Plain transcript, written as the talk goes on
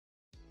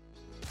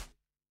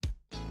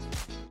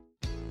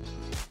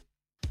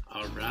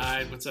All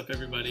right, what's up,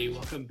 everybody?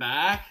 Welcome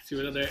back to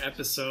another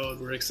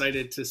episode. We're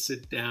excited to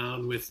sit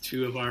down with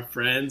two of our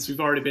friends. We've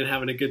already been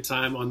having a good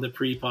time on the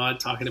pre-pod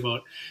talking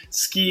about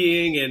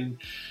skiing and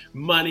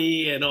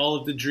money and all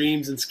of the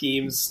dreams and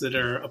schemes that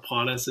are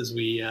upon us as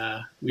we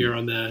are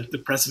on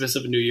the precipice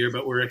of a new year.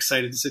 But we're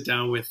excited to sit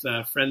down with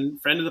a friend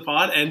of the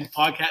pod and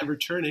podcast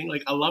returning,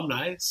 like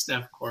alumni,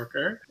 Steph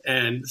Corker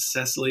and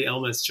Cecily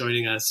Elmas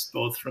joining us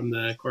both from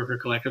the Corker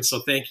Collective. So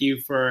thank you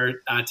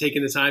for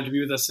taking the time to be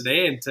with us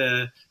today and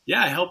to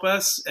help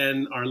us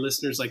and our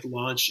listeners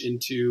launch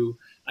into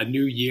a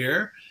new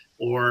year.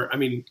 Or,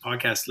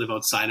 podcasts live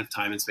outside of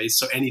time and space.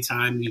 So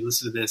anytime you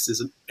listen to this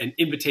is an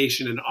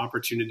invitation and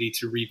opportunity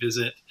to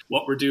revisit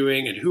what we're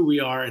doing and who we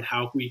are and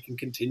how we can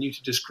continue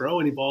to just grow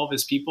and evolve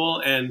as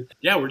people. And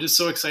we're just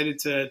so excited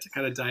to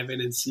kind of dive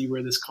in and see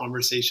where this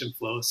conversation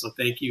flows. So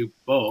thank you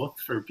both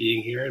for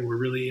being here. And we're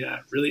really,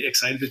 really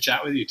excited to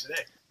chat with you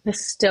today. The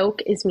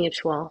stoke is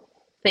mutual.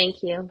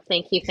 Thank you.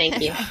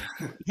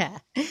 Yeah.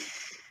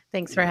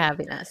 Thanks for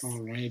having us.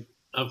 All right.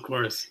 Of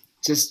course.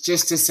 Just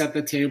to set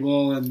the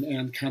table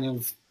and kind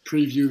of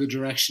preview the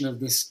direction of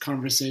this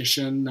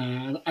conversation,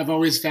 I've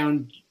always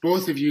found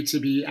both of you to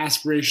be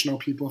aspirational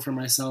people for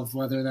myself,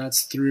 whether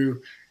that's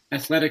through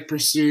athletic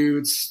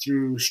pursuits,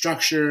 through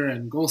structure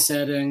and goal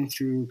setting,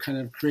 through kind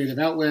of creative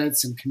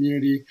outlets and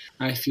community.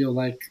 I feel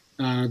like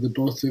the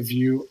both of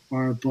you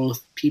are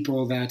both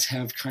people that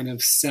have kind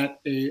of set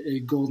a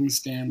golden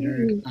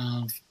standard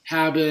of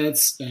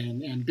habits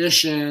and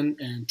ambition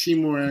and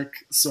teamwork.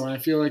 So I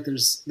feel like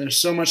there's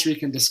so much we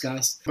can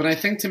discuss. But I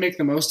think to make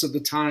the most of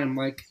the time,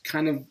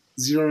 kind of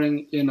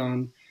zeroing in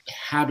on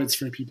habits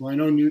for people. I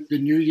know the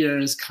new year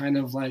is kind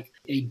of like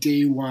a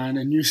day one,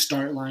 a new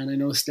start line. I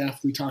know,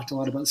 Steph, we talked a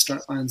lot about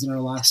start lines in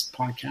our last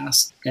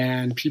podcast,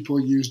 and people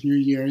use New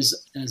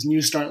Year's as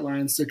new start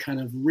lines to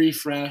kind of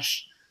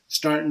refresh,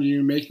 start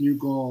new, make new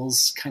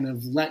goals, kind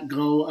of let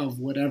go of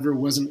whatever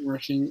wasn't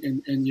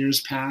working in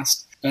years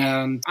past.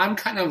 And I'm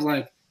kind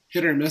of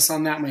hit or miss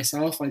on that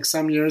myself.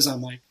 Some years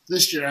I'm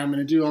this year I'm going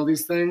to do all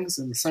these things.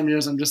 And some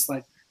years I'm just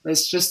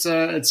it's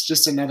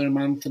just another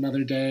month,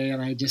 another day.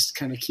 And I just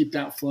kind of keep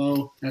that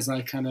flow as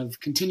I kind of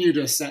continue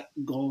to set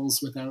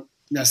goals without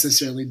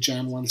necessarily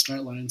Jan 1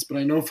 start lines. But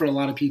I know for a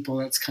lot of people,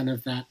 that's kind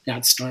of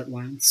that start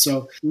line.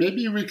 So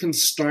maybe we can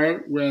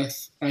start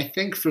with, I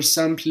think for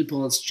some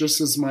people, it's just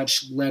as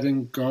much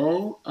letting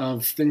go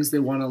of things they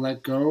want to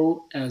let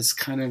go as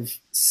kind of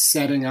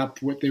setting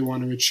up what they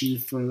want to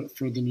achieve for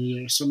the new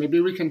year. So maybe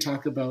we can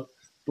talk about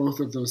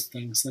both of those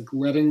things,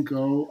 letting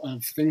go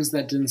of things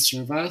that didn't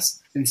serve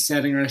us and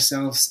setting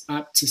ourselves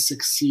up to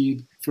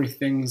succeed for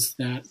things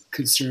that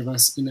could serve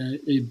us in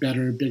a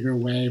better, bigger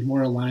way,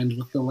 more aligned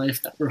with the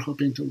life that we're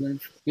hoping to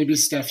live. Maybe,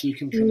 Steph, you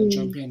can kind of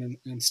jump in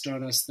and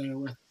start us there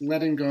with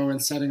letting go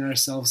and setting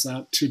ourselves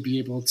up to be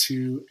able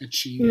to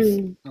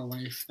achieve a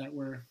life that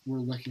we're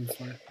looking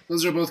for.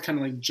 Those are both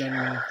kind of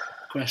general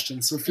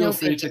questions. So feel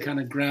free to kind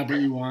of grab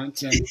what you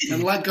want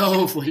and let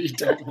go of what you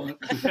don't want.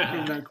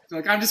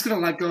 I'm just going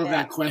to let go of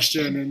that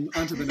question and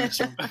onto the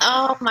next one.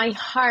 Oh, my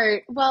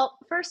heart. Well,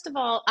 first of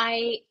all,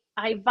 I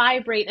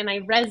vibrate and I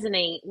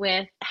resonate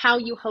with how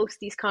you host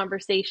these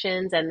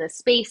conversations and the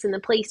space and the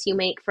place you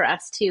make for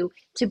us to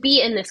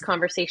be in this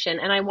conversation.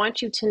 And I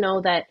want you to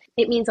know that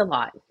it means a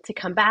lot to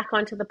come back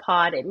onto the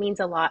pod. It means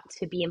a lot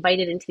to be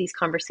invited into these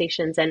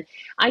conversations. And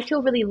I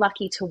feel really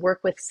lucky to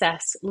work with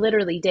Cess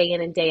literally day in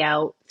and day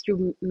out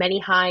through many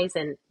highs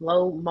and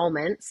low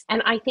moments.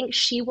 And I think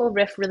she will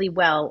riff really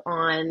well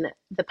on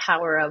the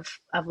power of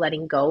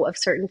letting go of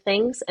certain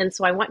things. And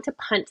so I want to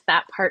punt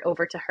that part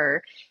over to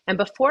her. And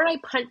before I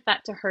punt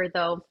that to her,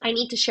 though, I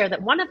need to share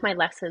that one of my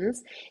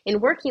lessons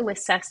in working with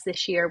Cess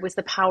this year was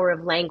the power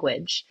of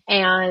language.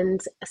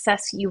 And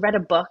Cess, you read a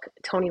book,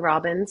 Tony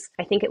Robbins.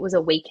 I think it was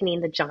Awakening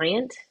the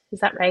Giant. Is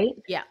that right?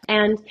 Yeah.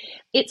 And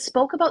it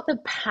spoke about the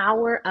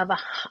power of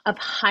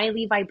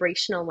highly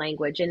vibrational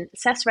language. And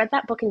Cess read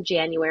that book in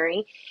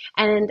January,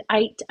 and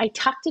I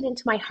tucked it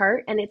into my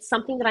heart, and it's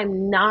something that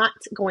I'm not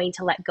going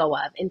to let go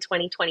of in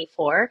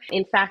 2024.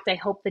 In fact, I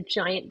hope the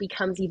giant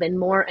becomes even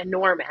more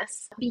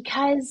enormous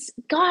because,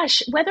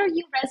 gosh, whether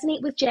you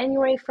resonate with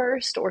January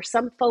 1st or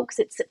some folks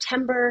it's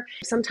September,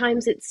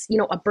 sometimes it's,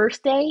 a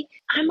birthday,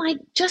 I'm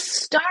just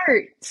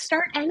start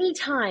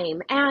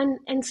anytime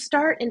and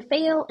start and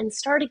fail and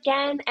start again.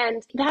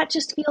 And that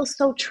just feels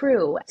so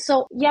true.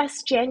 So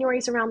yes,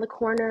 January's around the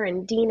corner.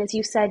 And Dean, as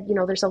you said,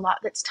 there's a lot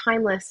that's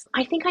timeless.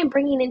 I think I'm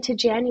bringing into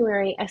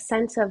January a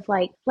sense of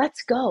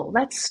let's go,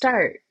 let's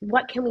start.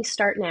 What can we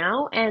start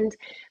now? And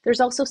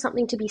there's also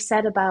something to be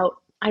said about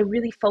I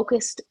really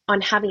focused on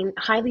having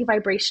highly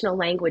vibrational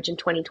language in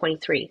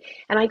 2023.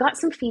 And I got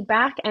some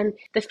feedback, and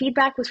the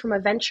feedback was from a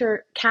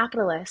venture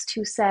capitalist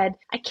who said,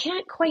 I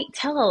can't quite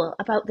tell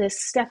about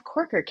this Steph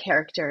Corker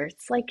character.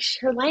 It's like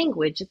her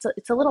language,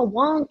 it's a little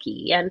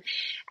wonky.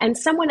 And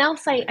someone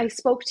else I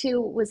spoke to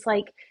was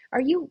like,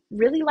 are you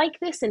really like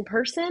this in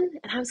person?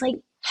 And I was like,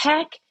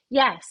 heck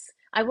yes.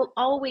 I will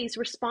always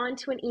respond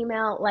to an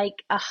email like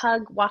a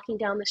hug walking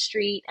down the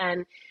street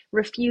and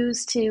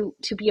refuse to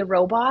be a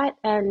robot.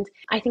 And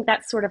I think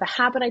that's sort of a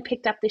habit I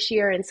picked up this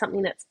year and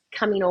something that's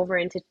coming over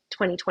into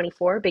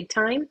 2024 big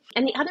time.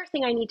 And the other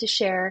thing I need to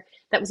share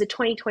that was a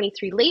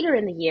 2023 later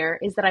in the year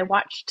is that I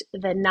watched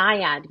the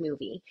Naiad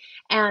movie.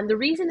 And the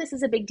reason this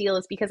is a big deal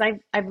is because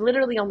I've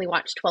literally only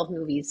watched 12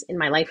 movies in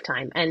my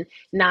lifetime, and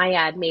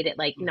Naiad made it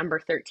like number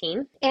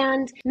 13.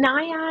 And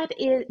Naiad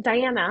is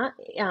Diana,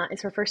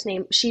 is her first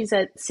name. She's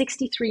a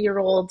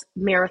 63-year-old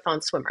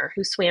marathon swimmer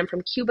who swam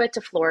from Cuba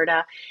to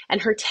Florida,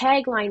 and her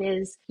tagline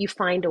is "You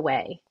find a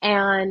way."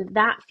 And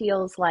that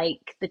feels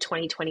like the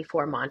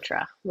 2024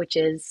 mantra, which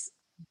is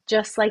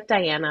just like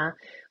Diana,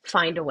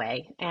 find a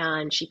way.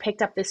 And she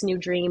picked up this new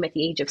dream at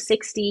the age of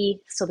 60.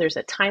 So there's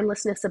a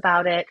timelessness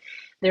about it.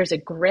 There's a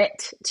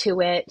grit to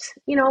it.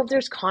 You know,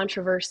 there's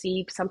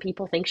controversy. Some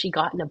people think she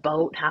got in a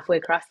boat halfway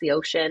across the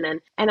ocean.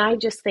 And I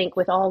just think,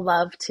 with all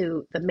love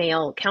to the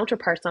male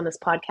counterparts on this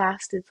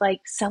podcast, it's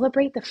like,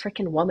 celebrate the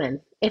freaking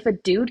woman. If a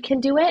dude can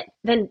do it,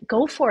 then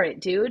go for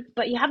it, dude.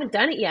 But you haven't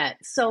done it yet.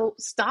 So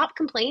stop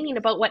complaining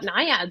about what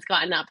Naiad's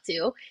gotten up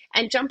to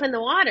and jump in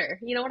the water.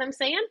 You know what I'm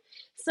saying?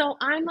 So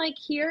I'm like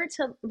here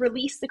to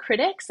release the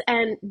critics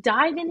and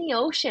dive in the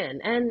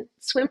ocean and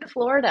swim to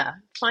Florida,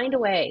 find a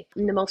way,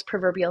 in the most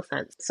proverbial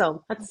sense.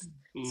 So that's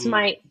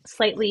my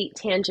slightly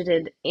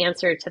tangented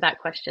answer to that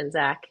question,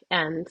 Zach.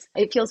 And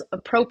it feels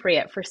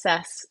appropriate for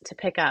Cess to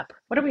pick up.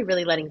 What are we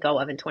really letting go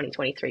of in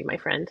 2023, my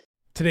friend?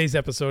 Today's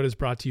episode is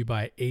brought to you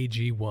by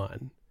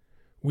AG1.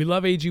 We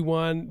love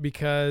AG1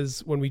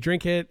 because when we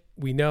drink it,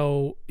 we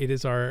know it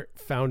is our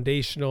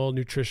foundational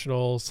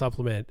nutritional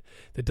supplement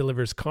that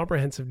delivers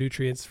comprehensive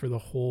nutrients for the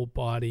whole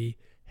body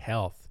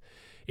health.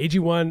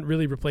 AG1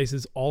 really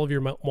replaces all of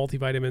your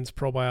multivitamins,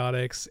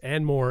 probiotics,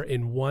 and more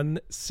in one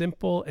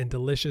simple and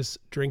delicious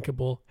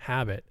drinkable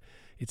habit.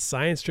 Its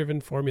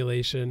science-driven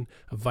formulation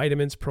of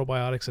vitamins,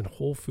 probiotics, and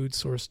whole food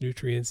source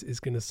nutrients is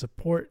going to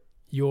support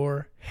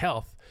your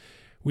health.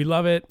 We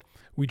love it.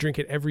 We drink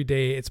it every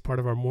day. It's part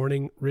of our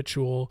morning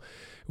ritual.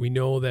 We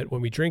know that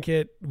when we drink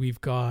it, we've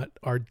got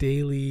our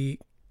daily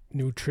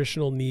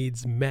nutritional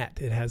needs met.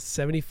 It has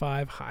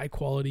 75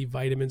 high-quality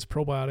vitamins,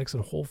 probiotics,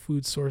 and whole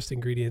food sourced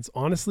ingredients.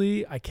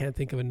 Honestly, I can't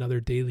think of another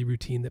daily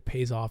routine that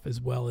pays off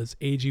as well as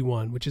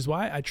AG1, which is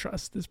why I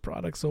trust this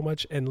product so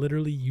much and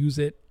literally use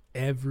it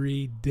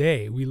every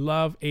day. We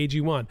love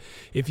AG1.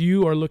 If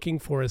you are looking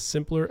for a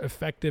simpler,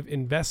 effective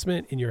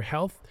investment in your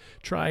health,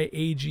 try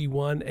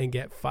AG1 and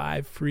get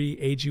 5 free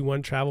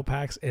AG1 travel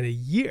packs and a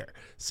year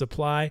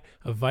supply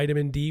of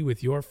vitamin D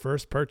with your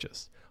first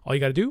purchase. All you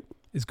got to do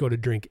is go to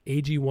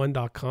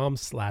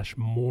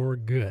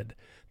drinkag1.com/moregood.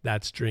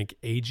 That's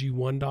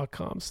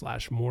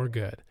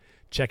drinkag1.com/moregood.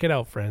 Check it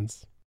out,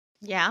 friends.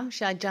 Yeah,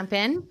 shall I jump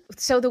in?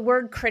 So the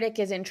word critic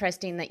is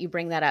interesting that you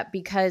bring that up,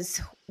 because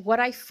what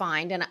I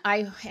find, and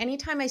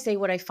anytime I say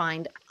what I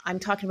find, I'm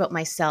talking about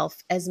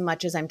myself as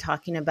much as I'm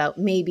talking about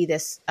maybe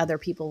this other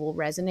people will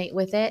resonate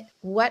with it.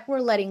 What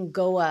we're letting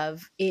go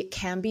of, it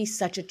can be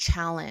such a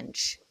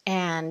challenge,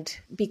 and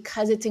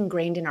because it's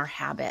ingrained in our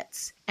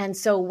habits. And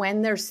so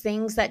when there's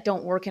things that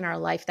don't work in our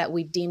life that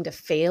we've deemed a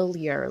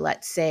failure,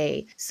 let's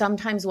say,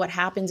 sometimes what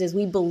happens is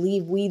we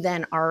believe we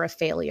then are a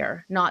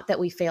failure, not that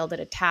we failed at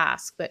a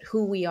task, but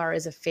who we are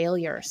as a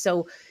failure.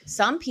 So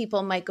some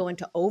people might go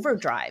into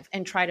overdrive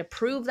and try to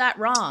prove that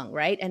wrong,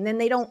 right? And then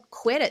they don't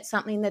quit at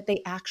something that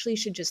they actually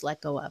should just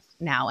let go of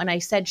now. And I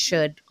said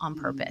should on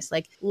purpose,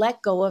 like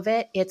let go of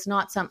it. It's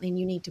not something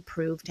you need to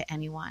prove to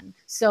anyone.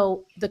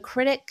 So the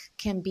critic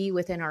can be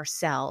within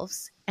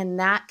ourselves, and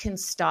that can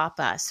stop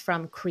us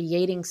from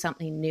creating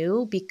something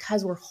new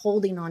because we're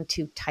holding on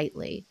too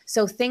tightly.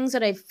 So things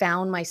that I've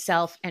found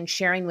myself and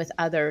sharing with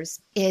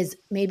others is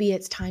maybe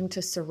it's time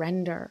to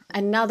surrender.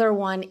 Another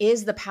one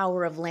is the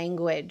power of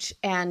language,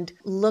 and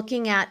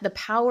looking at the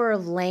power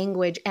of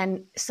language.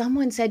 And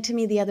someone said to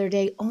me the other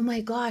day, oh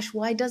my gosh,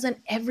 why doesn't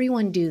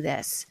everyone do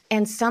this?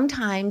 And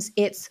sometimes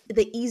it's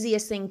the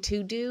easiest thing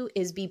to do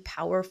is be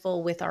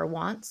powerful with our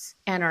wants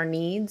and our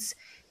needs.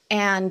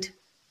 And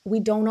we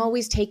don't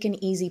always take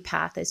an easy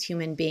path as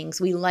human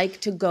beings. We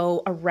like to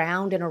go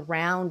around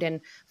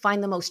and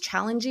find the most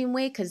challenging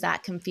way because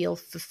that can feel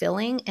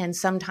fulfilling. And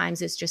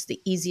sometimes it's just the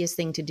easiest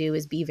thing to do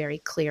is be very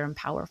clear and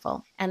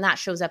powerful. And that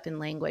shows up in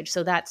language.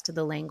 So that's to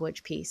the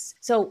language piece.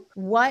 So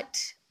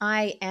what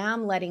I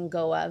am letting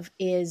go of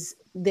is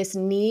this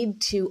need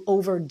to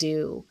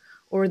overdo,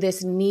 or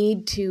this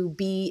need to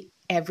be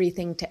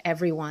everything to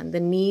everyone, the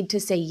need to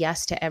say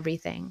yes to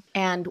everything.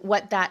 And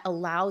what that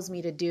allows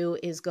me to do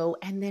is go,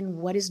 and then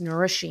what is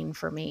nourishing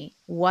for me?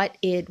 What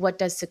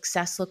does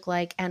success look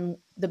like? And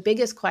the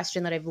biggest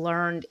question that I've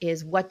learned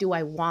is, what do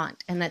I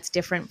want? And that's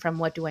different from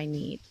what do I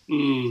need?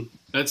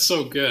 That's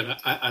so good.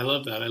 I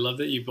love that. I love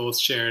that you both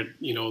shared,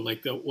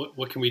 like the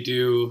what can we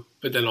do,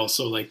 but then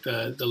also like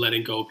the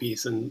letting go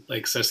piece, and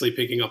like Cecily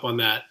picking up on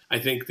that. I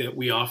think that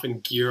we often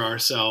gear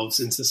ourselves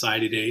in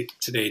society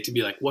today to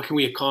be like, what can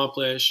we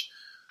accomplish?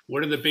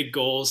 What are the big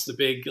goals, the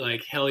big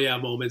like hell yeah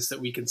moments that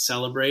we can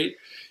celebrate?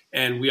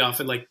 And we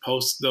often like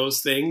post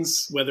those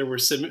things, whether we're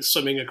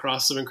swimming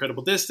across some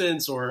incredible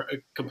distance or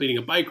completing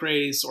a bike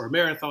race or a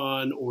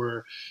marathon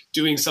or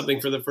doing something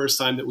for the first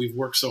time that we've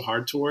worked so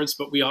hard towards.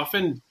 But we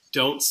often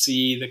don't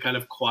see the kind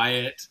of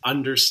quiet,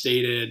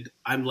 understated,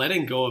 I'm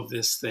letting go of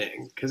this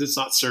thing because it's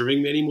not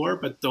serving me anymore.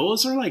 But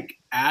those are like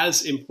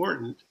as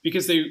important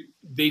because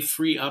they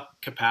free up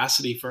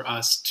capacity for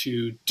us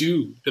to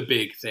do the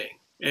big thing.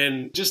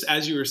 And just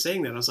as you were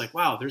saying that, I was like,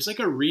 wow, there's like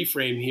a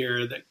reframe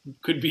here that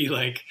could be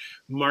like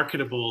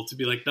marketable to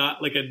be like,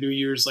 not like a New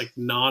Year's like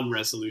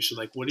non-resolution.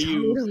 Like, what are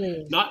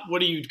you, not what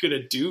are you going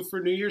to do for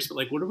New Year's, but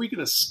like, what are we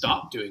going to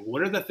stop doing?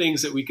 What are the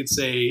things that we could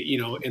say,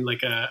 in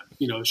like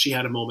she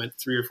had a moment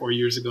 3 or 4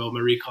 years ago,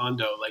 Marie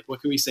Kondo, like,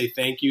 what can we say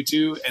thank you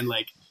to and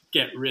like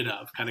get rid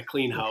of, kind of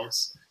clean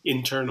house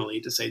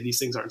internally to say these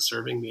things aren't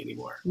serving me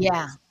anymore.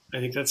 Yeah. I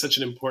think that's such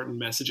an important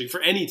messaging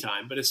for any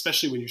time, but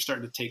especially when you're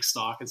starting to take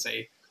stock and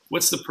say,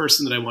 what's the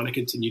person that I want to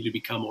continue to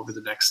become over the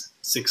next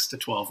 6 to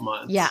 12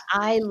 months? Yeah,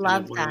 I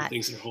love that.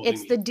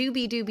 It's the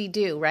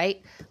do,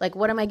 right? Like,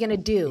 what am I going to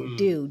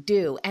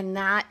do? And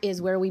that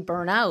is where we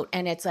burn out.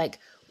 And it's like,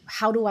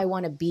 how do I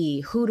want to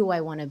be? Who do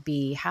I want to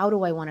be? How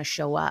do I want to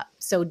show up?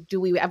 So do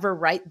we ever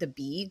write the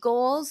be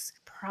goals?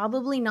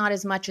 Probably not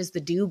as much as the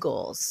do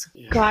goals.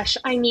 Yeah. Gosh,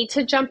 I need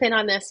to jump in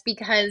on this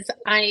because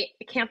I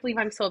can't believe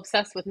I'm so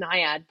obsessed with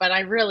NIAD, but I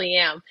really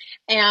am.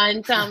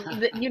 And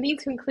you need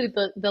to include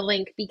the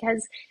link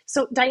because,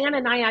 so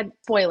Diana NIAD,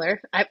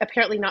 spoiler,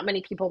 apparently not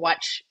many people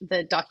watch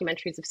the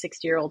documentaries of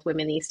 60-year-old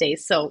women these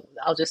days, so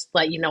I'll just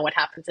let you know what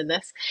happens in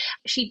this.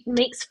 She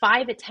makes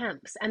 5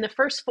 attempts, and the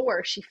first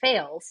 4 she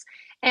fails.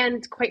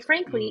 And quite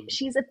frankly,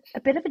 she's a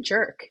bit of a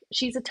jerk.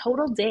 She's a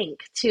total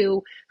dink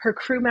to her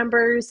crew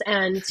members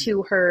and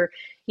to her,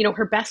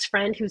 her best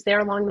friend who's there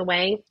along the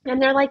way.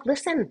 And they're like,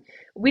 listen,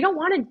 we don't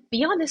want to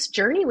be on this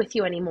journey with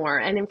you anymore.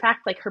 And in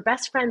fact, like her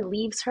best friend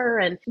leaves her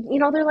and,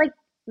 they're like,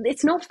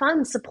 it's no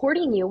fun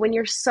supporting you when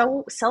you're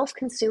so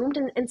self-consumed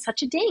and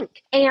such a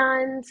dink.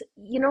 And,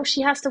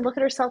 she has to look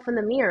at herself in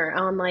the mirror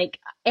on like,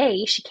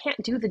 A, she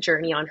can't do the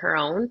journey on her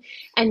own.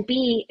 And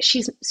B,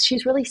 she's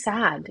really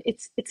sad.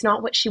 It's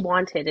not what she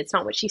wanted. It's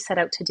not what she set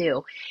out to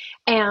do.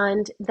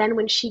 And then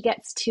when she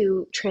gets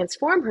to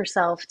transform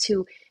herself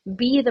to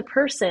be the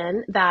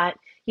person that,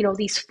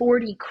 these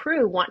 40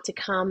 crew want to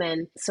come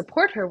and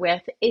support her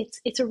with,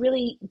 it's a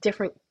really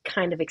different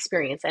kind of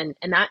experience. And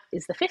that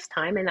is the 5th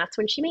time, and that's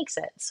when she makes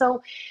it.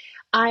 So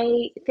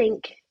I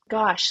think,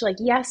 gosh, like,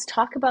 yes,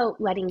 talk about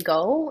letting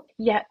go,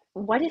 yet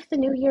what if the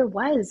new year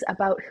was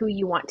about who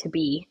you want to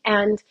be?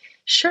 And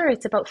sure,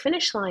 it's about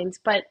finish lines,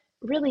 but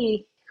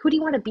really, who do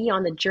you want to be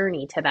on the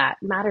journey to that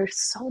matters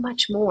so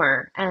much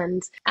more.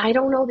 And I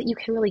don't know that you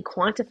can really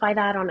quantify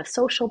that on a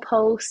social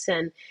post.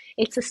 And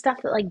it's the stuff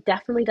that like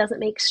definitely doesn't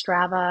make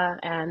Strava,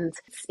 and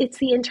it's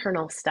the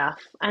internal stuff.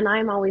 And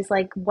I'm always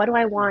like, what do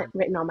I want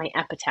written on my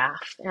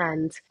epitaph?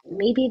 And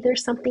maybe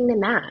there's something in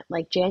that,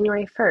 like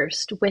January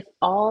 1st, with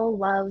all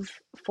love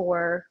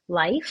for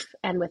life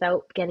and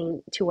without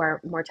getting to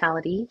our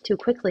mortality too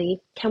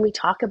quickly, can we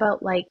talk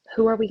about like,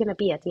 who are we going to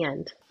be at the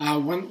end?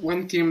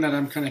 One theme that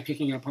I'm kind of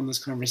picking up on this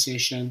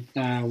conversation,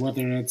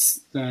 whether it's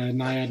the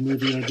NIAD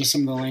movie or just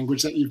some of the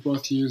language that you've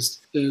both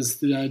used, is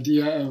the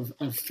idea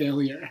of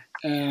failure.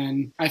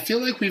 And I feel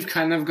like we've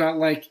kind of got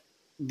like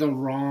the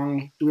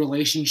wrong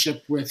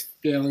relationship with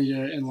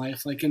failure in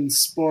life. Like in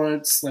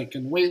sports, like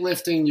in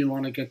weightlifting, you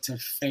want to get to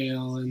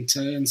fail. And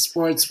in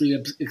sports, we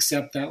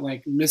accept that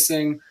like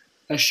missing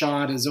a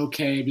shot is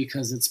okay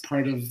because it's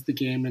part of the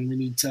game, and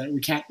we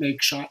can't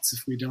make shots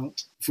if we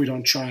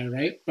don't try,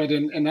 right? But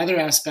in other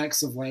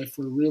aspects of life,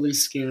 we're really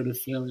scared of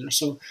failure.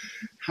 So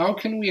how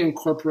can we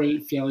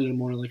incorporate failure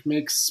more, like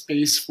make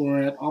space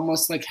for it,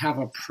 almost like have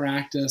a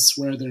practice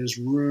where there's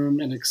room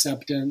and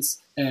acceptance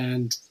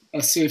and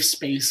a safe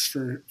space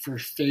for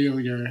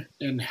failure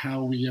in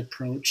how we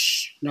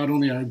approach not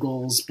only our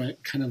goals,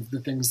 but kind of the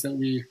things that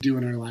we do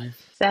in our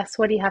life. Seth,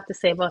 what do you have to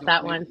say about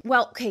that one?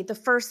 Well, okay, the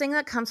first thing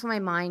that comes to my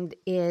mind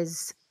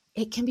is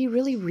it can be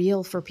really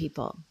real for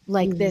people,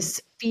 like this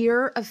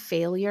fear of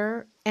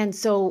failure. And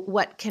so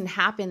what can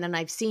happen, and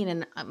I've seen,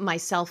 and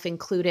myself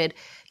included,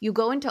 you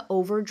go into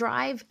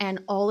overdrive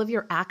and all of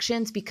your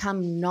actions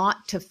become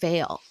not to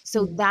fail.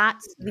 So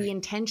that's the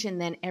intention.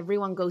 Then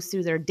everyone goes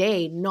through their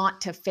day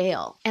not to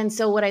fail. And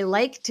so what I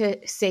like to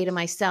say to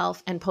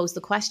myself and pose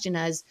the question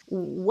is,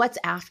 what's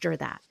after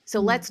that? So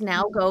let's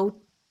now go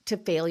to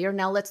failure.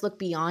 Now let's look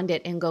beyond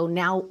it and go,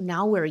 now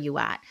where are you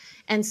at?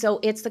 And so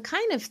it's the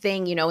kind of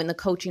thing, in the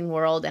coaching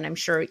world, and I'm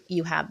sure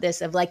you have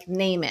this, of like,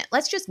 name it.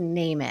 Let's just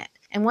name it.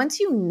 And once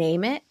you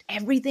name it,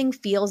 everything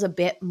feels a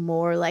bit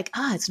more like,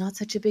 it's not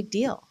such a big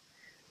deal.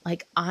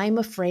 Like, I'm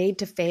afraid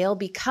to fail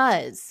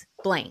because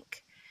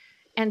blank.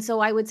 And so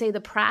I would say the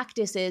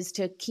practice is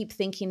to keep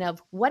thinking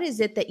of what is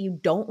it that you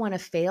don't want to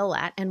fail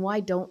at and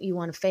why don't you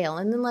want to fail?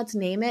 And then let's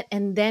name it,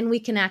 and then we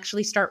can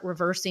actually start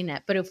reversing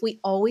it. But if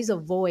we always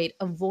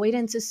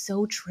avoidance is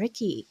so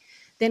tricky.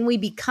 Then we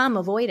become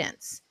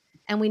avoidance,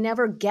 and we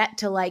never get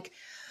to like,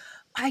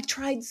 I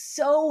tried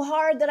so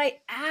hard that I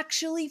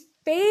actually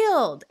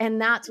failed. And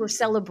that's where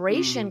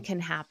celebration can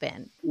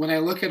happen. When I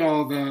look at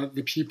all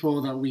the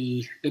people that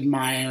we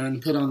admire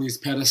and put on these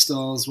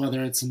pedestals,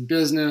 whether it's in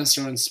business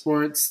or in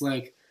sports,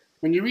 like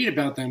when you read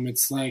about them,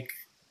 it's like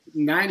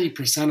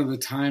 90% of the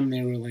time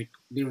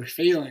they were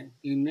failing,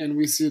 and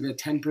we see the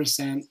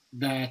 10%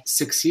 that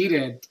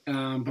succeeded.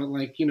 But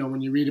like, you know,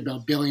 when you read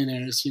about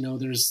billionaires, you know,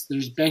 there's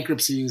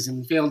bankruptcies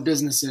and failed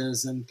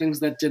businesses and things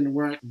that didn't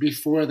work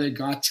before they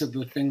got to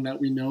the thing that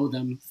we know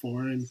them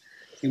for. And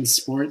in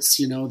sports,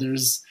 you know,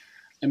 there's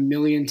a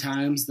million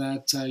times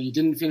that you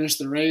didn't finish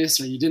the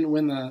race or you didn't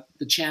win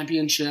the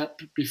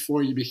championship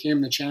before you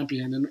became the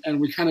champion.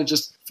 And we kind of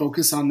just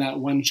focus on that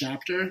one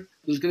chapter.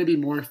 There's going to be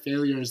more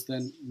failures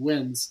than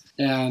wins.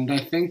 And I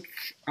think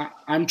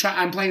I'm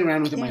playing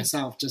around with it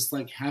myself, just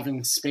like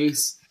having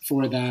space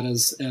for that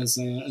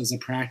as a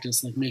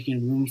practice, like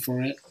making room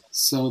for it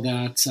so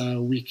that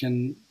we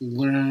can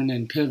learn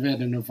and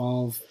pivot and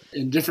evolve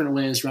in different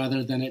ways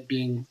rather than it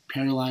being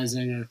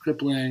paralyzing or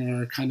crippling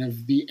or kind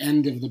of the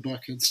end of the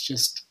book. It's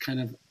just kind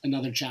of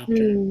another chapter.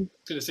 I was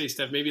going to say,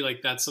 Steph, maybe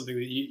like that's something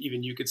that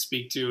you could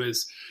speak to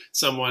as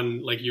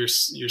someone like you're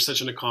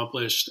such an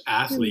accomplished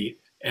athlete.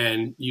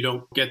 And you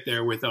don't get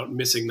there without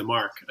missing the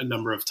mark a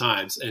number of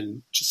times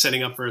and just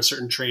setting up for a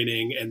certain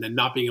training and then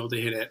not being able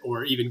to hit it,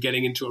 or even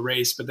getting into a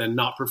race, but then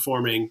not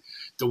performing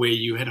the way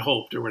you had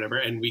hoped or whatever.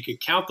 And we could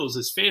count those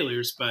as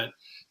failures, but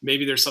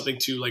maybe there's something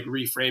to like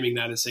reframing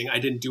that as saying, I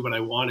didn't do what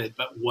I wanted,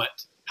 but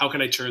how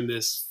can I turn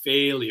this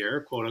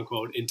failure, quote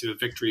unquote, into a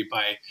victory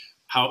by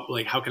how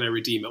can I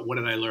redeem it? What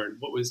did I learn?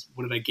 What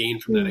did I gain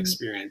from that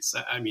experience?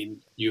 I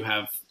mean, you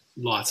have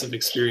lots of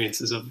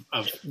experiences of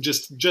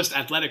just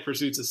athletic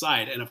pursuits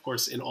aside, and of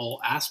course in all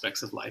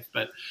aspects of life,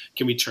 but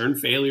can we turn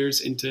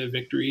failures into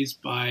victories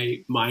by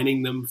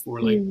mining them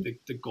for like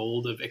the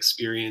gold of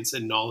experience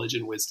and knowledge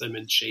and wisdom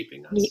and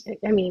shaping us?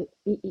 I mean,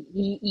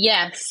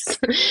 yes,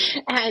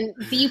 and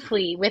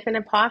deeply with an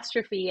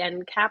apostrophe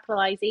and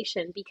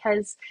capitalization,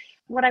 because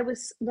what I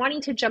was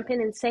wanting to jump in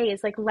and say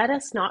is like, let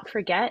us not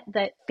forget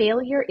that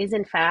failure is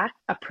in fact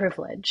a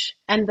privilege,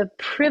 and the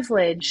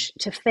privilege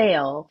to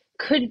fail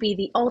could be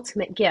the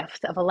ultimate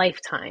gift of a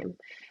lifetime.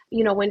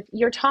 You know, when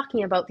you're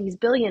talking about these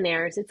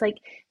billionaires, it's like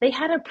they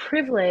had a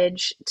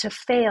privilege to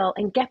fail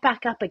and get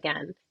back up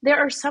again. There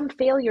are some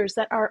failures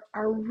that are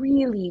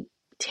really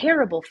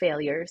terrible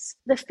failures.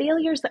 The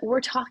failures that we're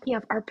talking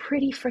of are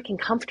pretty freaking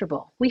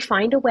comfortable. We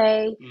find a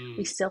way,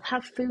 we still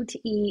have food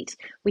to eat,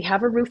 we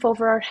have a roof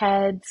over our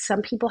heads,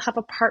 some people have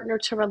a partner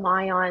to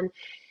rely on,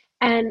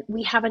 and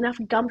we have enough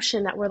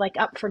gumption that we're like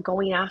up for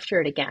going after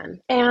it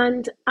again.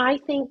 And I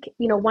think,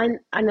 you know,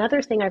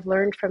 another thing I've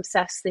learned from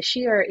Seth's this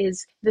year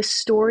is the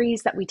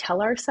stories that we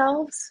tell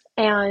ourselves.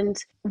 And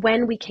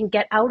when we can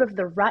get out of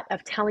the rut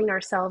of telling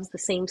ourselves the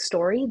same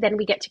story, then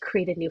we get to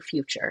create a new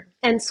future.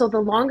 And so the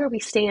longer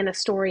we stay in a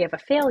story of a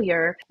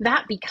failure,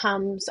 that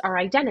becomes our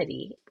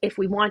identity if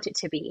we want it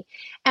to be.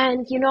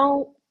 And, you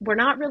know, we're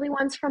not really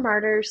ones for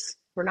martyrs.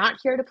 We're not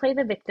here to play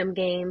the victim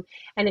game.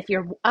 And if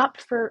you're up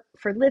for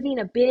living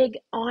a big,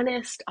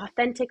 honest,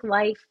 authentic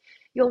life,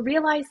 you'll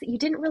realize that you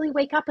didn't really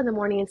wake up in the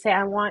morning and say,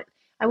 I want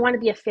to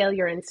be a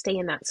failure and stay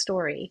in that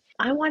story.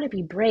 I want to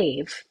be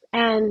brave.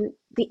 And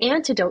the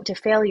antidote to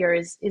failure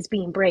is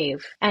being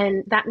brave.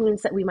 And that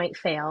means that we might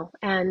fail.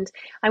 And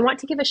I want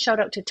to give a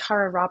shout out to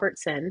Tara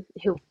Robertson,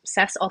 who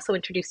Seth also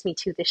introduced me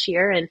to this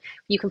year. And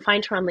you can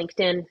find her on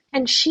LinkedIn.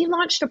 And she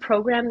launched a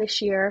program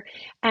this year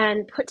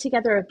and put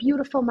together a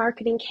beautiful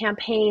marketing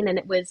campaign. And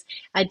it was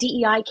a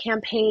DEI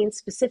campaign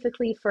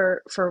specifically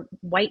for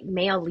white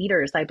male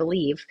leaders, I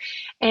believe.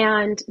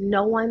 And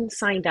no one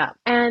signed up.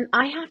 And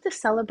I have to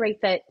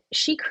celebrate that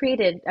she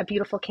created a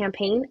beautiful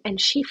campaign and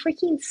she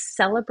freaking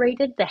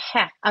celebrated the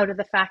heck out of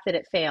the fact that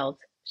it failed.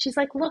 She's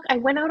like, look, I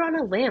went out on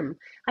a limb.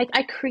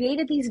 I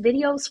created these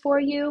videos for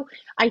you.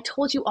 I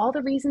told you all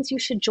the reasons you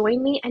should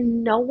join me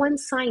and no one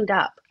signed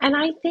up. And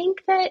I think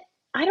that,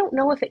 I don't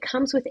know if it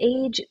comes with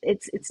age.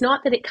 It's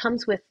not that it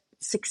comes with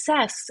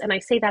success, and I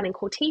say that in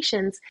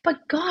quotations,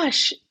 but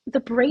gosh,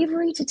 the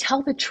bravery to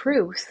tell the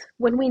truth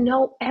when we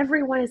know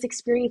everyone is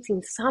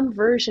experiencing some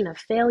version of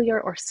failure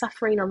or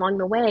suffering along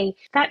the way,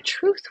 that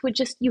truth would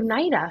just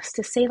unite us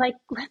to say, like,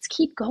 let's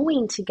keep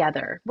going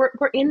together. We're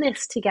in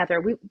this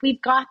together.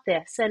 We've got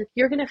this, and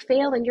you're going to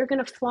fail and you're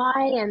going to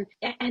fly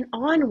and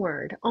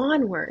onward.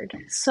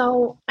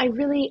 So I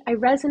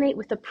resonate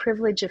with the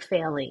privilege of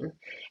failing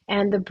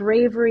and the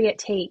bravery it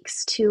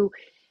takes to.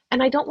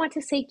 And I don't want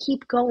to say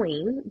keep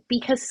going,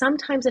 because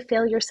sometimes a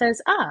failure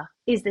says,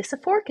 is this a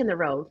fork in the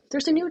road?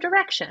 There's a new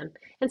direction.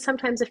 And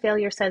sometimes a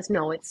failure says,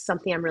 no, it's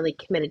something I'm really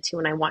committed to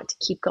and I want to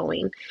keep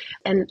going.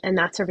 And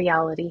that's a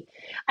reality.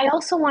 I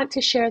also want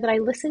to share that I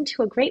listened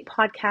to a great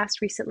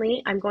podcast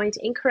recently. I'm going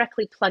to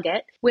incorrectly plug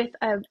it, with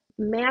a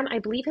man, I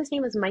believe his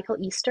name is Michael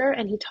Easter,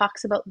 and he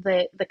talks about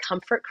the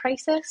comfort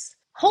crisis.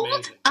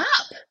 Hold up!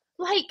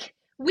 Like,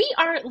 we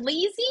are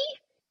lazy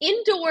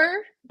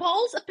indoor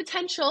balls of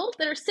potential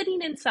that are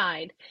sitting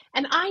inside.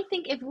 And I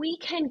think if we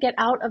can get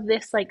out of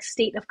this like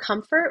state of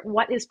comfort,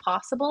 what is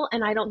possible?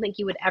 And I don't think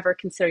you would ever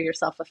consider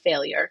yourself a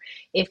failure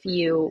if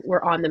you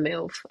were on the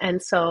move.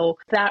 And so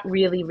that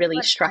really, really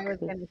What struck I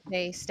was me. going to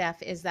say,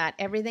 Steph, is that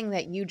everything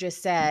that you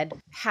just said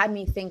had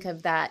me think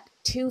of that.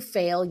 To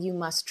fail, you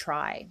must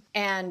try.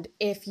 And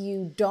if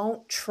you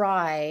don't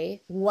try,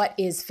 what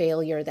is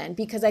failure then?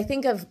 Because I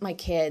think of my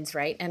kids,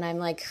 right? And I'm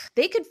like,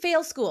 they could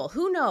fail school.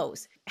 Who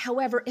knows?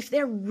 However, if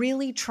they're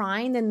really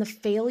trying, then the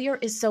failure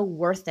is so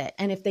worth it.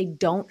 And if they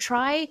don't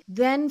try,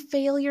 then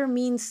failure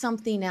means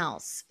something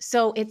else.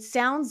 So it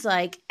sounds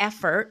like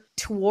effort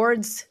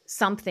towards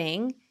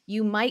something.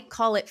 You might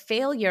call it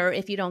failure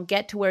if you don't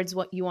get towards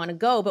what you want to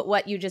go. But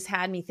what you just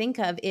had me think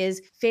of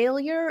is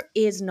failure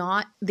is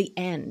not the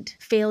end.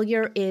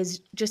 Failure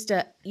is just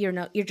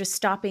you're just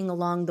stopping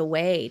along the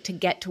way to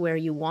get to where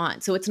you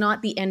want. So it's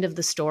not the end of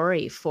the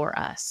story for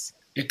us.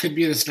 It could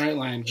be the start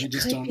line. We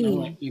just don't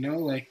know it, be.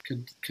 like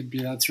could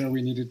be that's where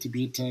we needed to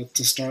be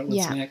to start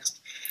what's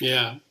next.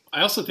 Yeah.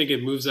 I also think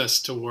it moves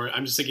us toward,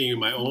 I'm just thinking in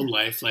my own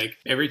life, like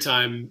every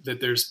time that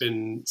there's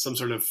been some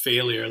sort of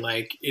failure,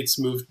 like it's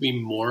moved me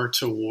more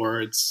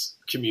towards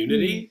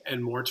community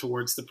and more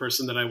towards the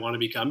person that I want to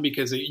become,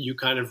 because you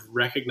kind of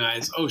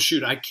recognize, oh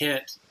shoot, I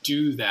can't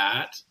do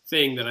that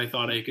thing that I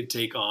thought I could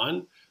take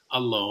on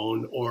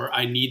alone, or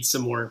I need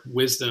some more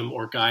wisdom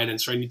or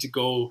guidance, or I need to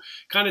go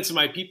kind of to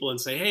my people and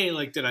say, hey,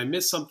 like, did I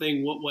miss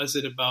something? What was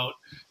it about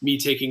me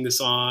taking this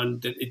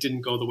on that it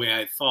didn't go the way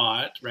I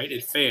thought, right?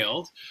 It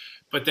failed.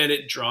 But then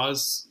it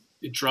draws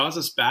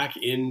us back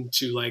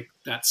into like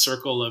that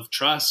circle of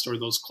trust, or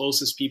those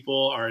closest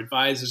people, our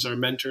advisors, our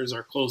mentors,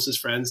 our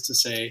closest friends, to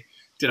say,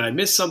 did I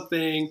miss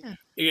something?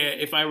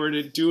 If I were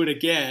to do it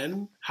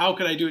again, how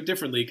could I do it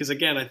differently? Because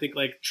again, I think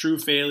like true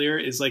failure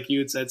is, like you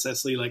had said,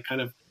 Cecily, like kind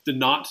of the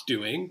not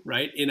doing,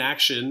 right?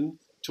 Inaction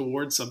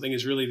towards something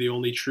is really the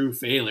only true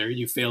failure.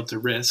 You failed to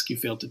risk, you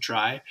failed to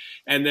try.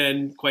 And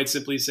then quite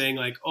simply saying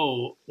like,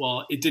 oh,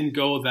 well, it didn't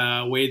go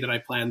the way that I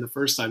planned the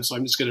first time, so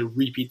I'm just going to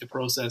repeat the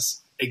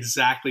process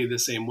exactly the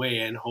same way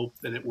and hope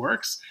that it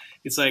works.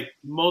 It's like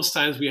most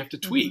times we have to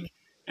tweak. Mm-hmm.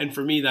 And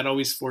for me, that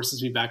always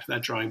forces me back to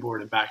that drawing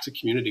board and back to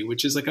community,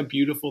 which is like a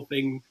beautiful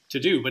thing to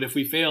do. But if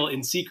we fail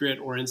in secret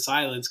or in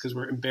silence because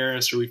we're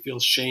embarrassed or we feel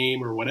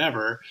shame or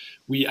whatever,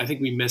 I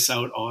think we miss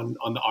out on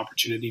the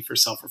opportunity for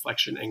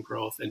self-reflection and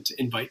growth, and to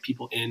invite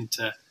people in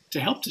to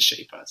help to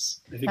shape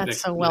us. I think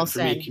that's so well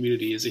said. For me,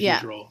 community is a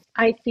huge role.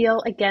 I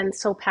feel, again,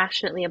 so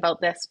passionately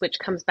about this, which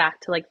comes back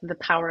to like the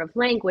power of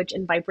language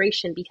and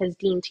vibration, because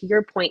Dean, to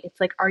your point, it's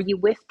like, are you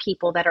with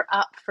people that are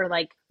up for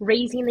like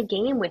raising the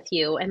game with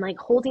you and like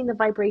holding the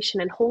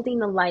vibration and holding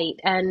the light?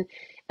 And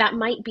that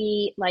might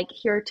be like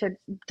here to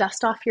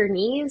dust off your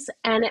knees,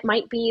 and it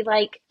might be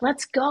like,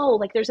 let's go.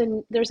 Like there's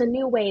a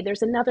new way,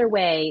 there's another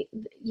way,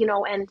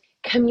 and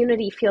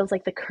community feels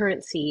like the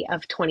currency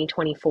of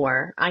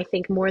 2024. I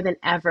think more than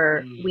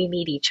ever, we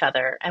need each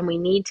other, and we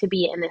need to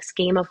be in this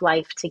game of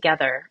life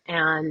together.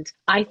 And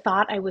I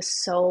thought I was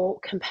so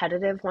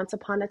competitive once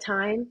upon a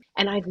time,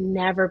 and I've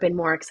never been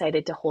more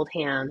excited to hold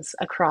hands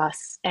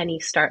across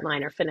any start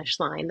line or finish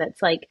line.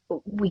 That's like,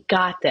 we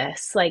got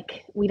this.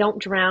 Like, we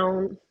don't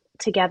drown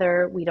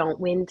together, we don't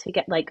win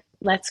together. Like,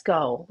 let's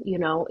go,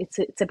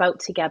 it's about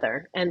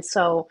together. And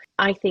so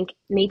I think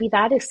maybe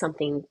that is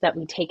something that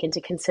we take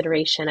into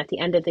consideration at the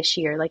end of this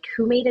year. Like,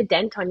 who made a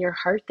dent on your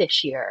heart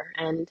this year,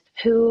 and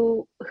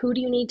who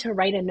do you need to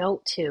write a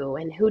note to,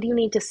 and who do you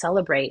need to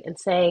celebrate and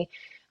say,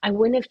 I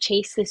wouldn't have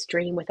chased this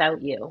dream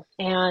without you.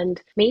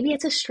 And maybe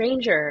it's a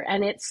stranger,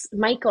 and it's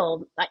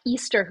Michael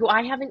Easter, who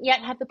I haven't yet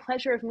had the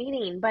pleasure of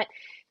meeting, but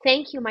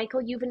thank you,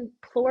 Michael. You've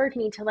implored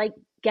me to like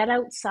get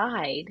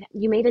outside.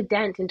 You made a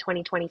dent in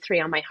 2023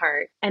 on my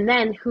heart. And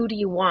then who do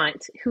you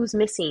want? Who's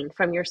missing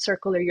from your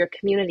circle or your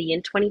community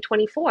in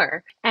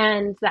 2024?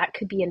 And that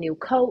could be a new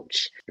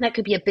coach. That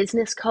could be a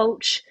business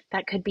coach.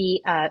 That could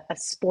be a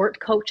sport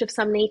coach of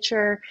some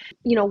nature.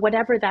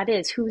 Whatever that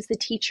is, who's the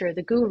teacher,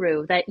 the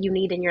guru that you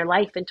need in your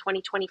life in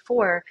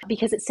 2024?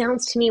 Because it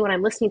sounds to me when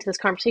I'm listening to this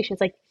conversation,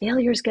 it's like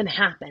failure's going to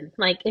happen.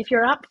 Like if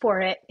you're up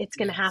for it, it's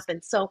going to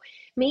happen. So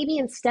maybe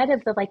instead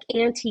of the like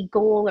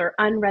anti-goal or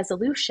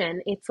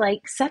unresolution, it's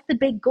like set the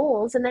big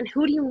goals, and then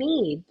who do you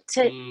need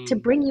to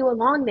bring you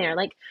along there?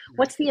 Like,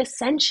 what's the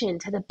ascension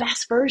to the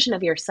best version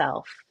of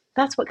yourself?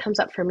 That's what comes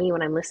up for me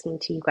when I'm listening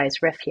to you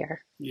guys riff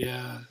here.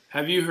 Yeah.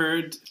 Have you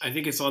heard, I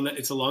think it's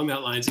along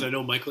that lines, and I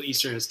know Michael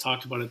Easter has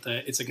talked about it,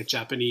 that it's like a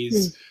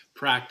Japanese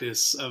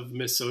practice of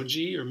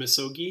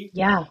misogi.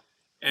 Yeah.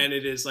 And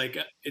it is like,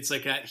 it's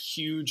like that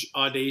huge,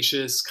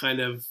 audacious kind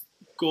of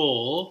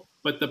goal.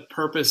 But the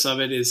purpose of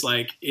it is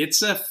like,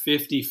 it's a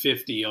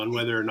 50-50 on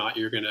whether or not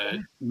you're going to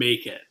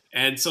make it.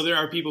 And so there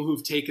are people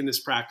who've taken this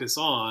practice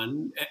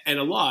on, and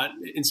a lot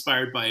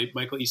inspired by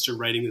Michael Easter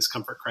writing this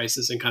Comfort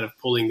Crisis and kind of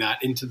pulling that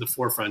into the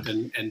forefront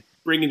and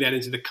bringing that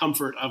into the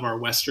comfort of our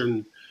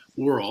Western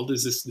world,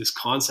 is this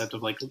concept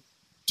of like,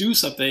 do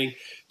something.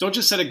 Don't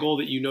just set a goal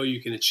that you know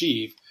you can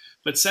achieve,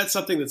 but set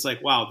something that's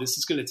like, wow, this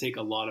is going to take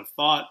a lot of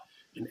thought.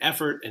 and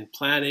effort and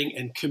planning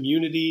and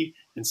community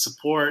and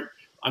support.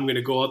 I'm going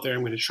to go out there, I'm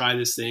going to try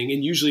this thing.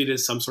 And usually it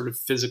is some sort of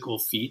physical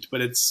feat,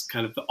 but it's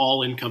kind of the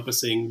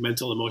all-encompassing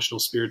mental, emotional,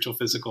 spiritual,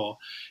 physical.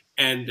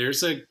 And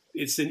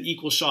it's an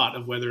equal shot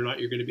of whether or not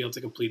you're going to be able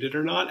to complete it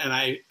or not. And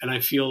I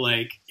feel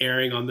like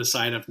erring on the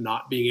side of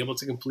not being able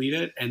to complete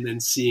it and then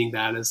seeing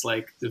that as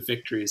like the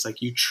victory. It's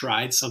like you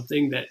tried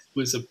something that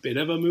was a bit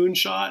of a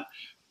moonshot,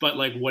 but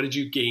like, what did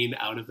you gain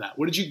out of that?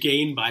 What did you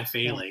gain by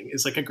failing?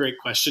 Is like a great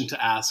question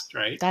to ask,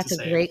 right? That's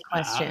a great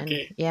question.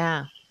 Okay.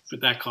 Yeah. But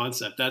that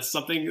concept, that's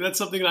something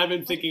that I've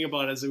been thinking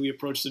about as we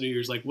approach the New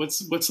Year's. Like,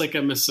 what's like a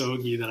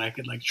misogi that I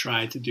could like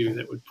try to do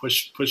that would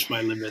push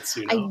my limits?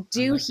 You know? I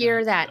do like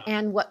hear that. Yeah.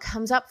 And what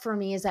comes up for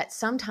me is that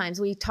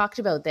sometimes we talked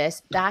about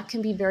this, that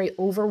can be very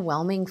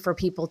overwhelming for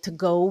people to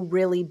go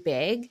really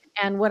big.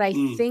 And what I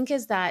think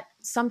is that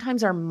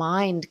sometimes our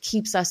mind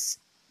keeps us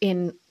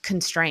in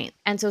constraint.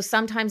 And so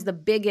sometimes the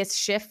biggest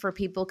shift for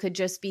people could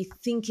just be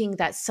thinking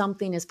that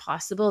something is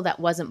possible that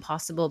wasn't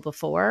possible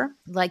before.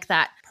 Like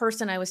that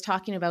person I was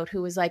talking about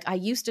who was like, I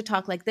used to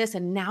talk like this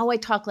and now I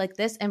talk like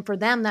this. And for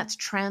them, that's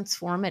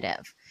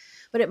transformative.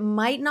 But it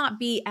might not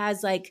be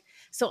as like,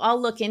 so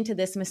I'll look into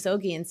this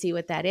misogi and see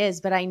what that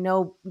is. But I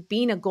know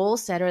being a goal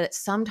setter that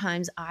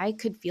sometimes I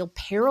could feel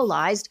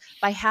paralyzed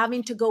by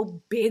having to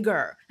go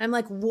bigger. I'm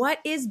like, what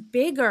is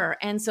bigger?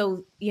 And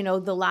so, you know,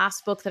 the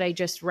last book that I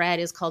just read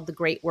is called The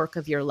Great Work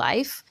of Your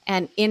Life.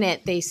 And in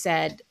it, they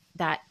said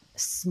that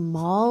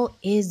small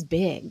is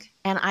big.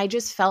 And I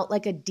just felt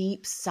like a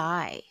deep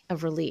sigh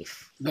of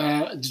relief.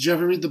 Did you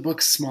ever read the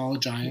book Small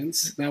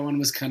Giants? That one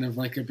was kind of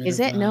like a bit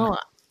Is it? No.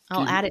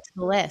 I'll add it to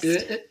the list.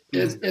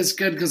 It's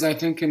good because I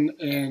think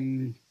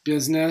in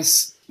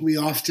business, we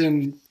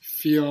often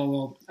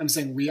feel,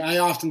 I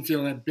often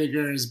feel that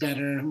bigger is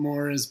better,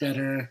 more is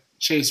better,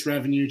 chase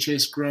revenue,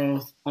 chase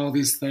growth, all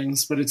these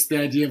things. But it's the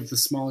idea of the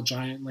small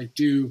giant, like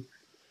do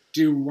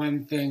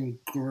one thing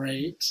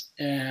great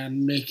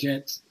and make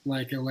it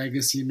like a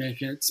legacy,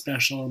 make it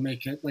special,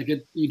 make it like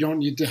it. You don't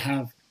need to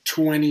have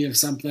 20 of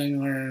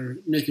something or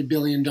make $1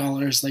 billion.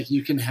 Like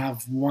you can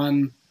have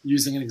one.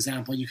 Using an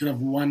example, you could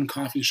have one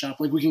coffee shop.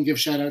 Like we can give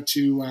shout out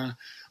to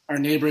our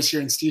neighbors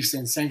here in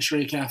Stephen,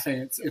 Sanctuary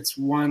Cafe. It's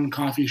one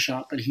coffee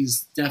shop, but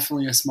he's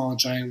definitely a small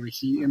giant. Like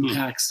he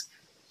impacts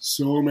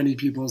so many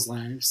people's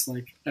lives.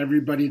 Like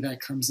everybody that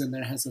comes in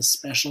there has a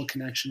special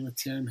connection with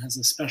Tim, has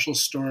a special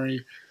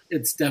story.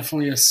 It's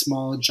definitely a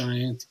small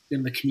giant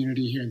in the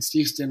community here in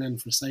Steveston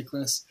and for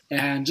cyclists.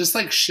 And just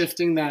like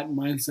shifting that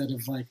mindset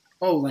of like,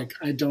 oh, like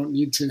I don't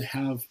need to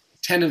have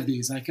 10 of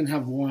these. I can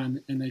have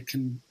one and I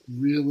can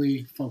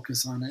really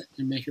focus on it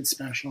and make it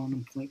special and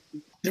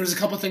important. There was a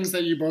couple of things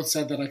that you both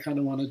said that I kind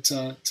of wanted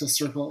to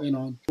circle in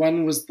on.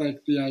 One was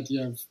like the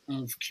idea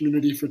of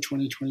community for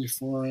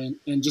 2024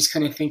 and just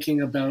kind of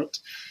thinking about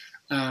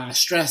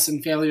stress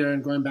and failure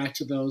and going back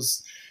to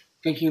those,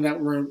 thinking that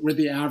we're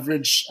the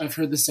average. I've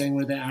heard the saying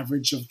we're the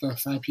average of the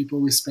 5 people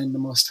we spend the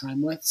most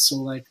time with. So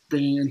like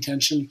bringing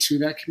intention to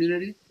that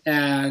community.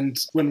 And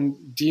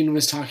when Dean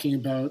was talking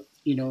about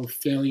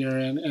failure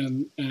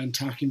and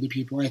talking to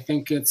people, I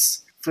think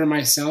it's for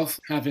myself,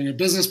 having a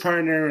business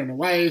partner and a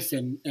wife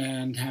and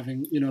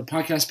having, a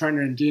podcast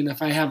partner and Dean,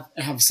 if I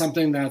have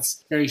something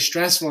that's very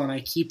stressful and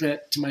I keep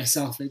it to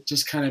myself, it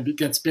just kind of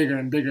gets bigger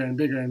and bigger and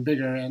bigger and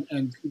bigger and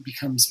it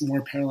becomes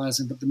more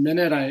paralyzing. But the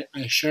minute I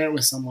share it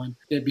with someone,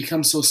 it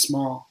becomes so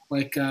small.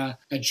 Like a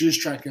juice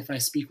truck, if I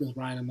speak with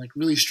Ryan, I'm like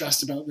really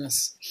stressed about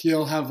this.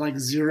 He'll have like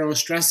zero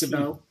stress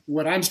about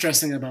what I'm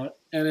stressing about.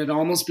 And it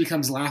almost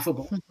becomes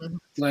laughable.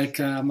 Like,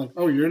 I'm like,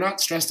 oh, you're not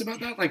stressed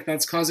about that? Like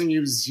that's causing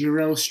you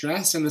zero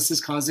stress. And this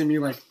is causing me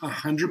like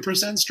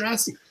 100%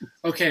 stress.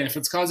 Okay. If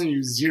it's causing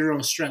you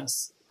zero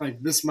stress,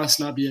 like this must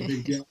not be a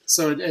big deal.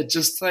 So it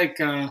just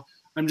like,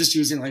 I'm just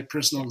using like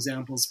personal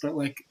examples, but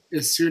like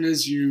as soon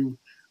as you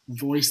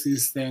voice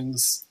these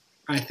things,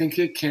 I think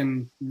it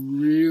can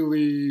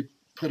really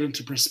put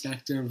into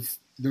perspective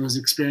those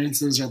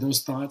experiences or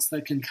those thoughts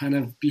that can kind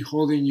of be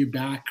holding you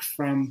back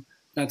from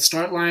that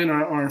start line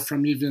or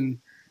from even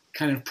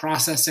kind of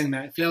processing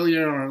that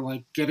failure or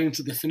like getting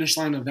to the finish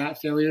line of that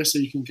failure so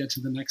you can get to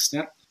the next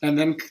step. And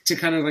then to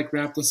kind of like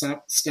wrap this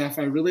up, Steph,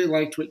 I really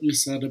liked what you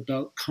said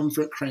about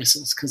comfort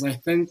crisis, because I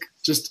think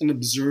just in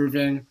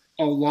observing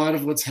a lot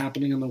of what's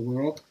happening in the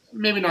world,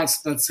 maybe not,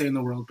 let's say in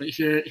the world, but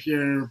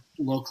here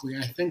locally,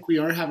 I think we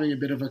are having a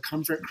bit of a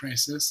comfort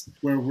crisis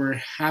where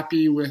we're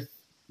happy with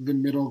the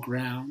middle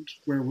ground,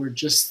 where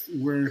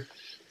we're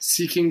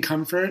seeking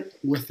comfort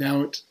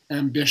without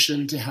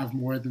ambition to have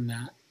more than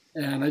that.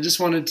 And I just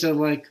wanted to,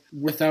 like,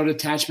 without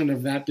attachment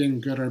of that being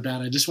good or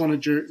bad, I just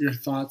wanted your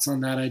thoughts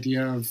on that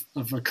idea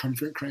of a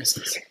comfort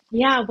crisis.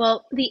 Yeah,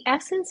 well, the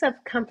essence of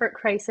comfort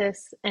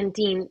crisis, and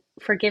Dean,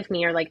 forgive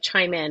me or like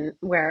chime in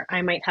where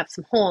I might have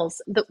some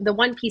holes. The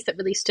one piece that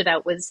really stood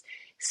out was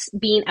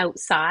being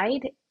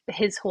outside,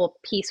 his whole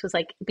piece was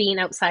like being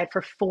outside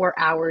for 4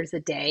 hours a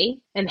day,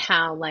 and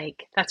how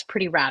like that's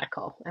pretty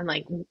radical. And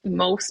like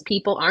most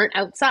people aren't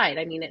outside.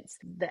 I mean, it's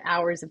the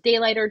hours of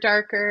daylight are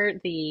darker.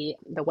 The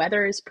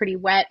weather is pretty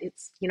wet.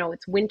 It's, you know,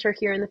 it's winter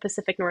here in the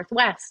Pacific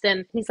Northwest.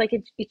 And he's like,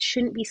 it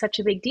shouldn't be such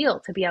a big deal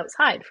to be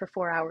outside for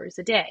 4 hours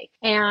a day.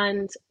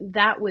 And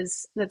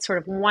that's sort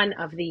of one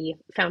of the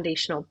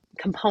foundational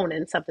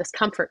components of this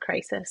comfort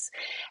crisis.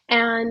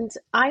 And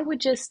I would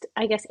just,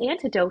 I guess,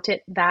 antidote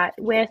it that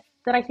with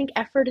that I think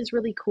effort is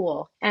really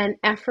cool, and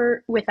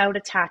effort without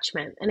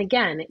attachment. And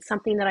again, it's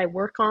something that I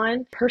work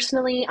on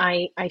personally.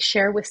 I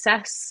share with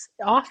Cess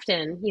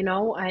often, you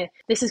know,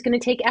 this is going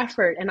to take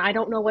effort and I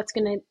don't know what's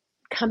going to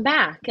come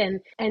back.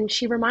 And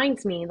she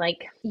reminds me,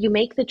 like, you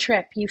make the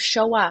trip, you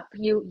show up,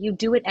 you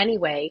do it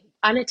anyway,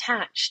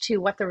 unattached to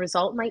what the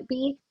result might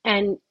be.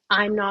 And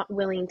I'm not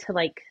willing to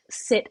like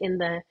sit in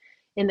the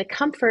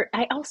comfort.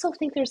 I also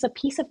think there's a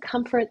piece of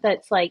comfort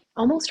that's like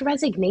almost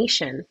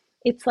resignation.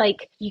 It's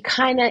like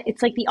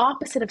it's like the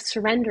opposite of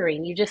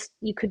surrendering.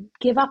 You could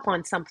give up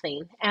on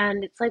something.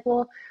 And it's like,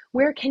 well,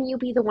 where can you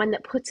be the one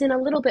that puts in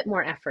a little bit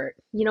more effort?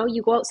 You know,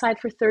 you go outside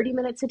for 30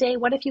 minutes a day.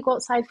 What if you go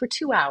outside for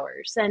 2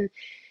 hours? And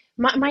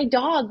my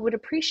dog would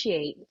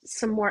appreciate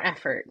some more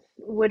effort,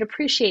 would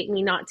appreciate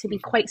me not to be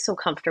quite so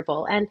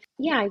comfortable. And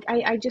yeah,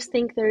 I just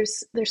think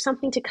there's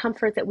something to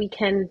comfort that we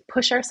can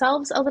push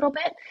ourselves a little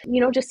bit.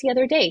 You know, just the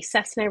other day,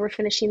 Seth and I were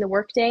finishing the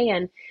workday,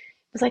 and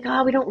it was like,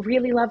 oh, we don't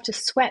really love to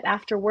sweat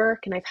after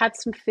work. And I've had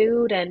some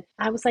food, and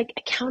I was like,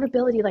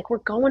 accountability, like, we're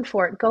going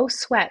for it. Go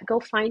sweat, go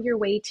find your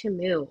way to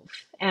move.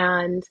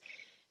 And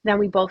then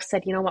we both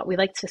said, you know what, we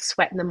like to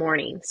sweat in the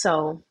morning.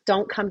 So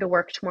don't come to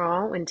work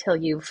tomorrow until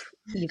you've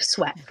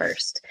sweat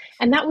first.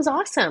 And that was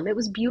awesome. It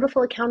was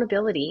beautiful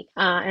accountability.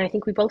 And I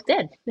think we both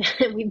did.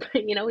 we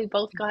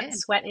both got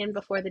sweat in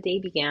before the day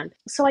began.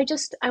 So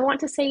I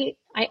want to say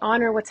I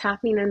honor what's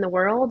happening in the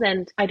world,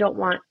 and I don't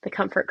want the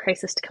comfort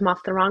crisis to come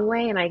off the wrong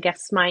way. And I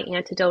guess my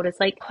antidote is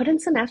like, put in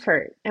some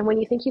effort. And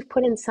when you think you've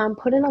put in some,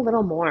 put in a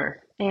little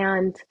more.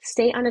 And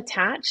stay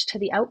unattached to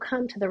the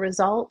outcome, to the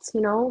results. You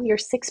know, your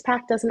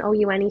 6-pack doesn't owe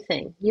you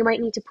anything. You might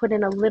need to put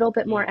in a little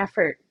bit more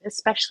effort,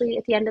 especially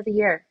at the end of the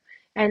year.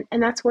 And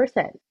that's worth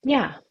it.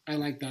 Yeah. I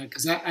like that,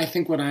 because I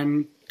think when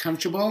I'm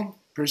comfortable,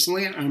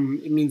 personally,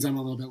 it means I'm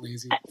a little bit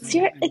lazy.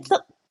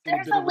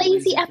 There's a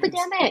lazy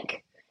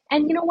epidemic.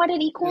 And you know what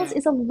it equals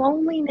is a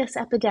loneliness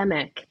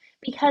epidemic,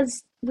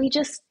 because we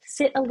just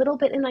sit a little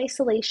bit in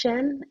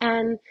isolation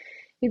and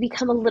you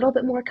become a little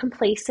bit more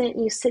complacent.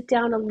 You sit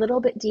down a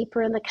little bit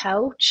deeper in the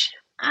couch.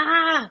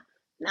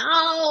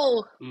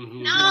 No.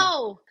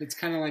 It's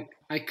kind of like,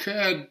 I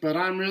could, but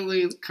I'm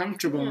really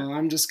comfortable. Yeah.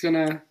 I'm just going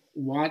to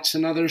watch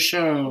another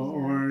show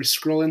or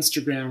scroll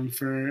Instagram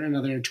for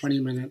another 20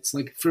 minutes.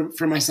 Like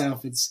for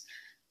myself, it's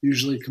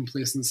usually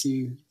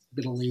complacency, a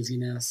bit of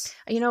laziness.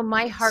 You know,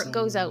 my heart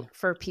goes out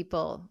for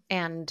people,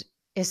 and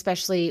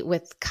especially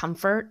with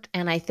comfort.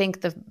 And I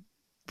think the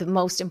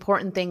most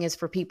important thing is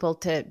for people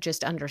to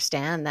just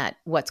understand that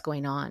what's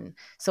going on.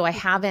 So I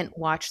haven't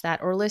watched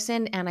that or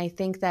listened. And I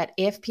think that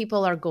if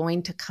people are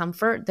going to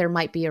comfort, there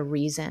might be a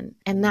reason.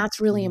 And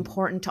that's really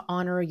important to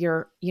honor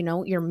your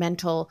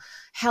mental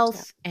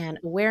health and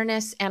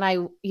awareness. And I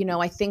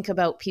think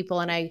about people,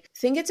 and I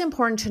think it's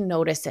important to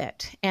notice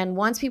it. And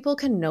once people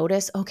can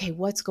notice, okay,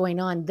 what's going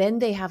on, then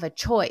they have a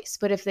choice.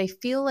 But if they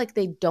feel like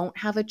they don't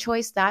have a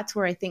choice, that's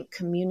where I think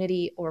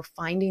community or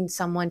finding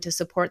someone to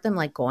support them,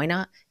 like going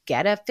to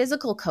get a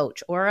physical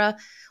coach or a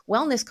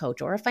wellness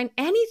coach, or find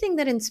anything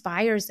that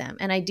inspires them.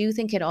 And I do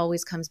think it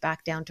always comes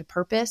back down to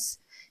purpose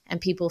and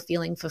people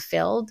feeling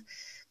fulfilled,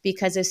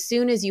 because as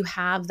soon as you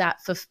have that,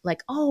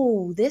 like,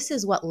 oh, this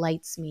is what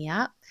lights me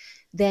up,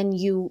 then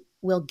you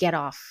will get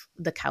off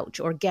the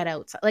couch or get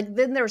outside. Like,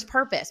 then there's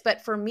purpose.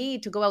 But for me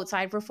to go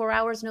outside for 4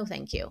 hours, no,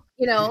 thank you.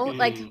 You know,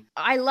 like,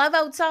 I love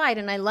outside,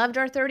 and I loved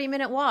our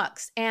 30-minute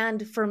walks.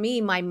 And for me,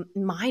 my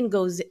mind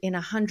goes in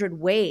 100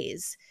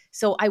 ways.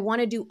 So I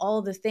want to do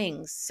all the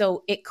things.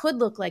 So it could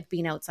look like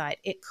being outside.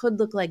 It could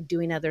look like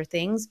doing other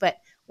things. But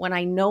when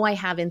I know I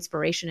have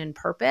inspiration and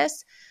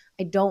purpose,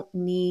 I don't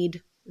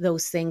need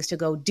those things to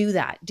go do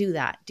that.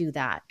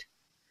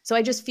 So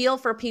I just feel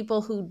for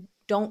people who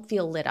don't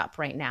feel lit up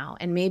right now.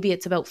 And maybe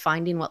it's about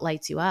finding what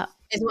lights you up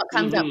is what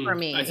comes up for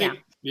me. I think,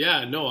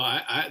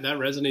 I that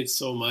resonates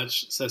so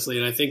much, Cecily.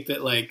 And I think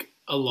that, like,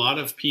 a lot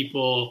of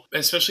people,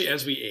 especially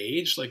as we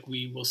age, like,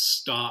 we will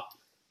stop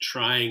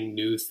trying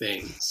new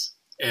things.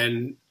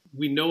 And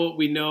we know what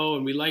we know,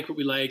 and we like what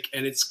we like,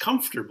 and it's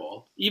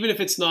comfortable. Even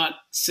if it's not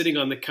sitting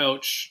on the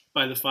couch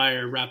by the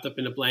fire, wrapped up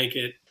in a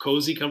blanket,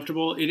 cozy,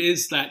 comfortable, it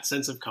is that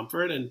sense of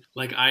comfort. And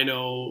like, I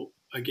know,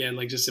 again,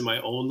 like, just in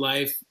my own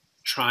life,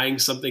 trying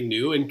something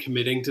new and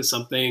committing to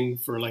something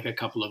for like a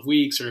couple of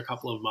weeks or a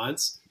couple of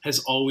months has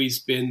always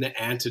been the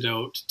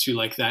antidote to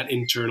like that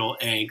internal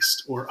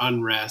angst or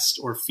unrest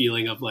or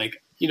feeling of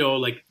like, you know,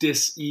 like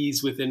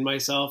dis-ease within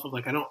myself of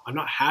like, I'm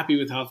not happy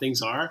with how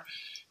things are.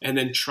 And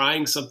then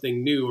trying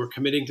something new or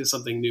committing to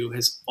something new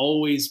has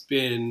always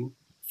been,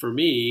 for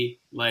me,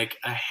 like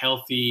a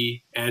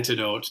healthy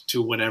antidote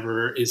to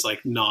whatever is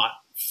like not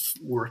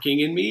working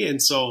in me.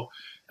 And so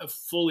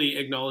fully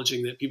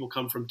acknowledging that people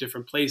come from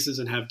different places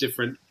and have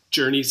different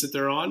journeys that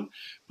they're on.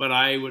 But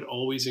I would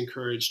always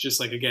encourage, just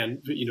like,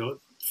 again,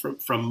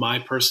 from my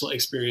personal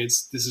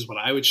experience, this is what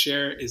I would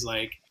share is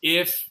like,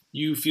 if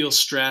you feel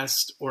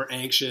stressed or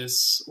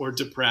anxious or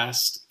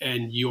depressed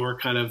and your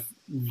kind of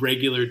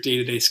regular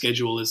day-to-day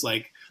schedule is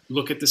like,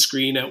 look at the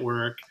screen at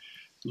work,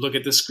 look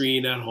at the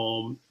screen at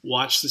home,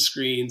 watch the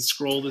screen,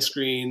 scroll the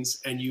screens,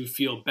 and you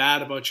feel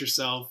bad about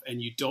yourself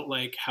and you don't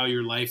like how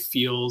your life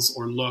feels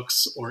or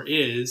looks or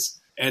is,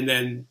 and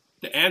then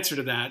the answer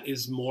to that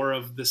is more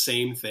of the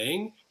same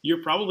thing,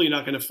 you're probably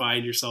not going to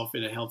find yourself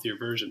in a healthier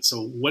version.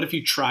 So what if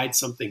you tried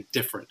something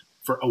different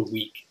for a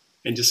week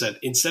and just said,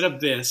 instead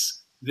of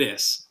this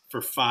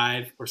for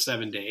 5 or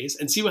 7 days,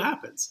 and see what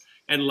happens,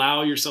 and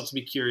allow yourself to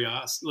be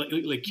curious,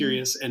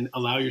 curious, and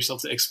allow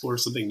yourself to explore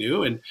something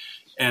new.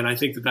 And I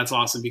think that that's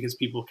awesome because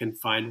people can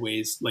find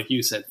ways, like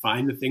you said,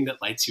 find the thing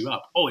that lights you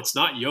up. Oh, it's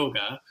not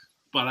yoga,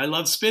 but I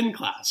love spin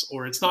class,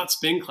 or it's not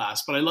spin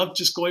class, but I love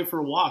just going for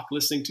a walk,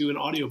 listening to an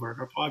audiobook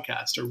or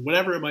podcast or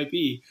whatever it might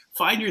be.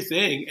 Find your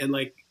thing and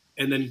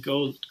then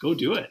go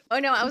do it. Oh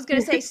no, I was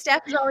going to say,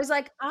 Steph is always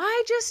like,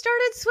 I just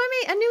started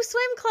swimming, a new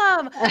swim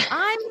club.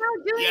 I'm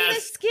now doing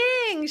this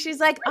skiing. She's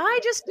like, I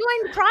just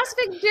joined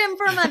CrossFit gym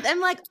for a month. I'm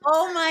like,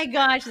 oh my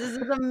gosh, this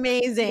is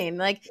amazing.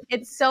 Like,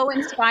 it's so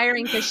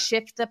inspiring to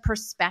shift the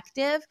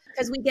perspective,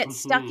 because we get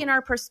stuck in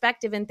our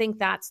perspective and think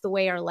that's the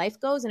way our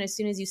life goes. And as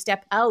soon as you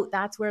step out,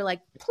 that's where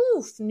like,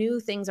 poof, new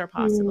things are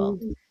possible.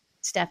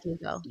 Steph, you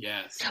go.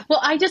 Yes.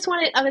 Well, I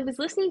was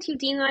listening to you,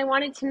 Dean, and I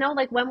wanted to know,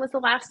 like, when was the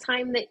last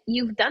time that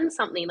you've done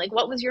something? Like,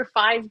 what was your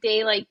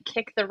 5-day, like,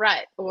 kick the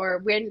rut? Or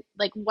when,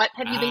 like, what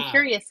have you been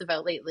curious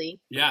about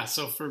lately? Yeah.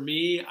 So for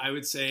me, I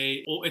would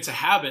say, well, it's a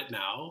habit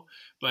now,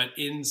 but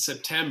in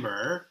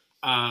September,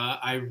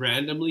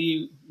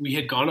 we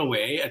had gone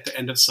away at the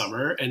end of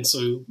summer. And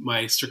so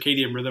my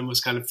circadian rhythm was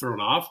kind of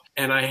thrown off,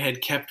 and I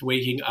had kept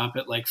waking up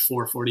at like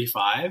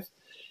 4:45.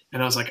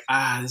 And I was like,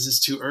 this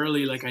is too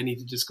early. Like, I need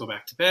to just go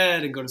back to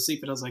bed and go to sleep.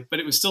 And I was like, but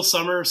it was still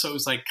summer. So it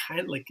was like, kind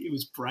of like, it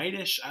was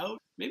brightish out.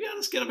 Maybe I'll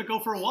just get up and go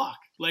for a walk.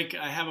 Like,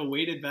 I have a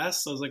weighted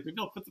vest. So I was like, maybe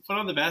I'll put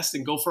on the vest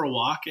and go for a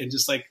walk and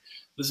just like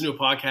listen to a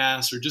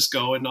podcast or just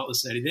go and not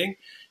listen to anything.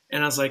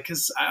 And I was like,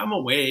 cause I'm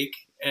awake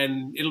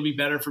and it'll be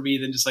better for me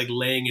than just like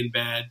laying in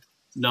bed,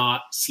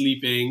 not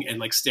sleeping and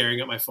like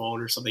staring at my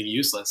phone or something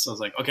useless. So I was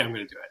like, okay, I'm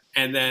going to do it.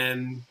 And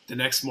then the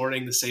next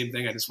morning, the same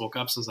thing. I just woke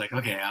up. So I was like,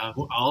 okay,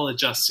 I'll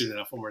adjust soon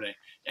enough, one more day.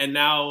 And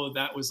now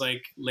that was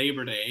like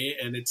Labor Day,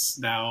 and it's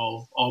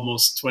now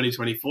almost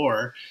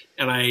 2024.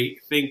 And I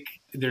think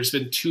there's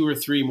been 2 or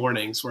 3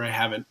 mornings where I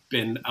haven't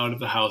been out of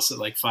the house at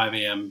like 5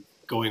 a.m.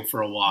 going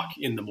for a walk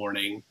in the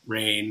morning,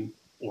 rain,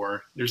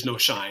 or there's no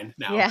shine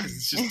now because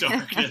it's just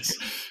darkness.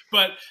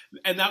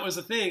 And that was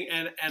the thing.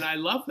 And I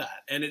love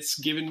that. And it's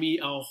given me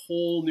a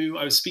whole new,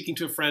 I was speaking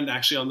to a friend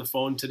actually on the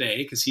phone today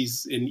because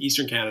he's in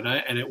Eastern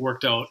Canada, and it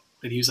worked out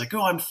that he was like,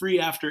 oh, I'm free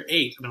after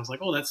 8. And I was like,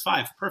 oh, that's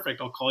 5. Perfect.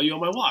 I'll call you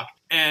on my walk.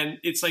 And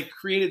it's like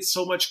created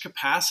so much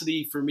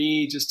capacity for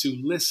me just to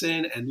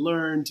listen and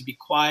learn, to be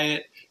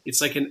quiet.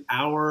 It's like an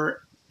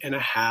hour and a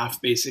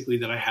half basically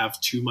that I have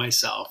to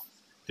myself.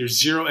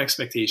 There's zero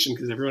expectation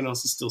because everyone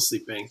else is still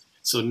sleeping.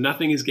 So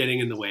nothing is getting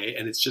in the way,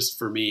 and it's just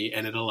for me,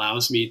 and it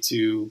allows me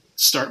to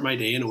start my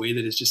day in a way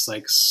that is just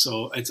like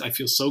I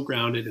feel so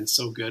grounded and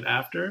so good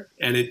after.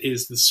 And it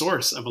is the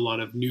source of a lot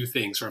of new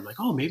things where I'm like,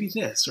 oh, maybe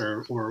this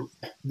or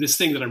this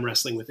thing that I'm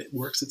wrestling with, it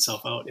works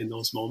itself out in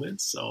those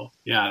moments. So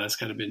yeah, that's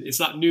kind of been, it's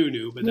not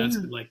new, but that's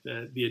been like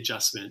the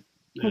adjustment.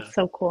 Yeah. That's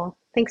so cool.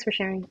 Thanks for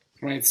sharing.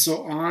 Right.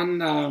 So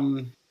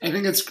I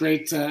think it's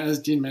great, as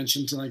Dean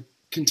mentioned, to like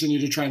continue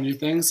to try new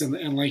things.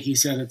 And like he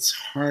said, it's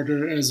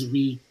harder as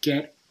we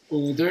get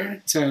older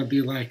to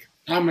be like,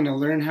 I'm going to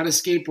learn how to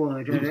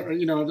skateboard, or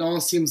it all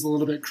seems a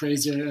little bit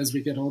crazier as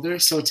we get older.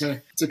 So to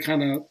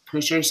kind of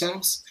push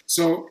ourselves.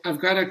 So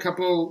I've got a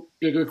couple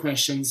bigger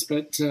questions,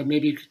 but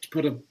maybe to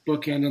put a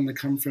bookend on the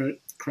comfort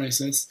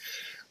crisis.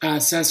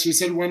 Cec, you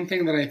said one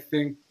thing that I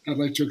think I'd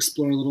like to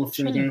explore a little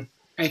further. Sure.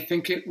 I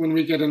think when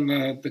we get in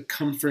the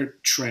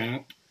comfort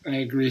trap, I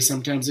agree.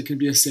 Sometimes it can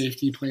be a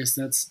safety place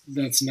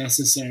that's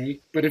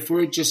necessary. But if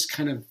we're just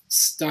kind of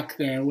stuck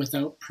there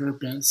without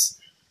purpose,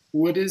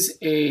 what is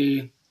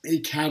a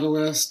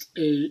catalyst,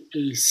 a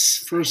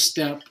first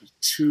step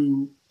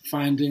to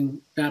finding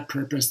that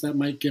purpose that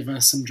might give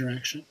us some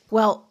direction?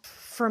 Well,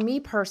 for me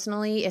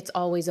personally, it's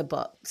always a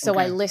book. So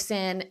I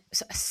listen.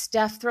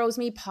 Steph throws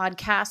me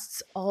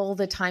podcasts all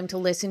the time to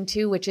listen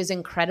to, which is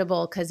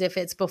incredible because if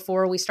it's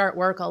before we start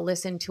work, I'll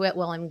listen to it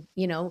while I'm,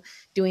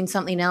 doing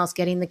something else,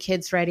 getting the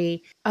kids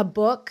ready. A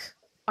book,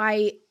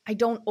 I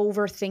don't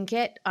overthink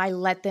it. I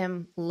let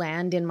them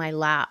land in my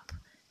lap.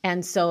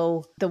 And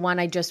so the one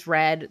I just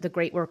read, The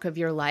Great Work of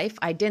Your Life,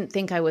 I didn't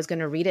think I was going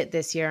to read it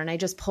this year, and I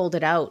just pulled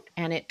it out,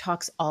 and it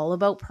talks all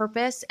about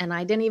purpose. And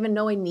I didn't even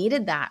know I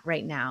needed that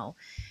right now.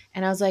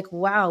 And I was like,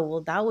 wow, well,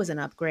 that was an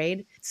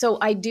upgrade. So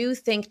I do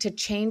think to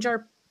change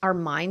our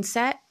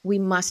mindset, we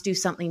must do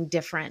something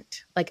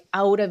different, like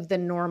out of the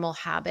normal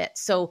habit.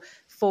 So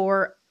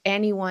for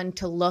anyone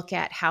to look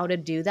at how to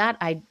do that,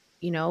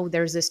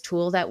 there's this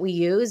tool that we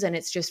use, and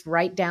it's just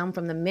write down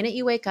from the minute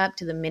you wake up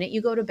to the minute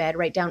you go to bed,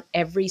 write down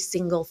every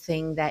single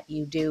thing that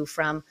you do,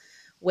 from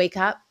wake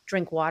up,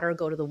 drink water,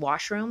 go to the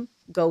washroom,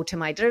 go to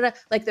my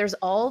like there's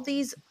all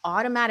these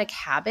automatic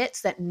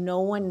habits that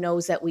no one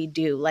knows that we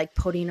do, like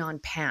putting on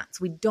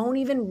pants. We don't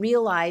even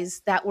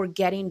realize that we're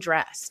getting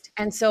dressed.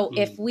 And so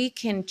if we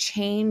can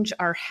change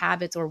our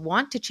habits or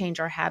want to change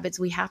our habits,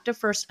 we have to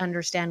first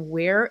understand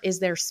where is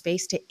there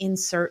space to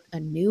insert a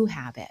new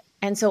habit.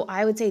 And so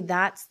I would say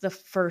that's the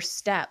first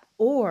step.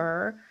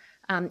 Or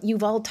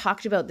you've all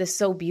talked about this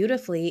so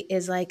beautifully,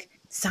 is like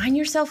sign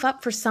yourself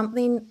up for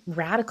something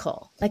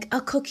radical, like a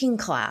cooking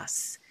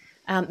class.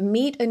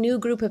 Meet a new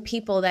group of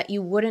people that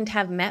you wouldn't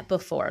have met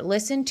before.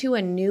 Listen to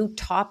a new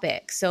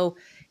topic. So,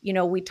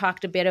 we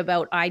talked a bit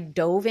about, I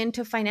dove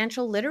into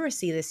financial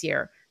literacy this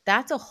year.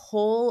 That's a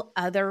whole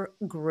other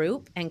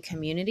group and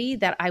community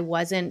that I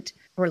wasn't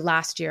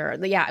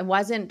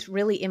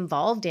really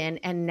involved in.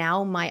 And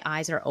now my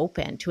eyes are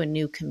open to a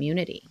new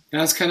community.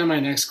 That's kind of my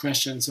next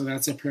question. So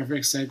that's a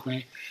perfect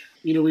segue.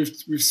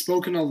 We've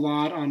spoken a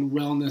lot on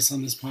wellness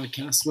on this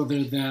podcast,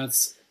 whether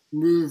that's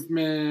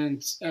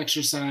movement,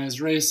 exercise,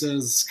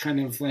 races,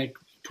 kind of like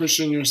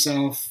pushing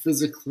yourself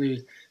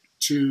physically,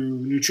 to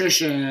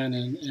nutrition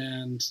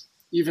and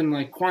even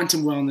like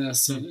quantum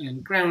wellness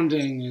and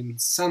grounding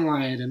and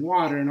sunlight and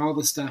water and all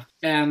this stuff.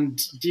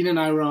 And Dean and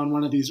I were on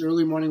one of these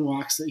early morning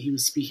walks that he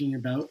was speaking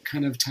about,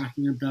 kind of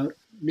talking about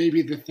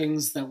maybe the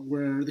things that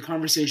were the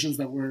conversations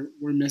that we're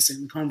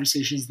missing, the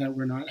conversations that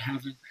we're not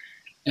having.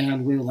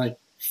 And we're like,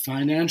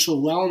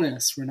 financial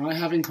wellness. We're not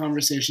having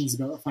conversations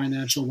about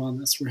financial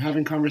wellness. We're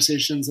having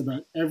conversations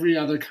about every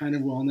other kind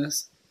of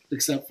wellness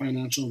except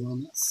financial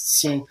wellness.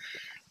 So,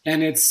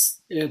 and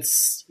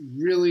it's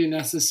really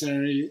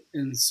necessary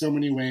in so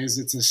many ways.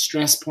 It's a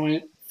stress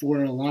point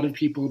for a lot of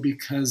people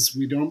because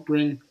we don't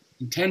bring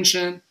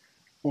intention,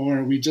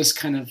 or we just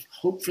kind of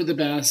hope for the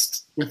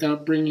best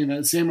without bringing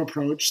that same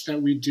approach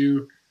that we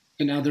do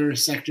in other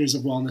sectors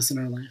of wellness in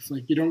our life.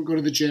 Like, you don't go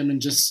to the gym and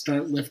just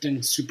start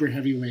lifting super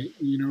heavy weight,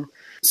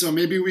 So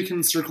maybe we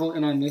can circle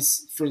in on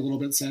this for a little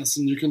bit, Cess,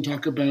 and you can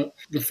talk about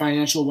the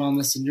financial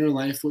wellness in your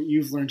life, what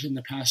you've learned in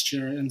the past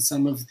year, and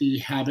some of the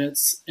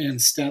habits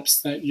and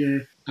steps that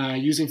you're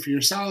using for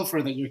yourself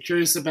or that you're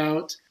curious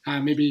about.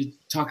 Maybe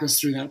talk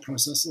us through that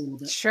process a little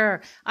bit.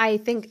 Sure. I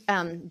think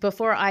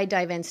before I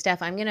dive in,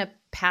 Steph, I'm going to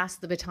pass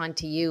the baton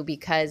to you,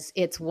 because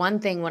it's one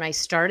thing when I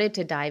started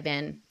to dive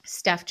in,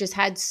 Steph just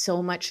had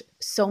so much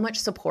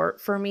support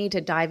for me to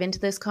dive into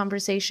this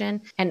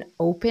conversation, and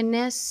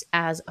openness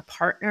as a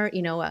partner,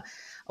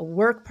 a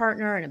work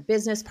partner and a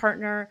business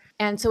partner.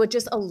 And so it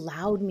just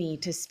allowed me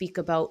to speak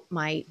about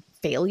my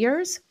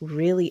failures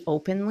really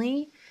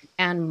openly,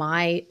 and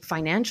my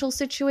financial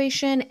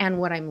situation and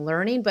what I'm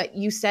learning. But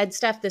you said,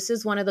 Steph, this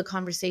is one of the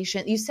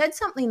conversations. You said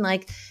something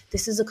like,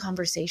 this is a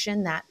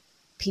conversation that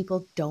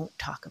people don't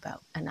talk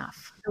about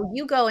enough. So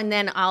you go, and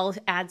then I'll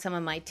add some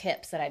of my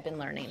tips that I've been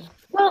learning.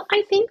 Well,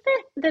 I think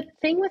that the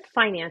thing with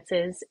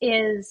finances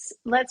is,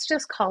 let's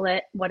just call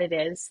it what it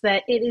is,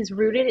 that it is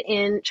rooted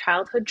in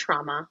childhood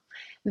trauma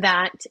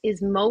that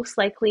is most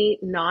likely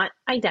not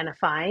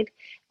identified.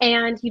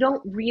 And you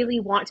don't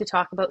really want to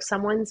talk about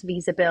someone's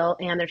visa bill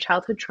and their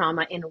childhood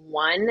trauma in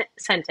one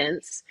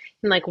sentence,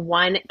 in like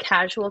one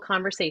casual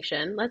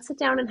conversation. Let's sit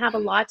down and have a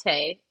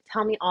latte.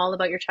 Tell me all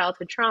about your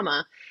childhood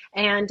trauma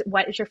and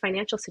what is your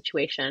financial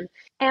situation.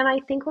 And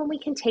I think when we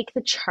can take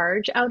the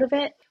charge out of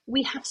it,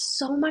 we have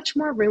so much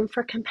more room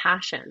for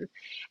compassion.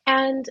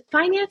 And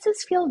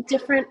finances feel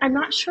different. I'm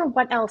not sure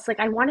what else. Like,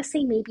 I want to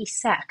say maybe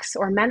sex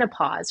or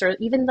menopause or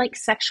even like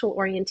sexual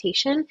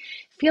orientation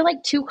feel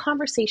like two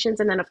conversations.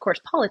 And then of course,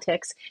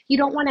 politics, you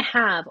don't want to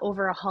have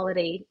over a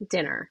holiday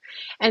dinner.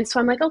 And so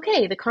I'm like,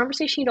 okay, the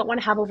conversation you don't want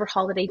to have over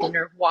holiday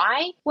dinner.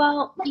 Why?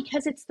 Well,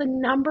 because it's the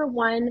number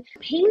one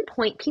pain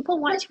point. People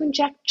want to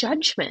inject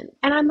judgment.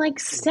 And I'm like,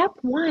 step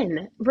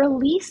one,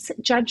 release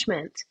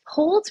judgment.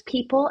 Hold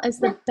people as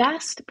the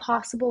best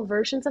possible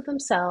versions of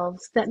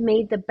themselves that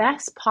made the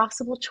best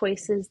possible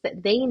choices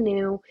that they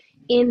knew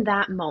in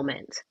that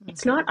moment.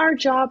 It's not our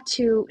job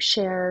to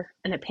share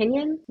an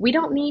opinion. We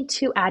don't need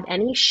to add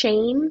any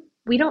shame.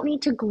 We don't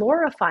need to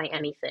glorify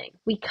anything.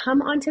 We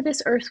come onto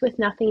this earth with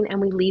nothing and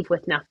we leave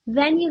with nothing.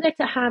 Then you get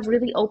to have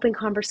really open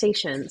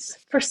conversations.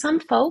 For some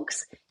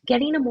folks,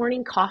 getting a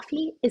morning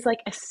coffee is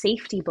like a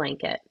safety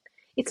blanket.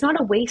 It's not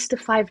a waste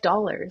of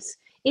 $5.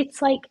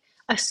 It's like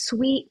a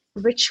sweet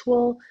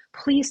ritual.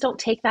 Please don't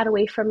take that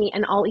away from me,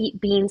 and I'll eat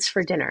beans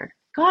for dinner.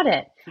 Got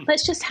it.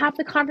 Let's just have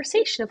the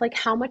conversation of like,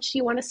 how much do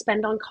you want to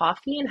spend on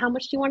coffee and how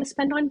much do you want to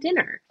spend on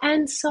dinner?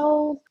 And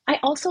so I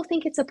also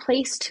think it's a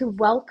place to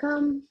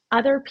welcome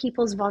other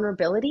people's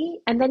vulnerability.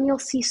 And then you'll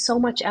see so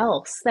much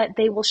else that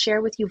they will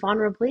share with you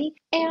vulnerably.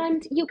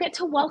 And you get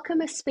to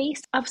welcome a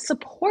space of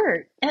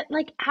support that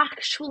like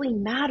actually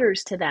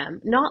matters to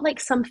them, not like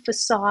some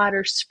facade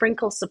or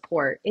sprinkle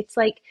support. It's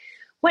like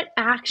what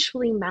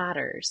actually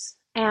matters.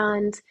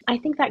 And I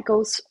think that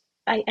goes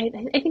I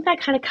think that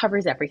kind of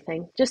covers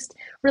everything. Just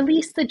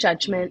release the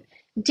judgment,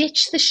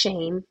 Ditch the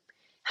shame,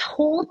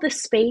 hold the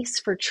space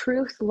for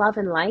truth, love,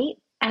 and light,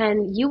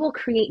 and you will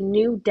create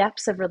new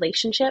depths of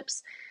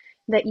relationships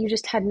that you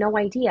just had no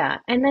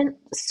idea. And then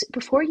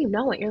before you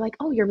know it, you're like,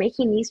 oh, you're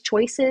making these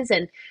choices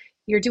and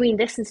you're doing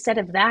this instead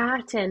of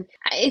that. And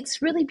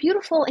it's really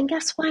beautiful. And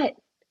guess what?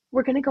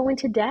 We're going to go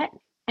into debt,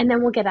 and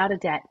then we'll get out of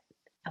debt,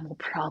 and we'll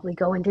probably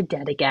go into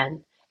debt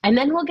again. And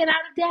then we'll get out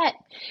of debt,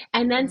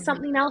 and then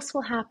something else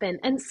will happen.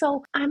 And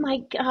so I'm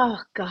like, oh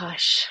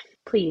gosh,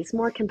 please,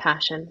 more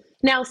compassion.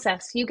 Now,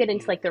 Cess, you get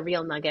into like the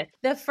real nugget.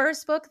 The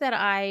first book that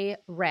I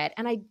read,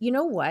 and you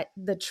know what?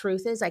 The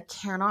truth is, I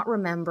cannot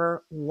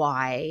remember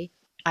why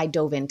I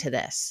dove into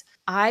this.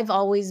 I've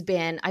always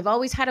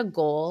had a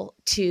goal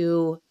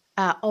to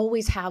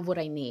always have what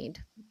I need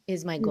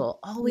is my goal.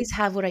 Always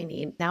have what I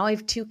need. Now I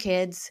have 2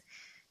 kids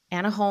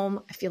and a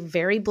home. I feel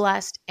very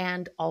blessed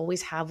and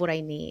always have what I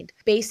need.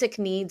 Basic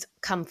needs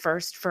come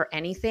first for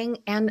anything.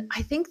 And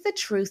I think the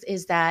truth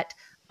is that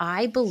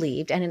I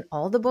believed, and in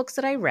all the books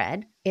that I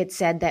read, it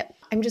said that,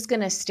 I'm just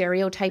going to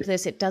stereotype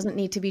this. It doesn't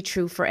need to be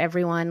true for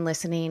everyone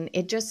listening.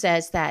 It just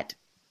says that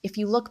if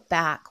you look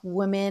back,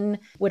 women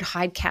would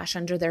hide cash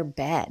under their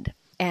bed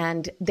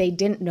and they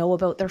didn't know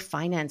about their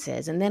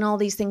finances. And then all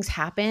these things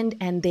happened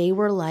and they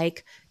were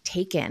like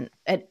taken,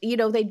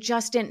 they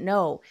just didn't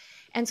know.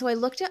 And so I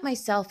looked at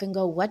myself and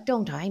go, what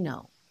don't I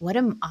know? What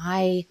am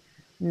I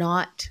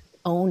not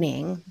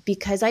owning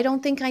because I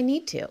don't think I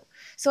need to?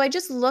 So I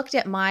just looked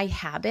at my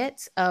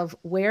habits of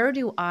where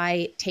do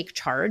I take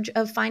charge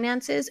of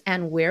finances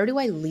and where do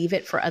I leave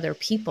it for other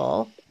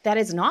people that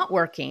is not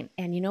working.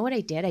 And you know what I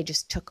did? I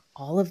just took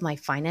all of my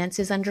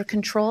finances under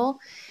control,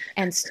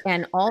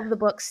 and all of the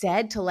books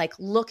said to like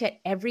look at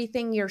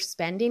everything you're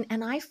spending.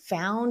 And I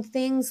found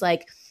things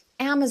like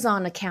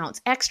Amazon accounts,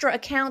 extra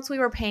accounts we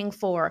were paying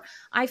for.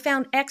 I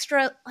found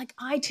extra like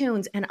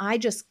iTunes, and I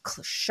just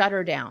shut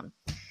her down.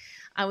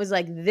 I was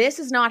like, this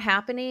is not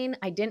happening.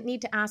 I didn't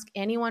need to ask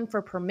anyone for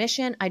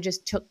permission. I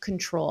just took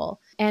control.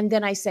 And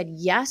then I said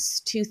yes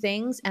to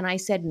things and I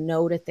said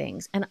no to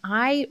things. And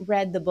I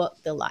read the book,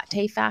 The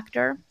Latte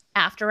Factor,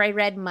 after I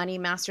read Money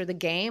Master the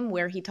Game,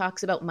 where he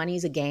talks about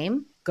money's a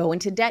game. Go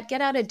into debt,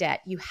 get out of debt.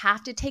 You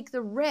have to take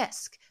the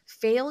risk.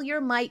 Failure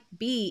might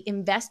be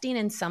investing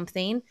in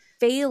something,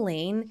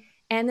 failing,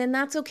 and then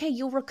that's okay.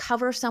 You'll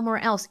recover somewhere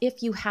else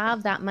if you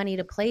have that money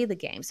to play the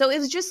game. So it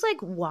was just like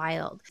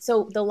wild.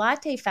 So the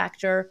Latte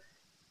Factor,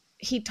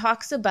 he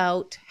talks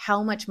about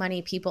how much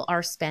money people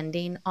are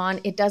spending on.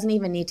 It doesn't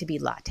even need to be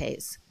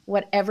lattes,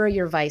 whatever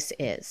your vice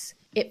is.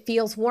 It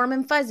feels warm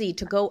and fuzzy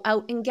to go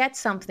out and get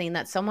something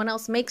that someone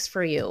else makes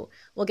for you.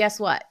 Well, guess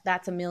what?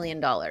 That's $1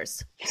 million.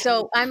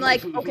 So I'm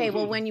like, okay,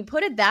 well, when you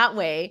put it that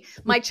way,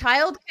 my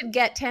child could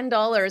get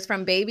 $10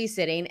 from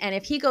babysitting. And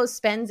if he goes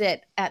spends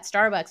it at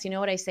Starbucks, you know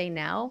what I say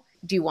now?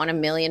 Do you want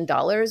 $1 million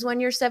when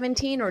you're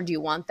 17, or do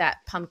you want that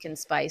pumpkin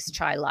spice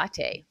chai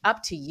latte?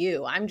 Up to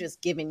you. I'm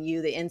just giving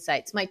you the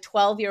insights. My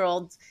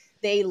 12-year-olds,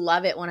 they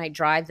love it when I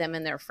drive them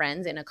and their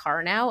friends in a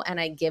car now, and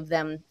I give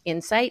them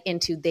insight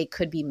into they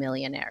could be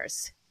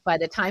millionaires by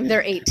the time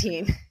they're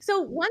 18.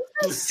 So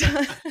once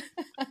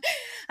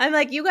I'm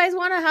like, you guys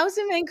want a house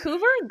in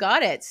Vancouver?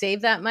 Got it.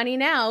 Save that money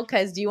now,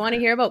 because do you want to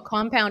hear about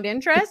compound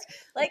interest?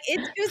 Like,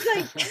 it's just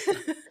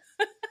like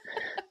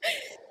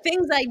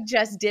things I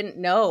just didn't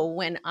know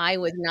when I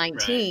was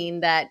 19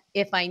 that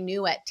if I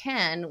knew at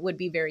 10 would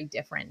be very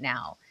different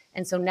now.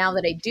 And so now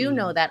that I do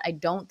know that, I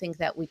don't think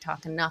that we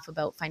talk enough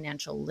about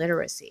financial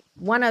literacy.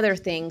 One other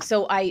thing.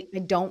 So I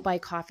don't buy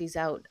coffees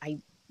out.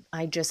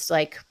 I just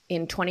like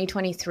in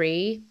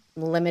 2023,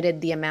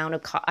 limited the amount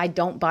of, I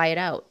don't buy it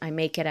out. I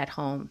make it at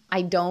home.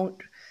 I don't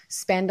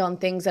spend on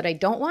things that I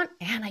don't want.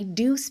 And I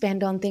do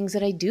spend on things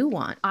that I do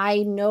want. I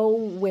know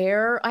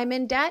where I'm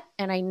in debt,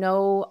 and I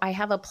know I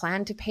have a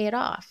plan to pay it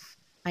off.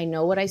 I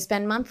know what I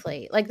spend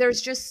monthly. Like, there's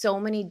just so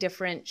many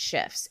different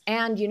shifts.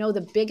 And,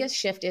 the biggest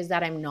shift is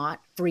that I'm not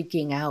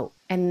freaking out.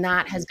 And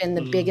that has been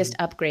the biggest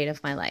upgrade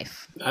of my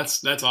life.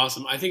 That's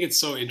awesome. I think it's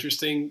so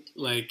interesting.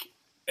 Like,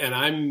 and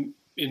I'm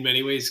in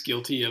many ways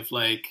guilty of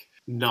like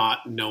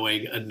not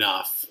knowing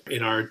enough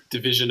in our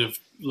division of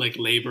like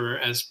labor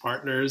as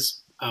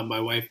partners. My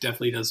wife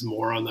definitely does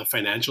more on the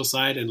financial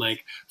side. And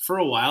like for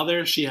a while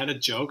there, she had a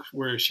joke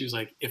where she was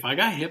like, if I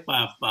got hit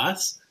by a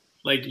bus,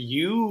 like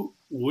you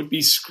would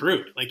be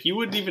screwed. Like you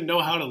wouldn't even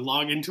know how to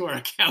log into our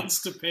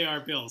accounts to pay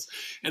our bills.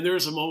 And there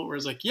was a moment where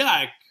it's like,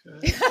 yeah,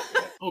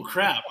 oh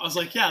crap. I was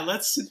like, yeah,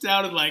 let's sit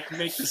down and like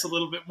make this a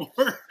little bit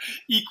more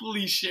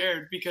equally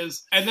shared,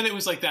 because, and then it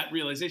was like that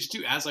realization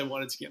too, as I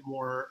wanted to get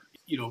more,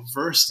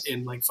 versed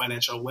in like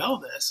financial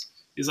wellness,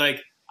 is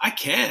like, I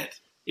can't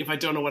if I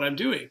don't know what I'm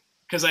doing.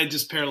 Because I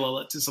just parallel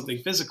it to something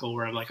physical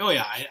where I'm like, oh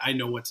yeah, I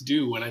know what to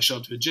do when I show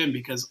up to a gym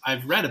because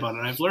I've read about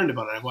it, I've learned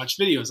about it, I've watched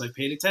videos, I've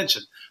paid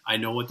attention. I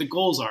know what the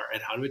goals are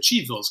and how to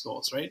achieve those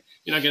goals, right?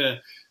 You're not going to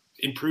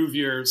improve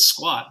your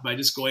squat by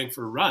just going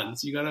for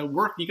runs. You got to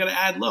work, you got to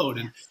add load.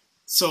 And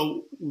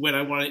so when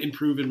I want to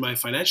improve in my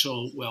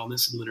financial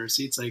wellness and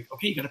literacy, it's like,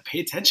 okay, you got to pay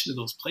attention to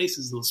those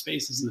places, those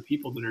spaces, and the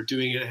people that are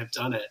doing it, have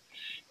done it.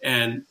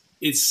 And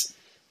it's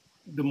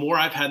the more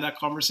I've had that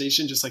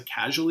conversation just like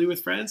casually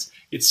with friends,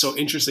 it's so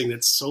interesting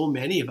that so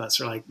many of us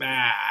are like,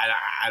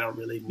 I don't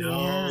really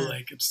know. Yeah.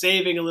 Like I'm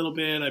saving a little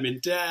bit. I'm in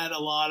debt, a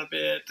lot of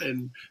it.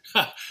 And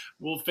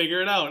we'll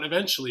figure it out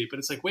eventually. But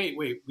it's like, wait,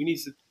 we need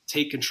to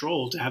take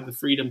control to have the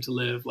freedom to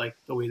live like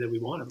the way that we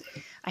want to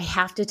live. I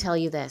have to tell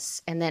you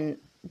this, and then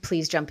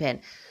please jump in.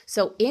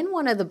 So in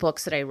one of the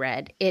books that I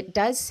read, it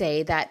does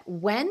say that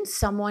when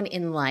someone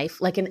in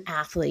life, like an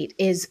athlete,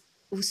 is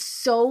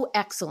so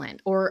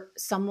excellent, or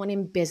someone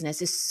in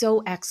business is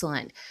so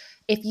excellent,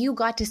 if you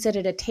got to sit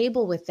at a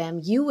table with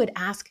them, you would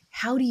ask,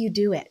 how do you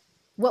do it?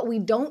 What we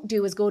don't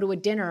do is go to a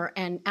dinner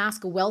and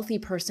ask a wealthy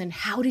person,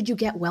 how did you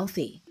get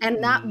wealthy?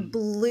 And that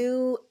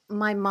blew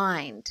my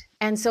mind.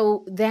 And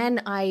so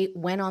then I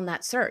went on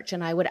that search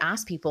and I would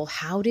ask people,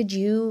 how did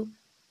you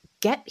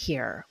get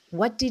here?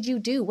 What did you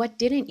do? What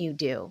didn't you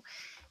do?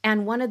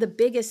 And one of the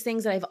biggest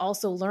things that I've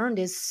also learned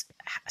is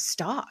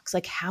stocks,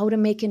 like how to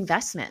make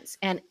investments.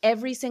 And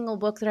every single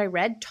book that I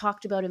read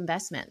talked about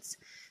investments.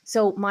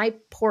 So my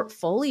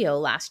portfolio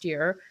last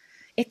year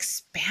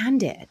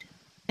expanded.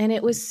 And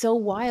it was so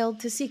wild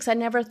to see because I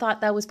never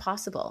thought that was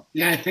possible.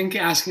 Yeah, I think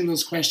asking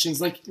those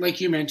questions,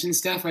 like you mentioned,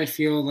 Steph, I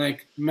feel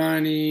like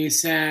money,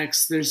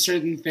 sex, there's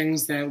certain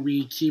things that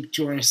we keep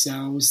to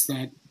ourselves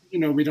that,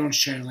 we don't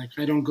share. Like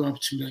I don't go up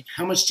to like,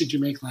 how much did you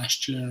make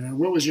last year? Or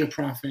what was your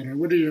profit? Or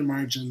what are your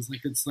margins?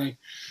 Like it's like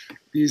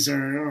these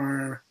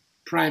are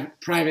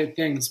private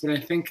things. But I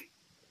think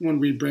when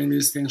we bring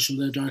these things from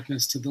the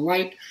darkness to the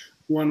light,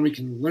 one, we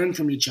can learn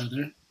from each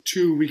other.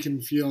 Two, we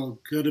can feel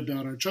good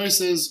about our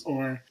choices,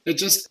 or it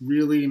just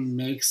really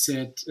makes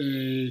it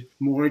a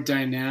more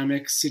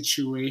dynamic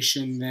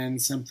situation than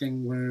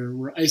something where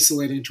we're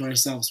isolating to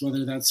ourselves,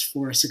 whether that's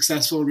for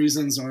successful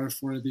reasons or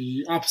for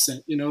the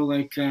opposite.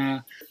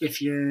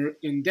 If you're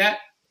in debt,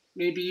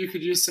 maybe you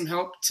could use some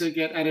help to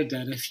get out of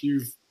debt. If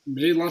you've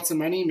made lots of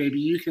money, maybe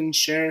you can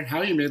share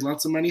how you made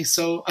lots of money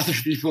so other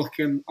people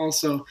can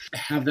also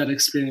have that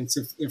experience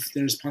if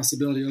there's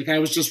possibility. Like I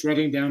was just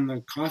writing down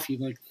the coffee,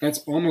 like that's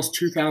almost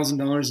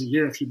 $2,000 a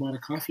year if you bought a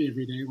coffee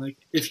every day. Like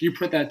if you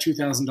put that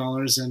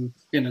 $2,000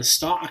 in a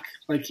stock,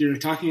 like you're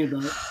talking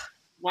about,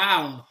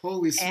 wow,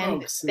 holy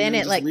smokes. And then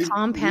it like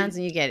compounds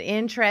and you get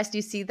interest.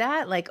 You see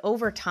that like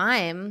over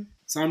time.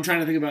 So I'm trying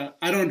to think about,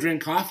 I don't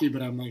drink coffee,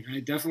 but I'm like, I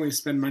definitely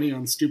spend money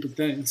on stupid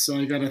things. So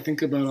I got to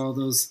think about all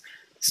those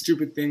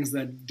stupid things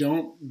that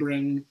don't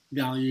bring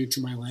value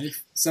to my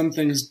life. Some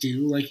things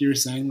do, like you were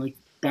saying, like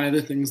buy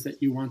the things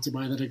that you want to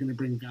buy that are going to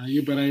bring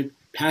value. But I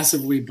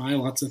passively buy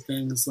lots of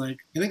things. Like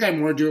I think I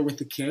more do it with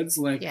the kids.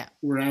 Like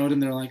we're out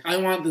and they're like, I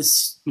want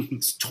this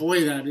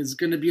toy that is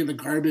going to be in the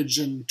garbage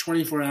in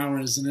 24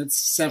 hours and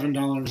it's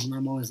 $7. And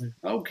I'm always like,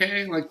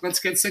 okay, like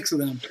let's get 6 of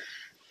them.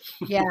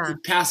 Yeah.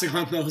 Passing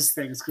on those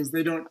things because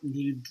they don't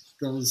need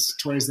those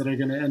toys that are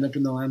going to end up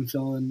in the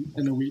landfill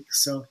in a week.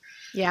 So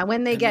yeah,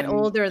 when they get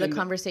older, the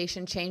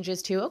conversation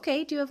changes to,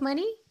 okay, do you have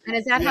money? And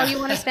is that how you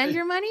want to spend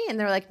your money? And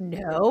they're like,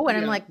 no. And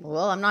I'm like,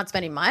 well, I'm not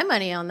spending my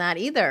money on that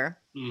either.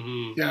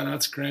 Mm-hmm. Yeah,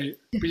 that's great.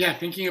 But yeah,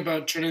 thinking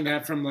about turning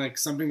that from like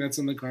something that's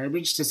in the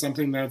garbage to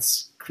something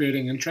that's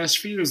creating interest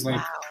for you is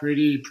like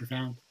pretty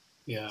profound.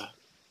 Yeah.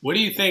 What do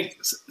you think,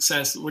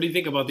 Cec? What do you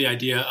think about the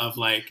idea of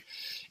like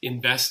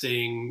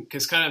investing?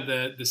 Because kind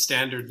of the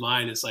standard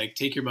line is like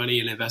take your money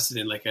and invest it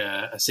in like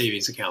a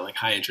savings account, like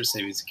high interest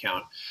savings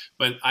account.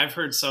 But I've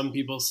heard some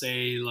people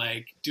say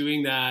like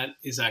doing that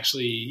is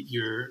actually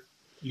you're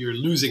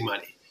losing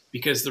money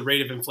because the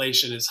rate of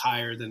inflation is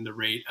higher than the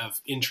rate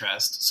of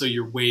interest. So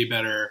you're way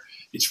better.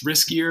 It's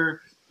riskier,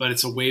 but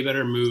it's a way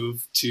better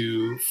move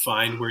to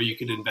find where you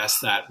could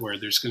invest that, where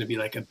there's going to be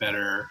like a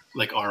better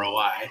like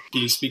ROI.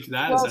 Can you speak to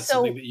that? Is that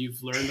something that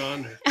you've learned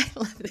on? Or? I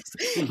love this.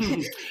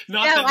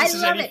 Not that this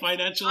is any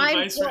financial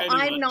advice for anyone.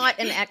 I'm not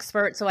an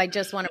expert, so I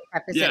just want to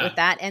preface it with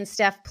that. And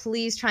Steph,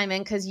 please chime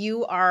in because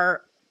you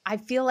are, I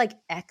feel like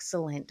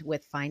excellent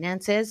with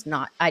finances.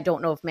 I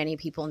don't know if many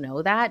people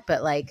know that,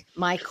 but like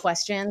my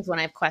questions, when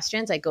I have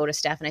questions, I go to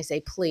Steph and I say,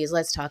 please,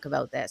 let's talk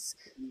about this.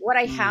 What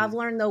I have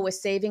learned though with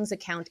savings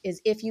account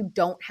is if you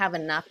don't have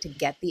enough to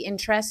get the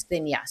interest,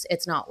 then yes,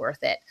 it's not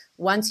worth it.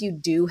 Once you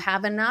do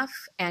have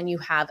enough and you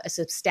have a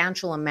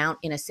substantial amount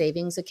in a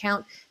savings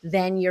account,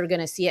 then you're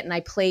going to see it. And I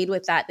played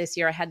with that this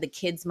year. I had the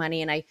kids'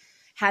 money and I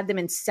had them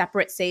in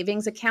separate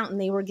savings account and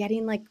they were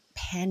getting like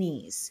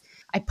pennies.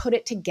 I put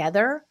it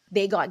together.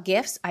 They got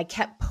gifts. I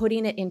kept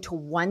putting it into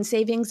one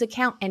savings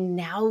account. And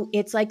now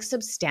it's like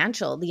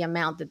substantial, the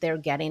amount that they're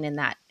getting in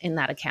that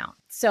account.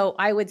 So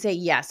I would say,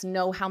 yes,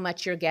 know how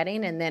much you're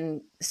getting and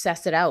then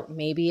suss it out.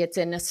 Maybe it's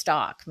in a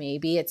stock.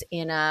 Maybe it's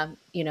in a,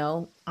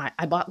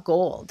 I bought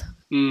gold.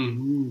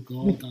 Ooh,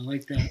 gold. I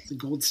like that. The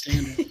gold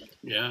standard.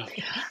 Yeah.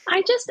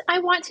 I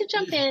want to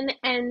jump in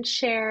and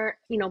share,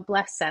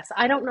 bless Cess.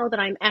 I don't know that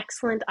I'm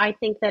excellent. I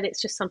think that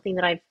it's just something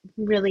that I've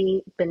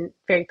really been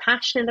very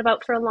passionate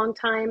about for a long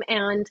time.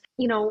 And,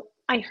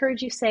 I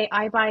heard you say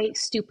I buy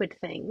stupid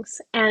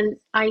things and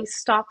I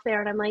stop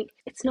there and I'm like,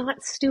 it's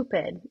not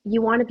stupid.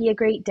 You want to be a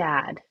great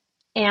dad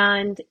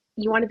and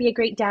you want to be a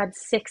great dad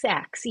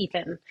 6x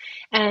even.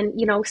 And,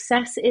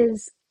 Cess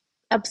is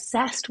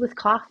obsessed with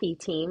coffee,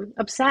 team,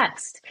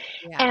 obsessed.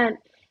 Yeah. And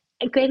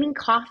getting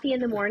coffee in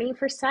the morning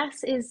for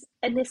Cess is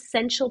an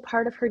essential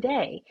part of her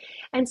day.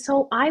 And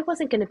so I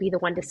wasn't going to be the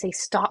one to say,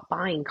 stop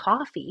buying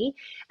coffee.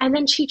 And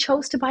then she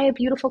chose to buy a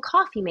beautiful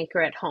coffee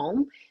maker at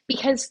home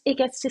because it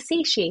gets to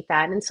satiate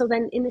that. And so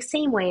then in the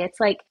same way, it's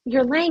like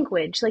your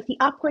language, like the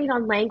upgrade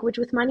on language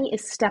with money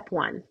is step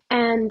one.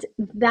 And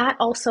that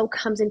also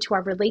comes into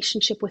our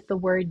relationship with the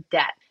word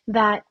debt,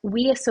 that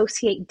we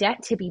associate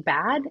debt to be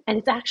bad, and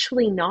it's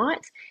actually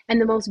not.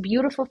 And the most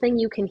beautiful thing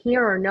you can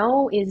hear or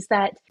know is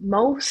that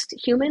most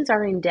humans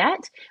are in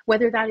debt,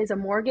 whether that is a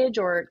mortgage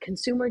or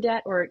consumer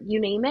debt or you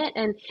name it.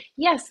 And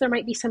yes, there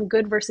might be some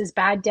good versus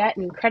bad debt,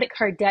 and credit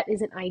card debt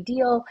isn't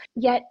ideal,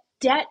 yet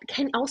debt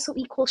can also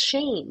equal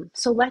shame.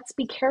 So let's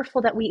be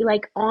careful that we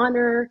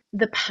honor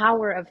the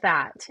power of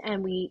that.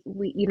 And we,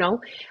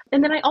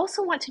 and then I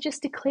also want to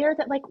just declare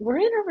that we're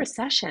in a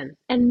recession,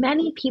 and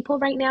many people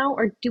right now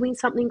are doing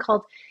something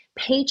called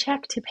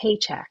paycheck to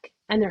paycheck,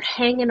 and they're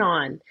hanging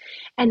on.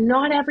 And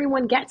not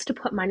everyone gets to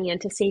put money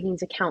into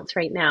savings accounts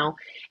right now.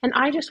 And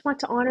I just want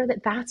to honor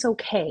that that's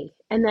okay,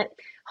 and that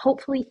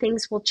hopefully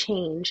things will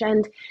change.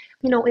 And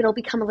it'll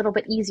become a little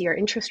bit easier.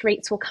 Interest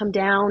rates will come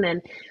down,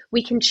 and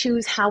we can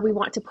choose how we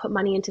want to put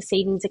money into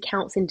savings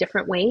accounts in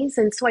different ways.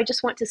 And so I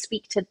just want to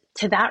speak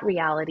to that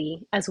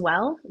reality as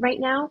well right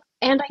now.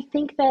 And I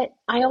think that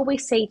I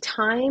always say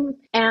time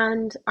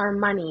and our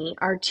money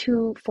are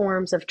two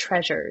forms of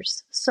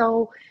treasures.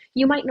 So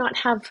you might not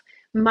have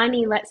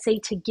money, let's say,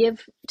 to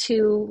give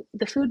to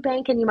the food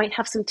bank, and you might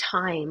have some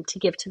time to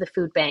give to the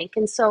food bank.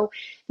 And so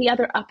the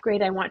other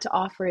upgrade I want to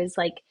offer is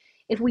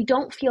if we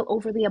don't feel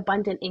overly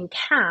abundant in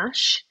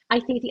cash, I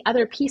think the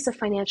other piece of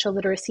financial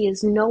literacy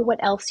is know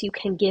what else you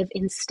can give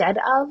instead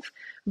of,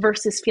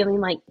 versus feeling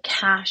like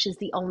cash is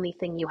the only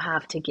thing you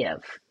have to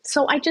give.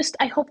 So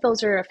I hope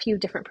those are a few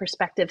different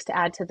perspectives to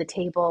add to the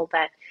table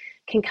that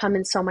can come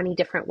in so many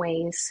different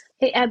ways.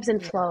 It ebbs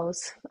and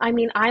flows. I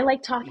mean, I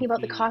like talking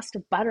about the cost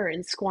of butter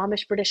in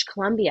Squamish, British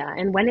Columbia.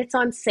 And when it's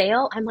on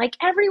sale, I'm like,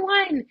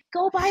 everyone,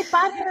 go buy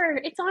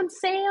butter. It's on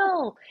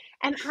sale.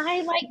 And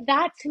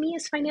that to me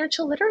is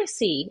financial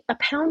literacy. A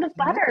pound of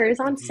butter is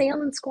on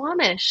sale in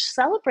Squamish.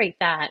 Celebrate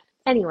that.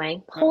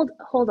 Anyway, hold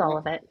all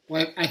of it.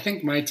 Well, I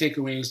think my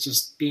takeaway is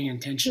just being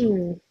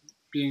intentional,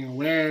 being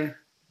aware,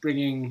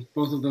 bringing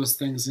both of those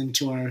things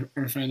into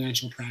our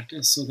financial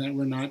practice so that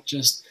we're not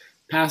just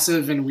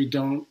passive and we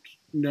don't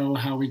know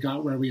how we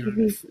got where we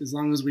are. As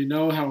long as we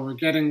know how we're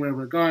getting where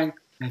we're going,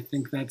 I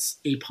think that's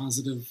a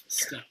positive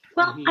step.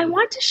 Well, I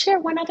want to share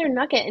one other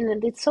nugget,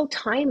 and it's so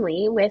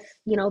timely with,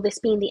 this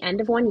being the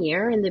end of one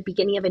year and the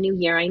beginning of a new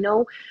year. I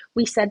know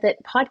we said that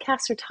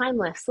podcasts are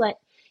timeless,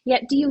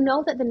 yet do you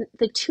know that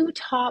the two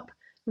top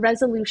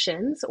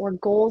resolutions or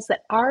goals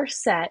that are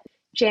set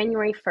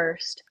January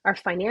 1st are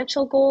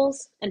financial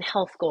goals and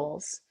health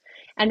goals?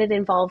 And it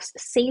involves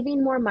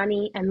saving more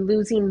money and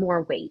losing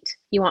more weight.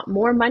 You want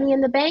more money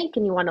in the bank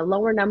and you want a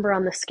lower number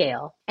on the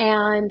scale.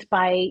 And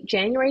by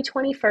January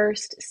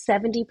 21st,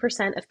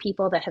 70% of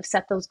people that have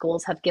set those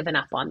goals have given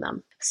up on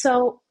them.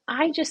 So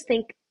I just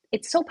think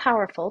it's so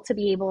powerful to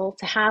be able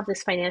to have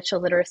this financial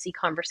literacy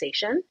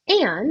conversation.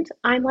 And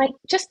I'm like,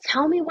 just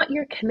tell me what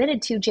you're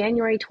committed to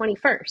January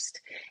 21st.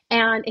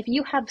 And if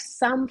you have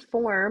some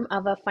form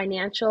of a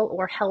financial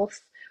or health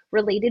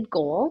related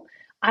goal,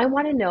 I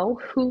want to know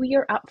who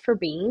you're up for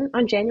being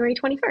on January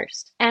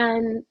 21st.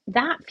 And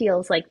that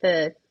feels like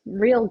the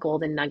real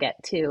golden nugget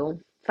to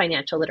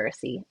financial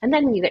literacy. And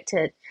then you get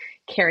to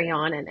carry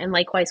on. And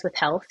likewise with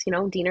health,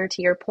 Diener,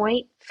 to your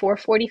point,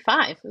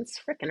 4:45. It's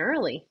freaking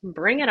early.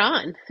 Bring it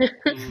on.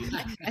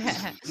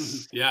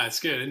 Yeah,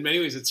 it's good. In many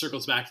ways, it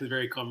circles back to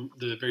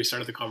the very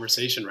start of the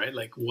conversation, right?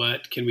 Like,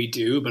 what can we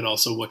do, but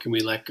also what can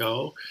we let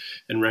go?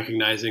 And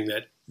recognizing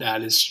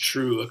that is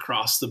true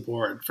across the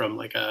board, from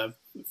a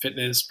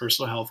fitness,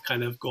 personal health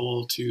kind of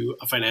goal to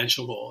a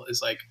financial goal,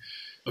 is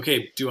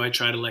okay, do I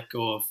try to let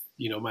go of,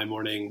 my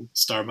morning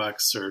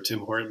Starbucks or Tim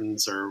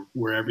Hortons or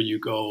wherever you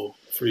go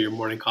for your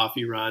morning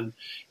coffee run,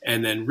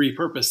 and then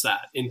repurpose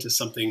that into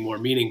something more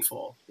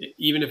meaningful?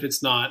 Even if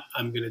it's not,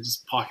 I'm going to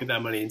just pocket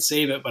that money and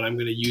save it, but I'm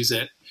going to use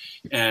it,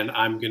 and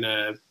I'm going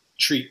to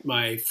treat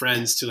my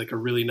friends to a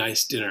really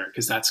nice dinner,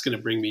 because that's going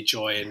to bring me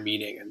joy and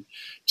meaning. And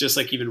just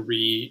even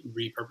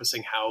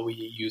repurposing how we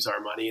use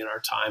our money and our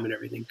time and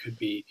everything could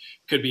be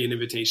an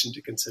invitation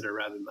to consider,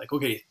 rather than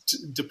okay,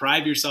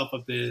 deprive yourself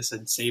of this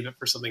and save it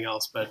for something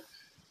else. But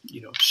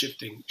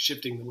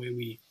shifting the way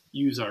we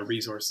use our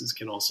resources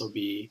can also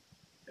be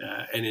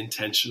an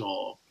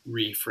intentional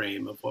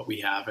reframe of what we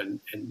have, and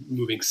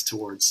moving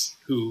towards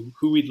who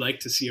we'd like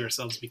to see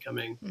ourselves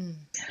becoming.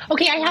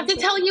 Okay, I have to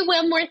tell you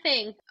one more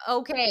thing.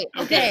 Okay.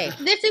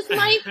 This is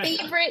my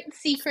favorite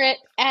secret,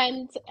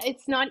 and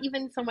it's not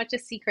even so much a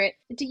secret.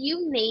 Do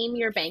you name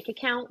your bank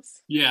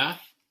accounts? Yeah.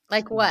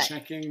 Like what?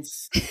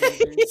 Checkings.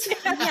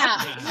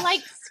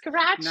 Yeah,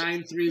 scratch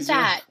 930.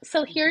 That.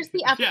 So here's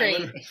the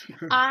upgrade. Yeah.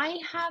 I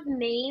have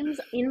names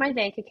in my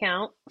bank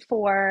account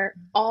for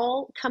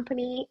all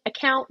company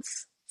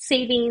accounts,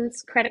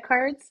 savings, credit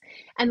cards,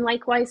 and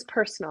likewise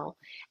personal.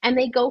 And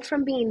they go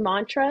from being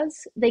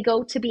mantras, they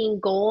go to being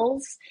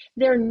goals.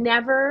 They're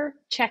never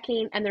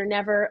checking and they're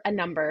never a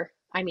number.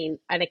 I mean,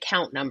 an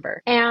account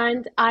number.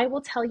 And I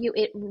will tell you,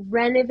 it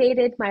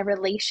renovated my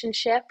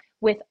relationship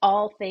with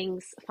all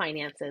things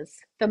finances.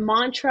 The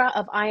mantra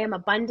of I am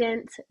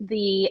abundant,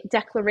 the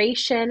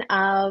declaration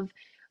of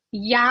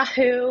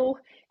Yahoo,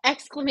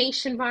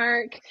 exclamation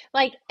mark.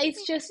 Like,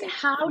 it's just,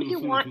 how do you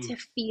want to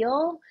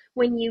feel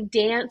when you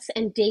dance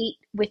and date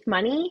with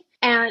money?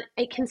 And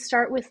it can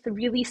start with the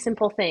really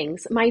simple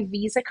things. My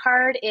Visa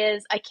card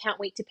is, I can't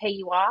wait to pay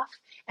you off.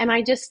 And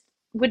I just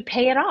would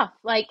pay it off.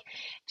 Like,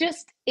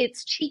 just,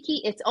 it's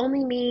cheeky. It's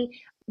only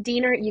me.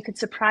 Diener, you could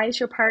surprise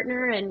your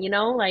partner and,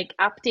 like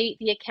update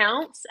the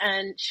accounts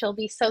and she'll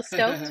be so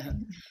stoked.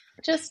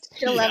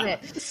 She'll love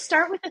it.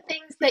 Start with the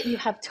things that you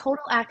have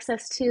total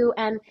access to.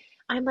 And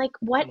I'm like,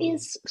 what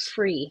is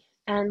free?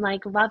 And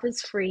like, love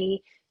is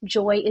free.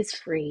 Joy is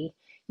free.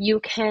 You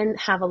can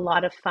have a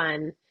lot of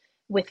fun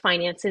with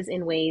finances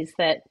in ways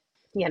that,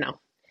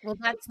 Well,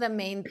 that's the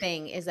main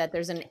thing, is that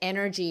there's an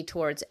energy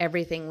towards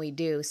everything we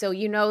do. So,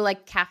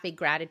 like Cafe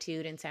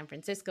Gratitude in San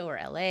Francisco or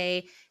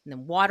LA, and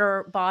then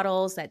water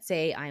bottles that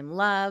say I'm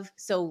love.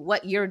 So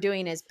what you're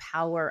doing is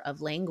power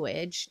of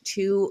language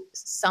to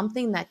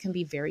something that can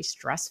be very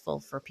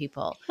stressful for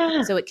people.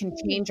 Yeah. So it can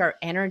change our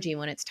energy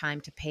when it's time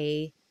to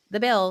pay the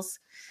bills.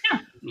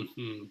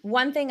 Mm-hmm.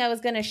 One thing I was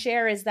going to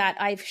share is that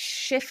I've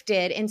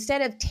shifted,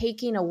 instead of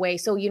taking away.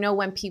 So,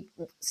 when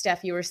people,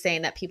 Steph, you were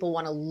saying that people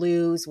want to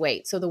lose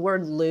weight. So the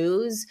word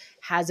lose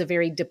has a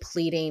very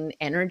depleting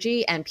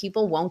energy and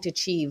people won't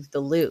achieve the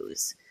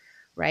lose,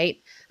 right?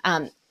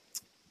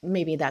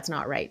 Maybe that's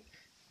not right.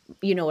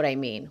 You know what I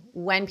mean?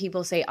 When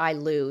people say I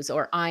lose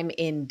or I'm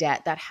in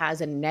debt, that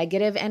has a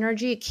negative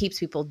energy. It keeps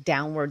people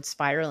downward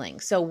spiraling.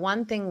 So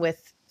one thing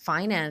with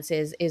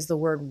finances is the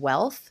word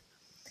wealth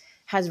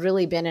has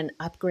really been an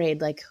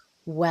upgrade, like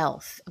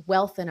wealth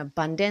and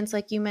abundance,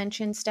 like you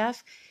mentioned,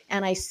 Steph.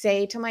 And I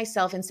say to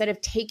myself, instead of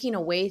taking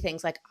away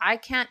things, like I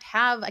can't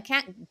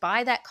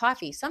buy that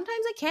coffee.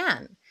 Sometimes I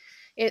can.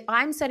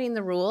 I'm setting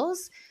the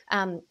rules,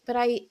 but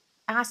I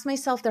ask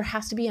myself, there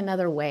has to be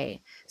another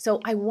way. So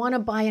I want to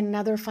buy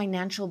another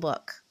financial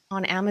book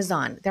on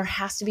Amazon. There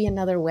has to be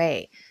another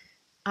way.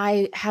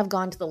 I have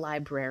gone to the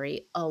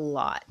library a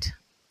lot.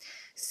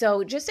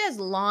 So just as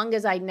long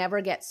as I never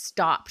get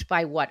stopped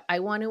by what I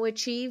want to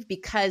achieve,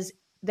 because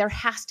there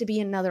has to be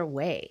another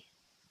way.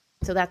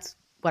 So that's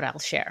what I'll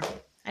share.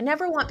 I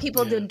never want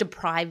people to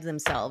deprive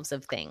themselves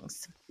of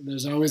things.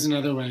 There's always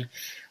another way.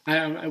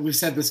 We've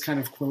said this kind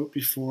of quote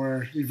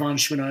before. Yvon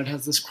Chouinard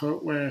has this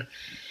quote where,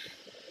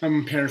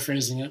 I'm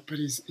paraphrasing it, but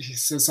he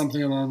says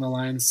something along the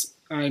lines,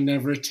 I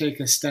never take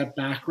a step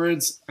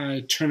backwards.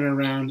 I turn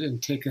around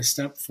and take a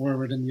step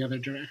forward in the other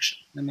direction.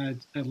 And I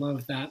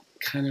love that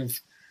kind of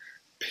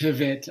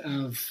pivot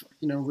of,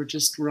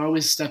 we're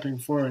always stepping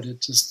forward.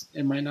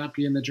 It might not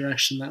be in the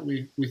direction that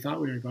we thought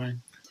we were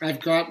going.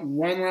 I've got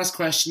one last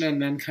question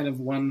and then kind of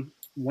one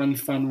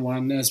fun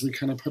one as we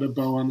kind of put a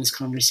bow on this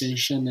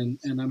conversation.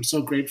 And I'm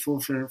so grateful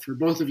for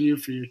both of you,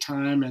 for your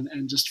time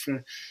and just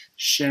for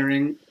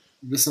sharing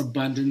this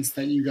abundance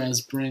that you guys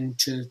bring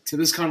to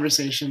this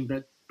conversation,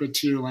 but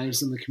to your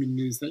lives and the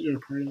communities that you're a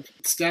part of.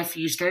 Steph,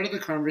 you started the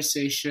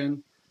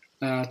conversation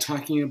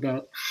talking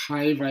about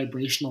high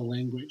vibrational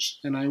language.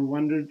 And I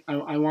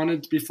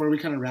wanted, before we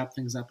kind of wrap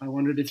things up, I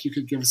wondered if you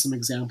could give us some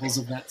examples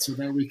of that so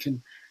that we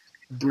can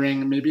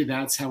maybe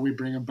that's how we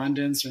bring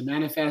abundance or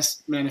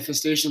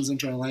manifestations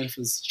into our life,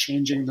 is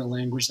changing the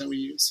language that we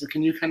use. So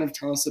can you kind of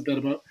tell us a bit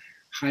about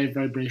high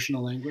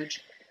vibrational language?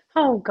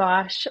 Oh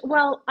gosh.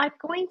 Well, I'm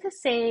going to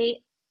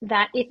say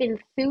that if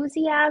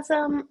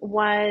enthusiasm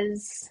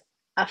was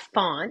a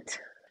font,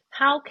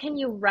 how can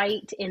you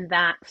write in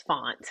that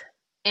font?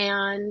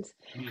 And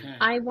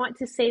I want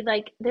to say,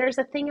 like, there's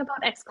a thing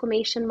about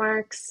exclamation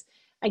marks.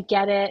 I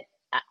get it.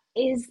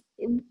 It's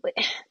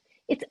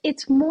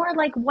more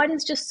like, what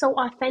is just so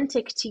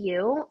authentic to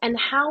you, and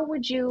how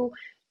would you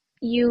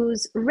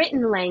use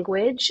written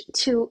language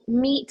to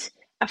meet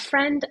a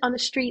friend on the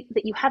street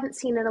that you haven't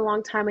seen in a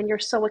long time and you're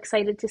so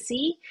excited to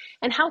see?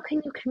 And how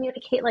can you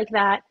communicate like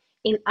that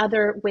in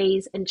other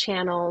ways and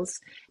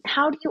channels?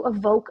 How do you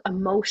evoke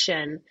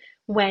emotion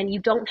when you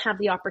don't have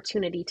the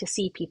opportunity to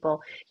see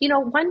people?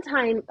 One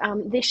time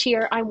this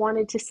year, I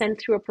wanted to send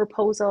through a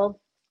proposal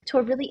to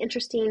a really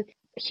interesting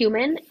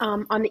human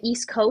on the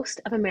East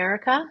Coast of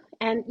America.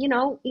 And,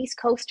 East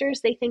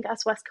Coasters, they think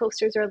us West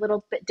Coasters are a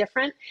little bit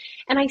different.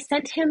 And I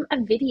sent him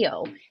a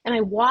video and I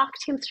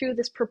walked him through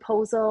this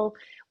proposal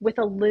with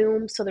a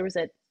loom. So there was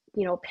a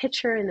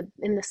picture in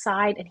the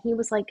side, and he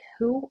was like,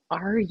 "Who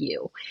are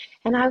you?"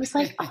 And I was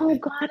like, "Oh,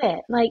 got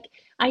it." Like,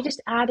 I just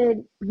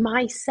added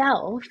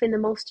myself in the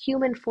most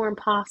human form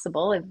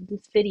possible of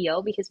this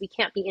video, because we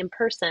can't be in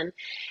person,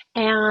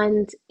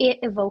 and it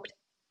evoked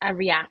a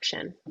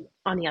reaction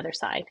on the other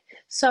side.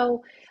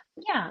 So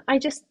yeah,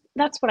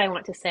 that's what I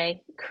want to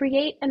say.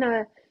 Create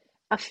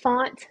a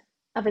font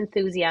of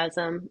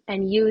enthusiasm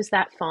and use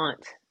that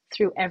font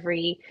through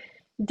every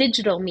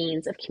digital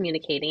means of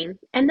communicating.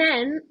 And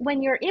then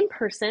when you're in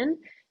person,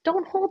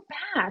 don't hold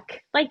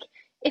back. Like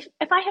if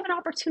I have an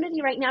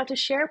opportunity right now to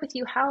share with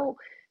you how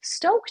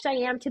stoked I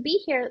am to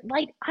be here,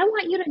 like I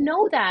want you to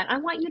know that. I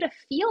want you to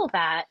feel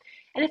that.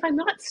 And if I'm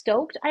not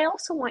stoked, I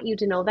also want you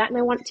to know that. And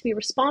I want it to be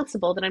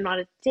responsible, that I'm not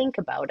a dink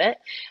about it.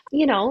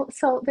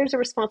 So there's a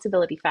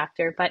responsibility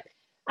factor. But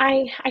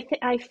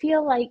I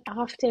feel like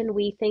often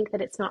we think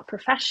that it's not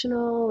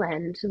professional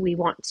and we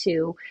want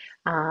to,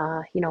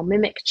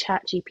 mimic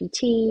Chat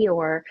GPT,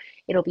 or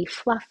it'll be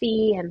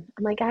fluffy. And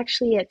I'm like,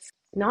 actually, it's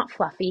not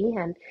fluffy,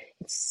 and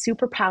it's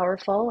super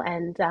powerful,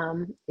 and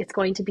it's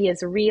going to be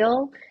as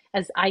real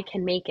as I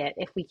can make it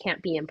if we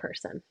can't be in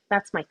person.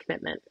 That's my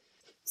commitment.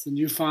 It's the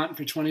new font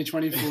for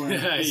 2024.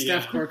 The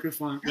Steph Corker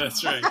font.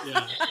 That's right.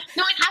 Yeah.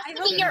 No, it has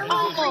to be your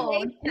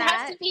own. It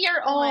has to be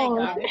your own. Oh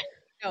my God.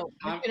 No,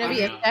 it's going to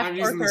be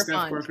a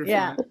Steph Corker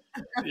font.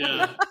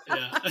 Yeah.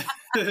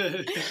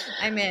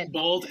 I'm in.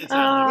 Bold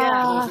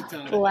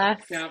Italian.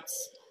 Bless.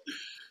 Caps.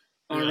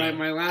 All right,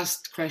 my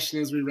last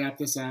question as we wrap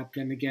this up,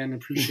 and again,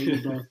 appreciate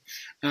you both.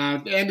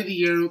 At the end of the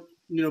year,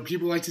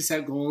 people like to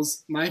set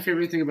goals. My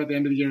favorite thing about the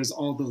end of the year is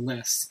all the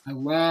lists.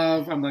 I'm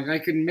like, I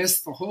could miss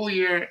the whole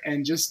year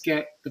and just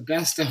get the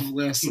best of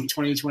lists of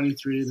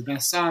 2023, the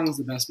best songs,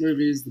 the best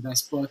movies, the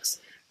best books.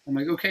 I'm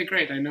like, okay,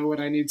 great. I know what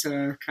I need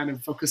to kind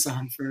of focus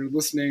on for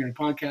listening or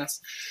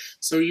podcasts.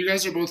 So you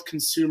guys are both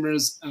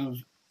consumers of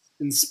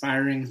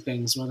inspiring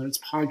things, whether it's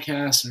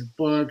podcasts or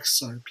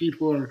books or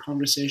people or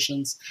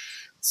conversations.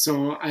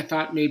 So I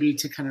thought maybe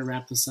to kind of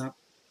wrap this up,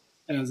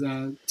 as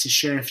to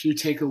share a few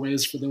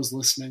takeaways for those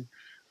listening.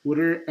 What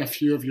are a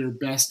few of your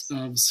best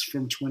ofs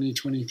from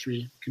 2023?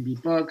 It can be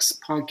books,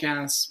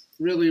 podcasts,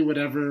 really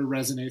whatever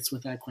resonates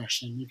with that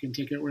question. You can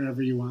take it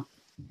wherever you want.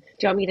 Do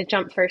you want me to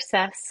jump first,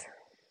 Cess?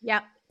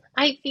 Yep.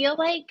 I feel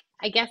like,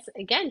 I guess,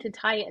 again, to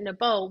tie it in a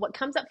bow, what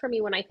comes up for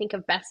me when I think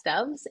of best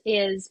ofs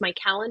is my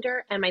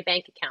calendar and my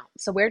bank account.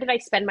 So where did I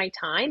spend my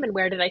time and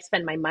where did I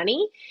spend my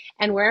money?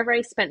 And wherever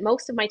I spent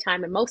most of my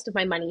time and most of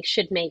my money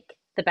should make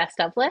the best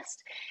of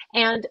list.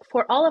 And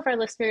for all of our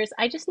listeners,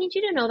 I just need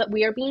you to know that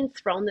we are being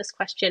thrown this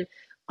question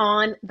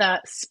on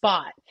the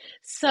spot.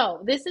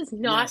 So this is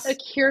not a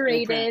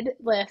curated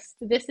list.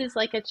 This is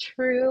like a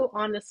true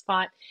on the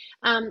spot.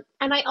 And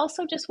I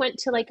also just went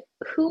to like,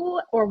 who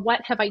or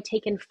what have I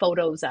taken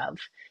photos of?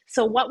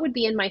 So what would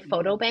be in my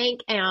photo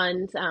bank,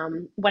 and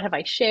what have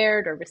I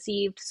shared or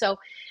received? So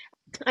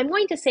I'm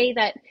going to say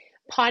that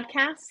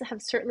podcasts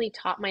have certainly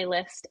topped my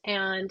list,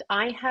 and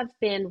I have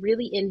been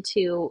really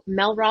into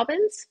Mel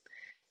Robbins.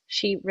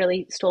 She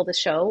really stole the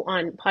show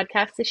on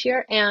podcasts this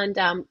year, and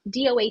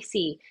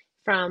DOAC,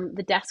 from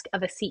the desk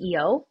of a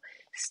CEO,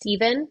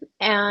 Stephen,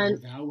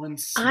 and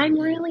I'm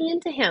really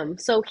into him.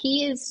 So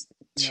he is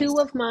two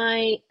of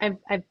my,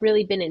 I've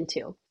really been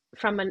into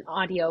from an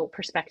audio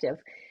perspective.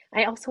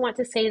 I also want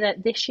to say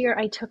that this year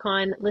I took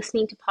on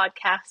listening to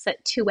podcasts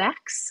at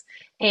 2x.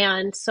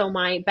 And so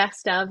my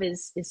best of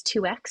is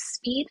 2x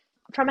speed.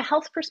 From a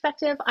health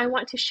perspective, I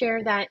want to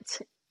share that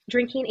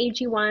drinking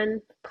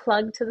AG1,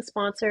 plug to the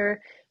sponsor,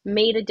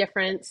 made a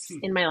difference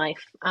in my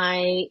life.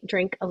 I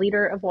drink a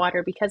liter of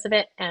water because of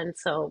it. And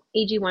so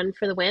AG1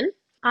 for the win.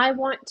 I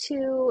want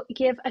to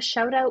give a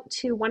shout out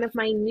to one of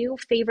my new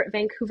favorite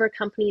Vancouver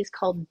companies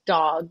called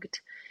Dogged.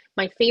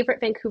 My favorite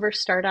Vancouver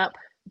startup,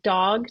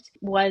 Dogged,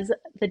 was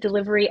the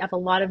delivery of a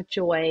lot of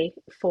joy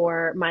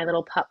for my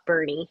little pup,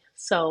 Bernie.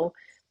 So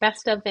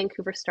best of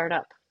Vancouver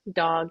startup,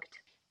 Dogged.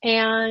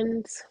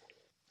 And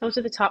those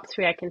are the top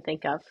three I can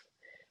think of.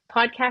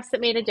 Podcasts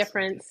that made a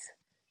difference,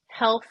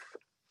 health,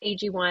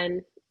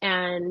 AG1,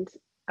 and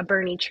a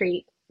Bernie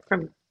treat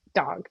from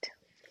Dogged.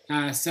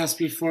 Seth,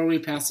 before we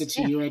pass it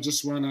to you, I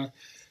just want to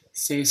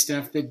say,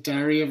 Steph, the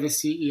Diary of a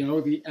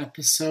CEO, the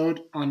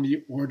episode on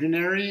The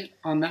Ordinary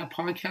on that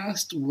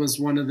podcast was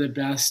one of the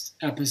best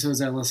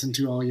episodes I listened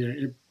to all year.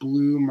 It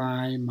blew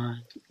my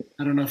mind.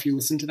 I don't know if you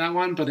listened to that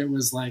one, but it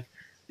was like,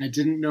 I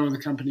didn't know the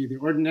company The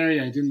Ordinary.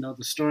 I didn't know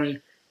the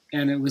story.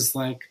 And it was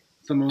like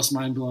the most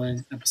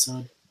mind-blowing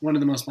episode. One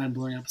of the most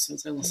mind-blowing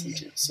episodes I listened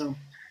to. So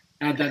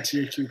add that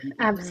to your queue, people.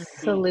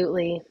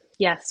 Absolutely.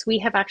 Yes, we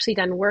have actually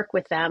done work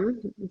with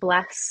them.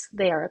 Bless,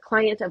 they are a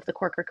client of the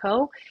Corker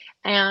Co.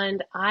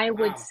 And I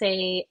would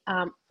say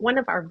one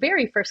of our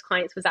very first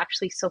clients was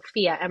actually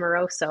Sophia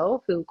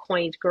Amoroso, who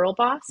coined Girl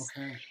Boss.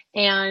 Okay.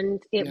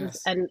 And it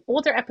was an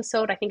older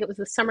episode. I think it was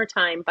the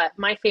summertime, but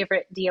my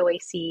favorite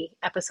DOAC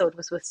episode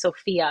was with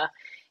Sophia.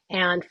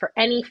 And for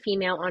any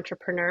female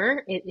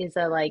entrepreneur, it is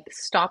a like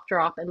stop,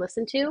 drop, and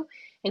listen to.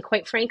 And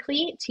quite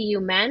frankly, to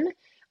you men,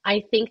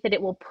 I think that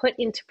it will put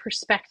into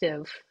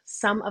perspective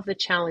some of the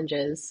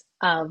challenges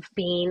of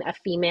being a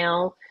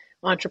female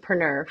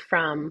entrepreneur,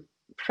 from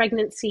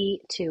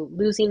pregnancy to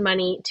losing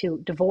money to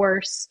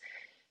divorce.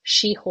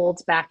 She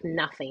holds back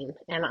nothing,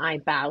 and I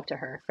bow to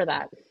her for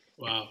that.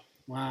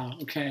 Wow.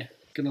 Okay.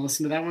 Gonna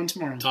listen to that one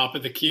tomorrow. Top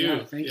of the queue.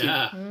 Yeah, thank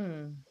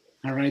you.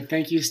 All right.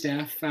 Thank you,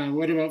 Steph.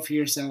 What about for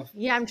yourself?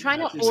 Yeah, I'm trying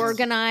to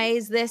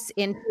organize this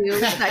into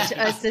such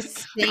a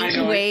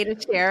succinct way to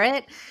share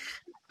it.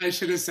 I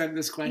should have sent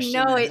this question.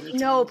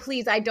 No,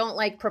 please. I don't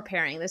like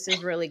preparing. This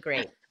is really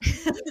great.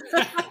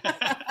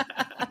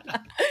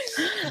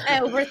 I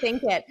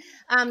overthink it.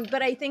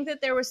 But I think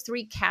that there was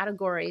 3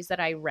 categories that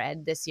I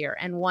read this year.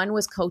 And one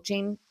was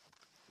coaching,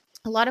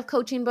 a lot of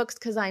coaching books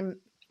because I'm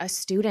a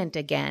student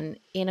again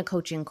in a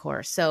coaching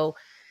course. So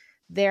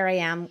there I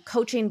am,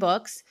 coaching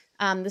books.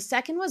 The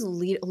second was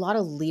a lot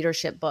of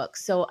leadership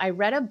books. So I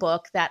read a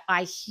book that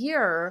I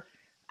hear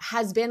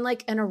has been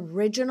like an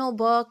original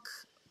book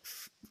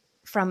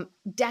from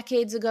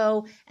decades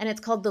ago, and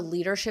it's called The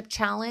Leadership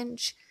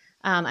Challenge.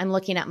 I'm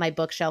looking at my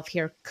bookshelf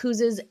here,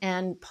 Kouzes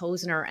and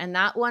Posner, and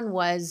that one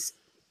was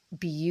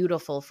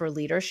beautiful for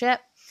leadership.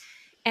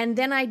 And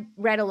then I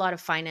read a lot of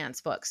finance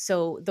books.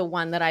 So the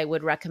one that I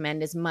would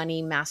recommend is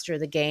Money, Master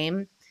the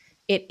Game.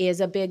 It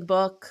is a big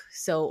book,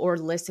 or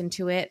listen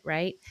to it,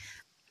 right?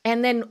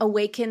 And then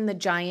Awaken the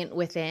Giant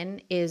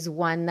Within is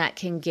one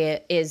that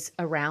is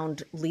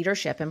around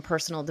leadership and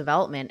personal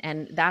development.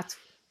 And that's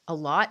a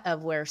lot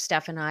of where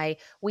Steph and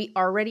we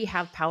already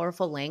have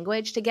powerful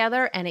language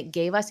together, and it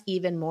gave us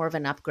even more of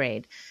an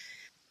upgrade.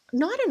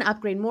 Not an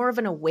upgrade, more of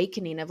an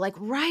awakening of like,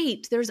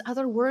 right, there's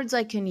other words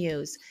I can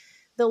use.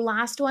 The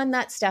last one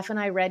that Steph and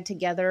I read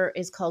together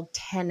is called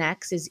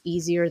 10X is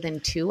Easier Than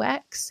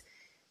 2X.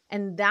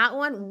 And that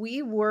one,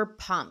 we were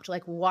pumped,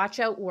 like watch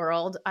out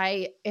world.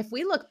 If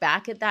we look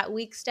back at that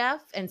week,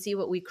 Steph, and see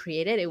what we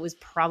created, it was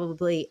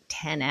probably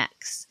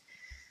 10X.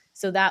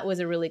 So that was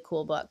a really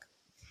cool book.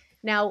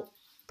 Now,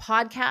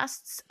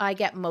 podcasts, I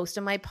get most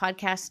of my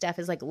podcast stuff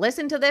is like,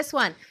 listen to this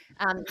one.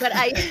 But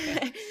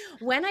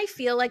when I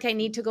feel like I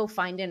need to go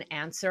find an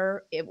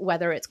answer,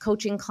 whether it's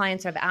coaching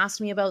clients have asked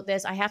me about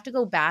this, I have to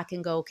go back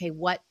and go, okay,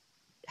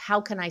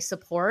 how can I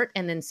support,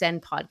 and then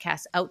send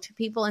podcasts out to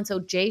people. And so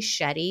Jay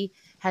Shetty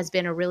has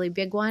been a really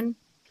big one.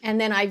 And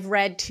then I've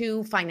read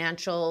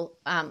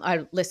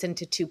I listened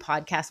to 2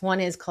 podcasts. One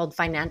is called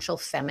Financial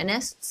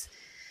Feminists,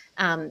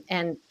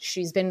 and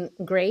she's been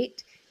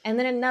great. And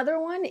then another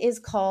one is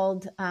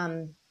called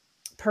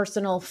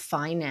Personal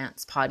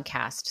Finance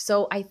Podcast.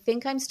 So I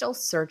think I'm still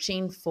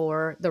searching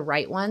for the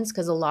right ones,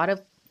 because a lot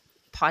of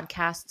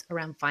podcasts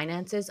around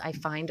finances I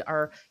find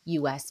are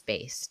US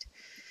based.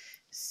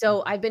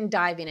 So I've been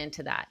diving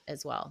into that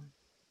as well.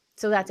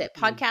 So that's it.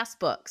 Podcast,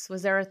 books.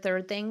 Was there a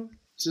third thing?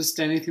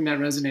 Just anything that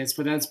resonates,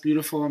 but that's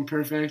beautiful and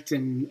perfect.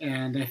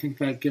 And I think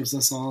that gives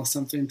us all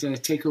something to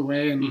take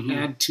away and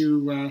add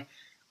to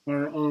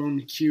our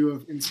own queue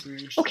of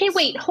inspiration. Okay,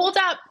 wait, hold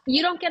up.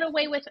 You don't get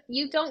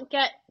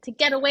to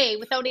get away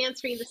without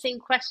answering the same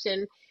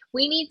question.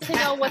 We need to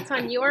know what's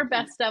on your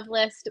best of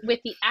list with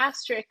the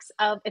asterisks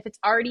of if it's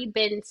already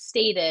been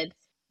stated,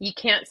 you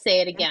can't say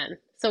it again.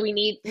 So we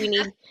need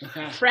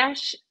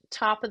fresh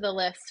top of the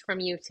list from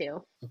you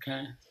 2.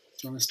 Okay.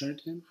 Do you want to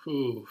start, Tim?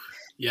 Ooh,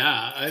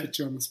 yeah. I put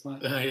you on the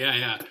spot.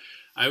 Yeah.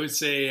 I would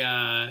say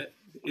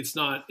it's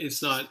not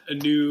a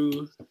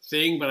new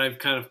thing, but I've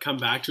kind of come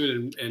back to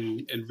it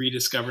and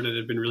rediscovered it.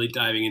 I've been really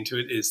diving into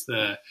it. Is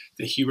the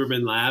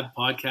Huberman Lab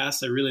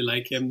podcast. I really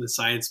like him, the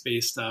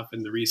science-based stuff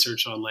and the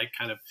research on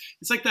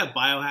it's like that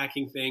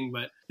biohacking thing,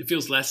 but it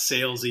feels less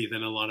salesy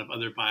than a lot of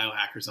other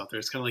biohackers out there.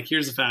 It's kind of like,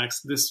 here's the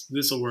facts, this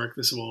will work,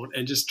 this won't,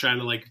 and just trying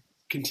to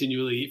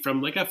continually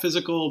from a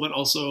physical but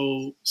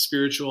also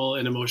spiritual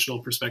and emotional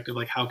perspective,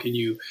 how can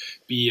you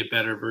be a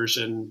better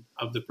version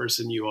of the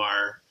person you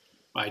are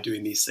by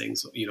doing these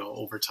things,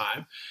 over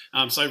time.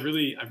 So I've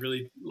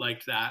really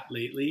liked that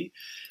lately.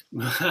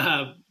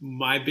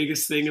 My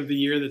biggest thing of the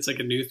year that's a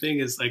new thing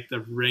is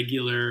the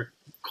regular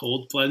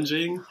cold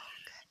plunging,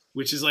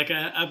 which is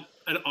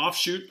an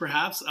offshoot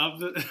perhaps of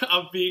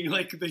being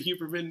the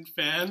Huberman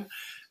fan.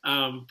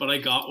 But I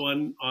got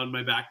one on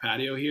my back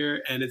patio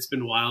here, and it's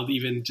been wild,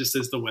 even just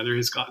as the weather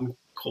has gotten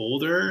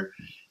colder,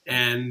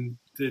 and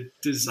the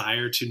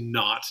desire to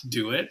not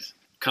do it,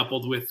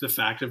 coupled with the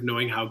fact of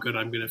knowing how good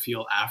I'm going to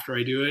feel after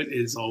I do it,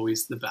 is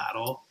always the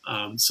battle.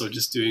 So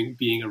just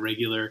being a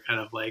regular kind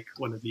of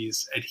one of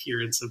these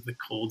adherents of the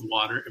cold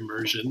water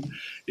immersion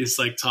is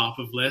top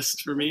of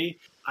list for me.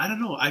 I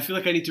don't know. I feel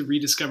like I need to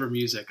rediscover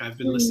music. I've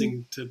been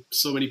listening to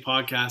so many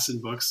podcasts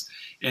and books,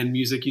 and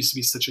music used to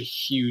be such a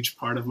huge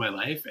part of my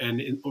life.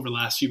 And over the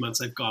last few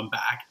months, I've gone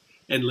back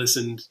and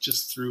listened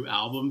just through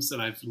albums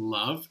that I've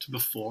loved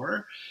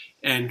before,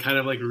 and kind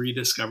of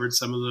rediscovered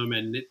some of them,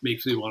 and it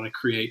makes me want to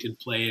create and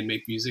play and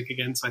make music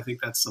again. So I think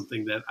that's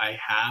something that I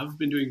have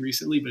been doing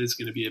recently, but it's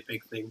going to be a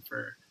big thing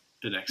for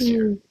the next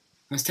year.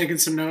 I was taking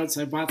some notes.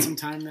 I bought some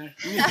time there.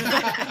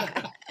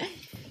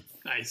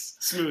 Nice.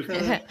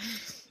 Smooth.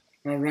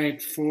 All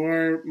right.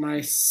 For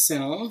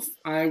myself,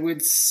 I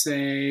would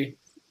say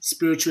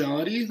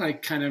spirituality,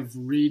 kind of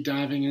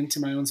re-diving into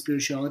my own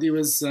spirituality,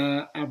 was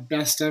a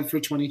best of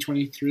for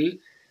 2023.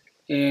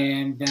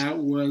 And that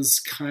was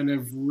kind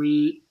of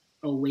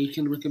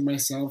reawakened within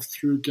myself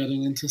through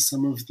getting into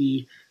some of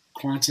the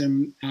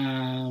quantum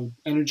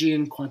energy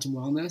and quantum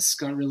wellness.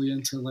 Got really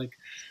into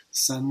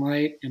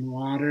sunlight and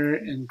water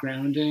and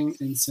grounding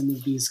and some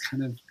of these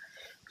kind of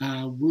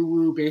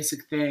woo-woo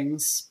basic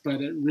things,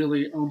 but it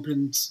really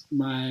opened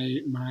my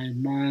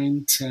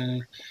mind to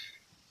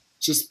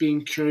just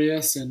being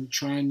curious and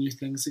trying new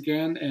things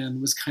again, and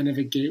was kind of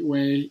a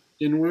gateway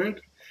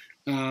inward.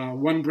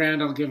 One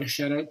brand I'll give a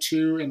shout out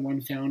to, and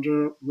one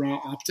founder, Raw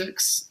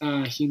Optics.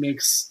 He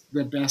makes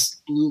the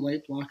best blue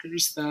light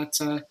blockers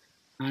that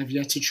I've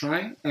yet to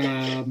try.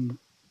 And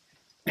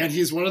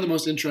he's one of the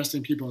most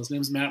interesting people. His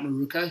name's Matt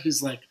Maruka.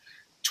 He's like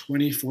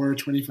 24,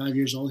 25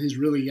 years old. He's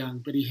really young,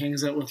 but he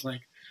hangs out with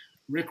like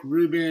Rick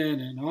Rubin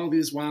and all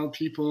these wild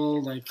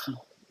people. Like he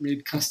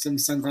made custom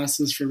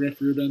sunglasses for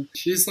Rick Rubin.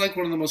 He's like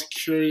one of the most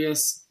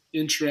curious,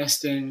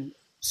 interesting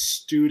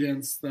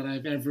students that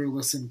I've ever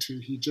listened to.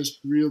 He just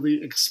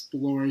really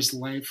explores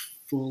life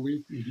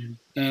fully. Mm-hmm.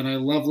 And I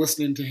love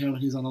listening to him.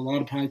 He's on a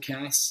lot of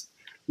podcasts.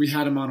 We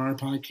had him on our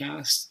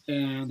podcast,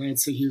 and I'd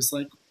say he was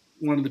like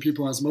one of the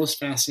people I was most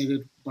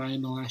fascinated by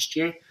in the last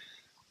year.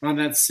 On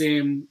that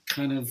same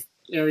kind of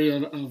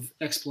area of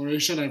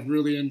exploration, I've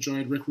really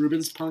enjoyed Rick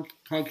Rubin's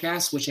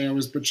podcast, which I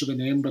always butcher the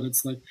name, but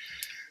it's like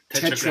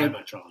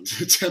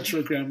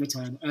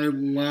Tetragrammaton. I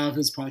love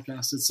his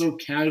podcast. It's so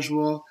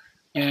casual,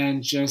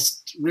 and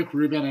just Rick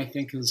Rubin, I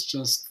think, is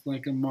just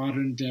like a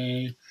modern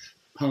day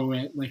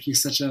poet. Like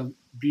he's such a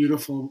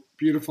beautiful,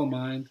 beautiful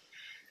mind.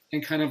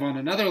 And kind of on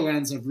another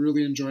lens, I've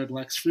really enjoyed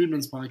Lex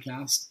Friedman's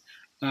podcast.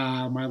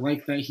 I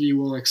like that he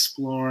will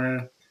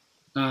explore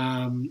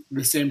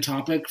the same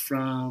topic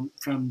from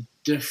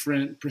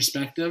different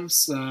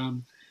perspectives,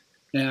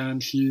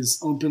 and he's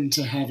open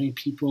to having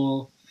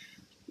people.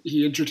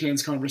 He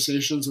entertains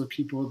conversations with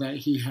people that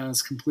he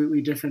has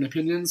completely different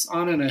opinions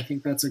on, and I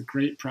think that's a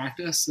great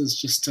practice, is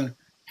just to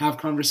have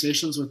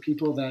conversations with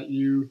people that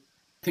you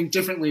think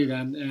differently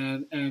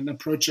than, and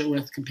approach it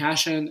with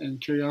compassion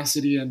and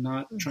curiosity, and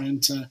not trying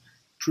to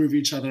prove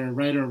each other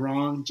right or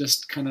wrong,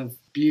 just kind of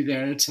be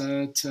there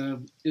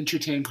to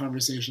entertain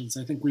conversations.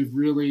 I think we've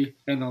really,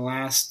 in the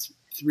last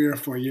 3 or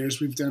 4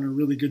 years, we've done a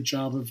really good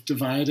job of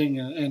dividing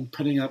and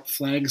putting up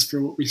flags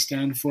for what we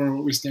stand for,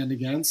 what we stand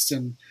against.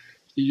 And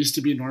it used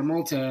to be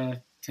normal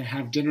to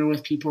have dinner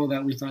with people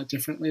that we thought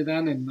differently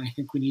then. And I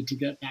think we need to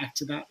get back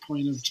to that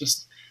point of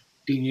just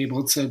being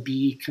able to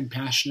be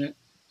compassionate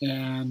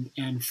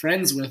and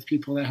friends with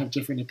people that have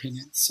different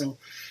opinions. So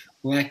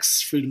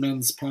Lex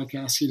Friedman's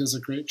podcast, he does a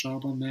great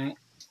job on that.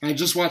 I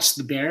just watched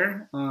The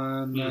Bear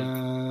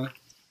on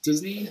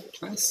Disney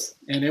Plus,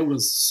 and it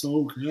was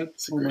so good.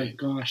 My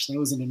gosh, that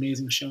was an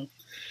amazing show.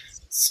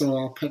 So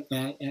I'll put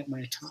that at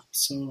my top.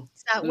 So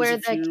is that where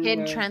the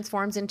kid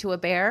transforms into a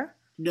bear?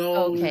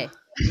 No. Okay.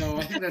 No,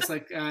 I think that's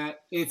like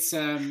it's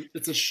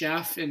a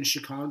chef in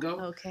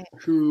Chicago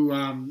who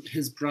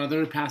his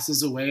brother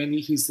passes away, and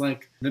he's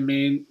like the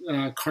main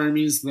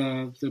Carmi's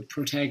the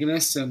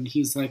protagonist, and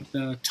he's like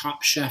the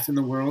top chef in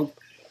the world,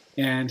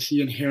 and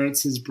he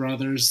inherits his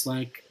brother's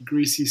like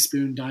greasy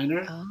spoon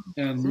diner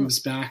and moves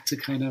back to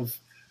kind of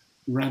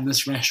run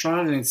this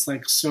restaurant, and it's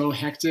like so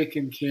hectic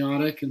and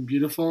chaotic and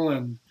beautiful,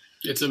 and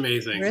it's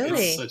amazing.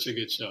 Really? It's such a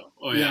good show.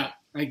 Oh yeah.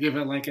 I give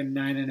it like a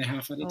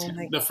 9.5 out of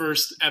 10. The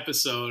first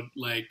episode,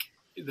 like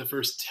the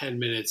first 10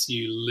 minutes,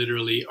 you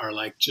literally are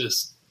like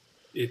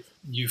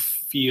you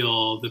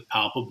feel the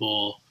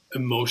palpable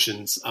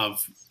emotions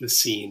of the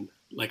scene.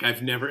 Like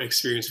I've never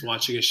experienced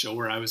watching a show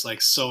where I was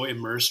like so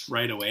immersed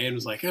right away and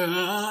was like,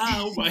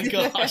 oh my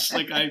gosh,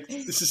 like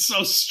this is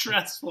so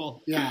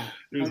stressful. Yeah.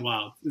 It was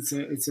wild.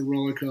 It's a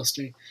roller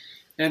coaster.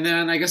 And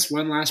then I guess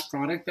one last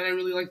product that I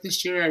really liked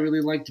this year, I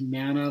really liked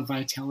Mana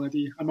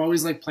Vitality. I'm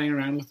always like playing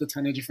around with a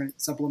ton of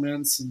different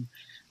supplements, and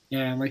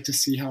I like to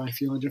see how I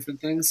feel in different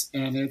things.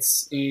 And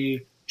it's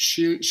a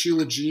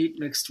Shilajit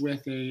mixed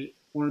with a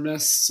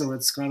Ormus, so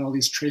it's got all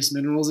these trace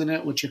minerals in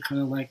it, which are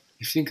kind of like,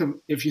 if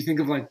you think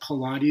of like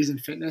Pilates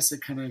and fitness,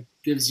 it kind of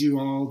gives you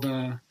all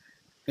the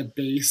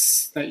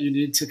base that you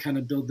need to kind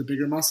of build the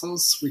bigger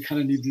muscles. We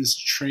kind of need these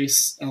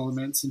trace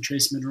elements and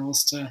trace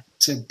minerals to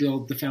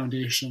build the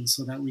foundation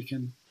so that we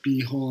can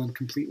be whole and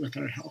complete with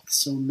our health.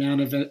 So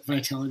Mana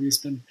Vitality has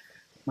been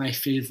my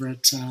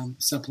favorite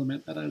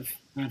supplement that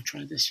I've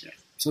tried this year.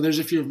 So there's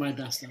a few of my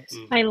best outs.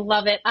 I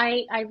love it.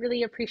 I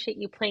really appreciate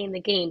you playing the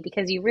game,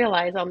 because you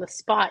realize on the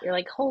spot, you're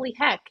like, holy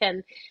heck.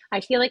 And I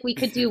feel like we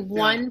could do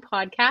one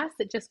podcast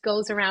that just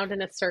goes around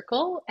in a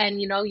circle,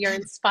 and, you're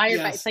inspired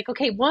by it's like,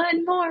 okay,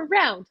 one more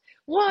round.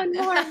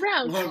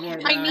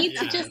 I need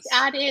to just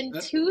add in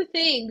 2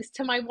 things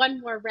to my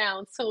one more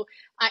round. So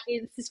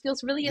this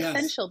feels really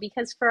essential,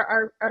 because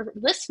for our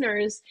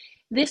listeners,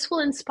 this will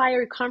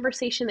inspire a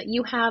conversation that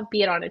you have,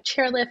 be it on a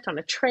chairlift, on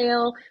a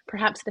trail,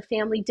 perhaps the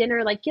family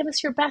dinner. Like, give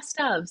us your best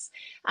ofs.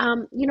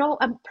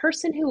 A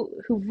person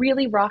who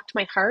really rocked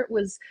my heart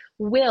was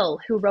Will,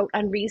 who wrote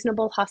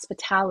Unreasonable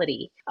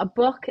Hospitality, a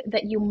book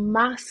that you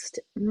must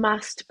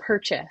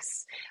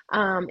purchase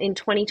in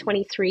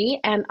 2023.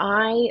 And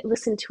I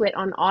listened to it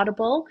on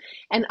Audible,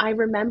 and I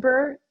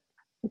remember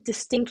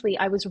distinctly,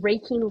 I was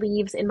raking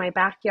leaves in my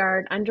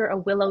backyard under a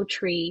willow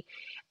tree,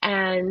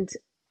 and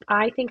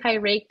I think I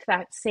raked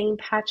that same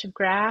patch of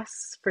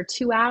grass for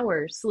 2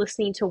 hours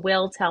listening to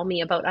Will tell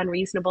me about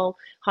Unreasonable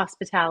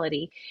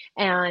Hospitality.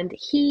 And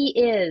he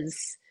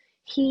is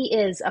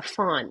a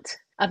font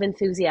of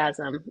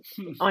enthusiasm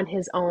on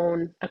his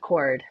own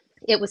accord.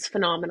 It was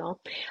phenomenal.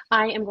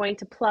 I am going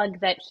to plug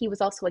that he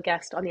was also a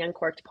guest on the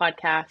Uncorked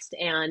podcast,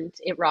 and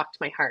it rocked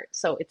my heart.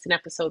 So it's an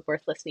episode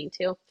worth listening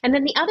to. And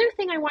then the other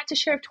thing I want to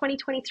share of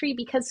 2023,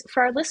 because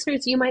for our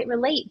listeners, you might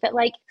relate that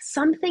like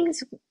some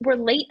things we're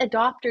late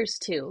adopters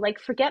to. Like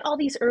forget all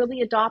these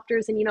early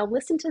adopters and,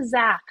 listen to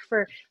Zach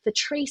for the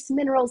trace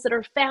minerals that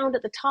are found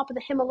at the top of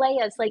the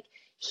Himalayas. Like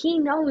he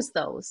knows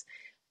those.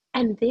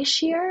 And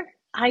this year,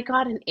 I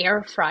got an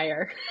air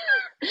fryer.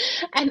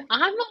 And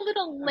I'm a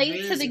little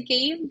late to the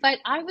game, but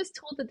I was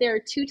told that there are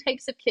two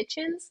types of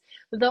kitchens,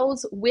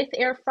 those with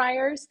air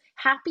fryers,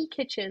 happy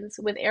kitchens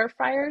with air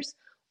fryers,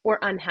 or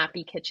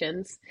unhappy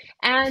kitchens.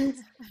 And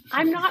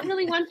I'm not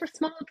really one for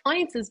small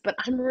appliances, but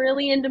I'm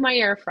really into my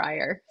air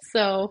fryer.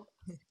 So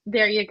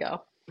there you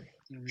go.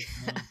 There we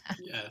go.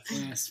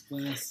 Yes.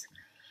 Bless.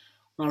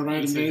 All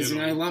right, that's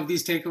amazing. I love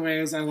these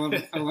takeaways.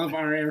 I love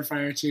our air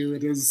fryer too.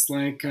 It is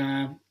like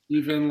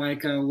even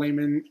like a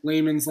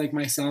layman's like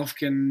myself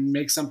can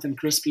make something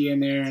crispy in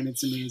there, and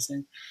it's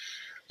amazing.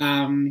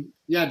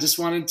 Just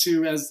wanted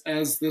to,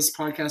 as this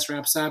podcast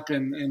wraps up,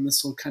 and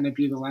this will kind of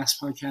be the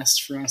last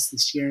podcast for us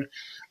this year,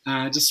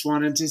 just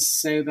wanted to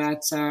say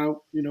that,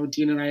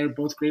 Dean and I are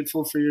both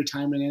grateful for your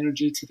time and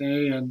energy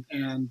today,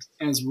 and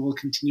as we'll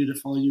continue to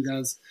follow you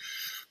guys,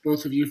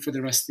 both of you, for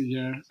the rest of the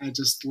year. I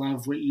just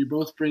love what you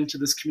both bring to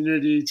this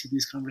community, to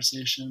these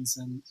conversations,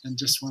 and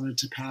just wanted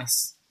to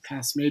pass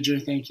major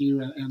thank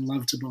you and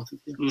love to both of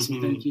you. Mm-hmm. So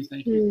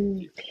thank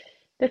you.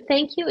 The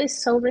thank you is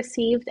so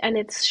received, and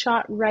it's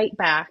shot right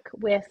back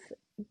with,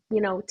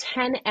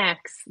 10x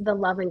the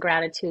love and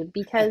gratitude,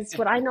 because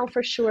what I know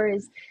for sure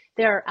is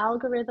there are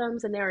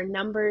algorithms and there are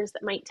numbers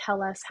that might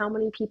tell us how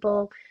many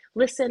people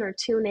listen or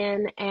tune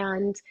in,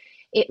 and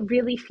it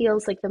really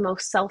feels like the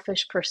most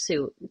selfish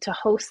pursuit to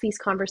host these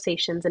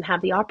conversations and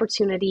have the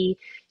opportunity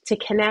to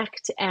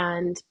connect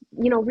and,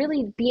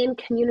 really be in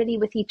community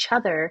with each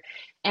other.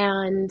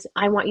 And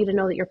I want you to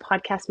know that your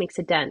podcast makes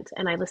a dent,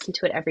 and I listen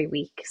to it every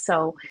week.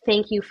 So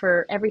thank you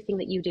for everything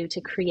that you do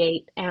to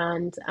create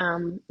and,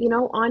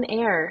 on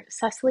air.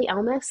 Cecily,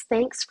 Elmas,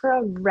 thanks for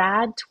a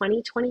rad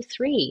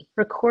 2023.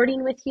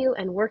 Recording with you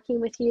and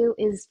working with you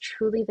is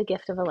truly the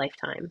gift of a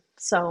lifetime.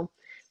 So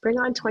bring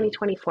on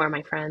 2024,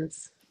 my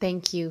friends.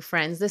 Thank you,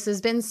 friends. This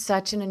has been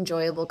such an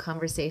enjoyable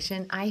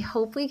conversation. I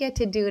hope we get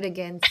to do it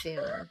again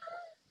soon.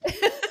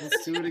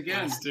 Let's do it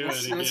again.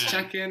 Let's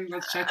check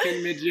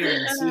in mid-year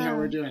and see how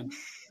we're doing.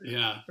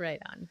 Yeah.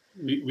 Right on.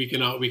 We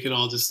can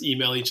all just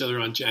email each other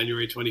on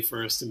January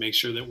 21st to make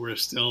sure that we're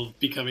still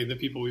becoming the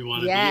people we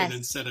want to be, and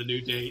then set a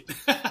new date.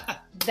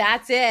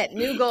 That's it.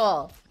 New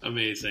goal.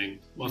 Amazing.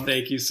 Well,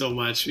 thank you so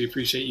much. We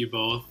appreciate you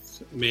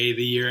both. May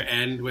the year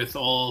end with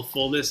all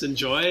fullness and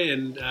joy.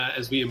 And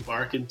as we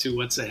embark into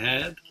what's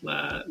ahead,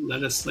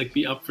 let us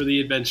be up for the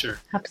adventure.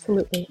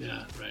 Absolutely.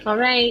 Yeah. Right. All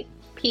right.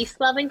 Peace,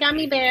 love, and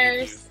gummy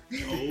bears.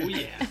 Oh,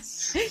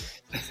 yes.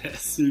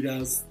 See you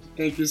guys.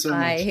 Thank you so much.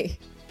 Bye.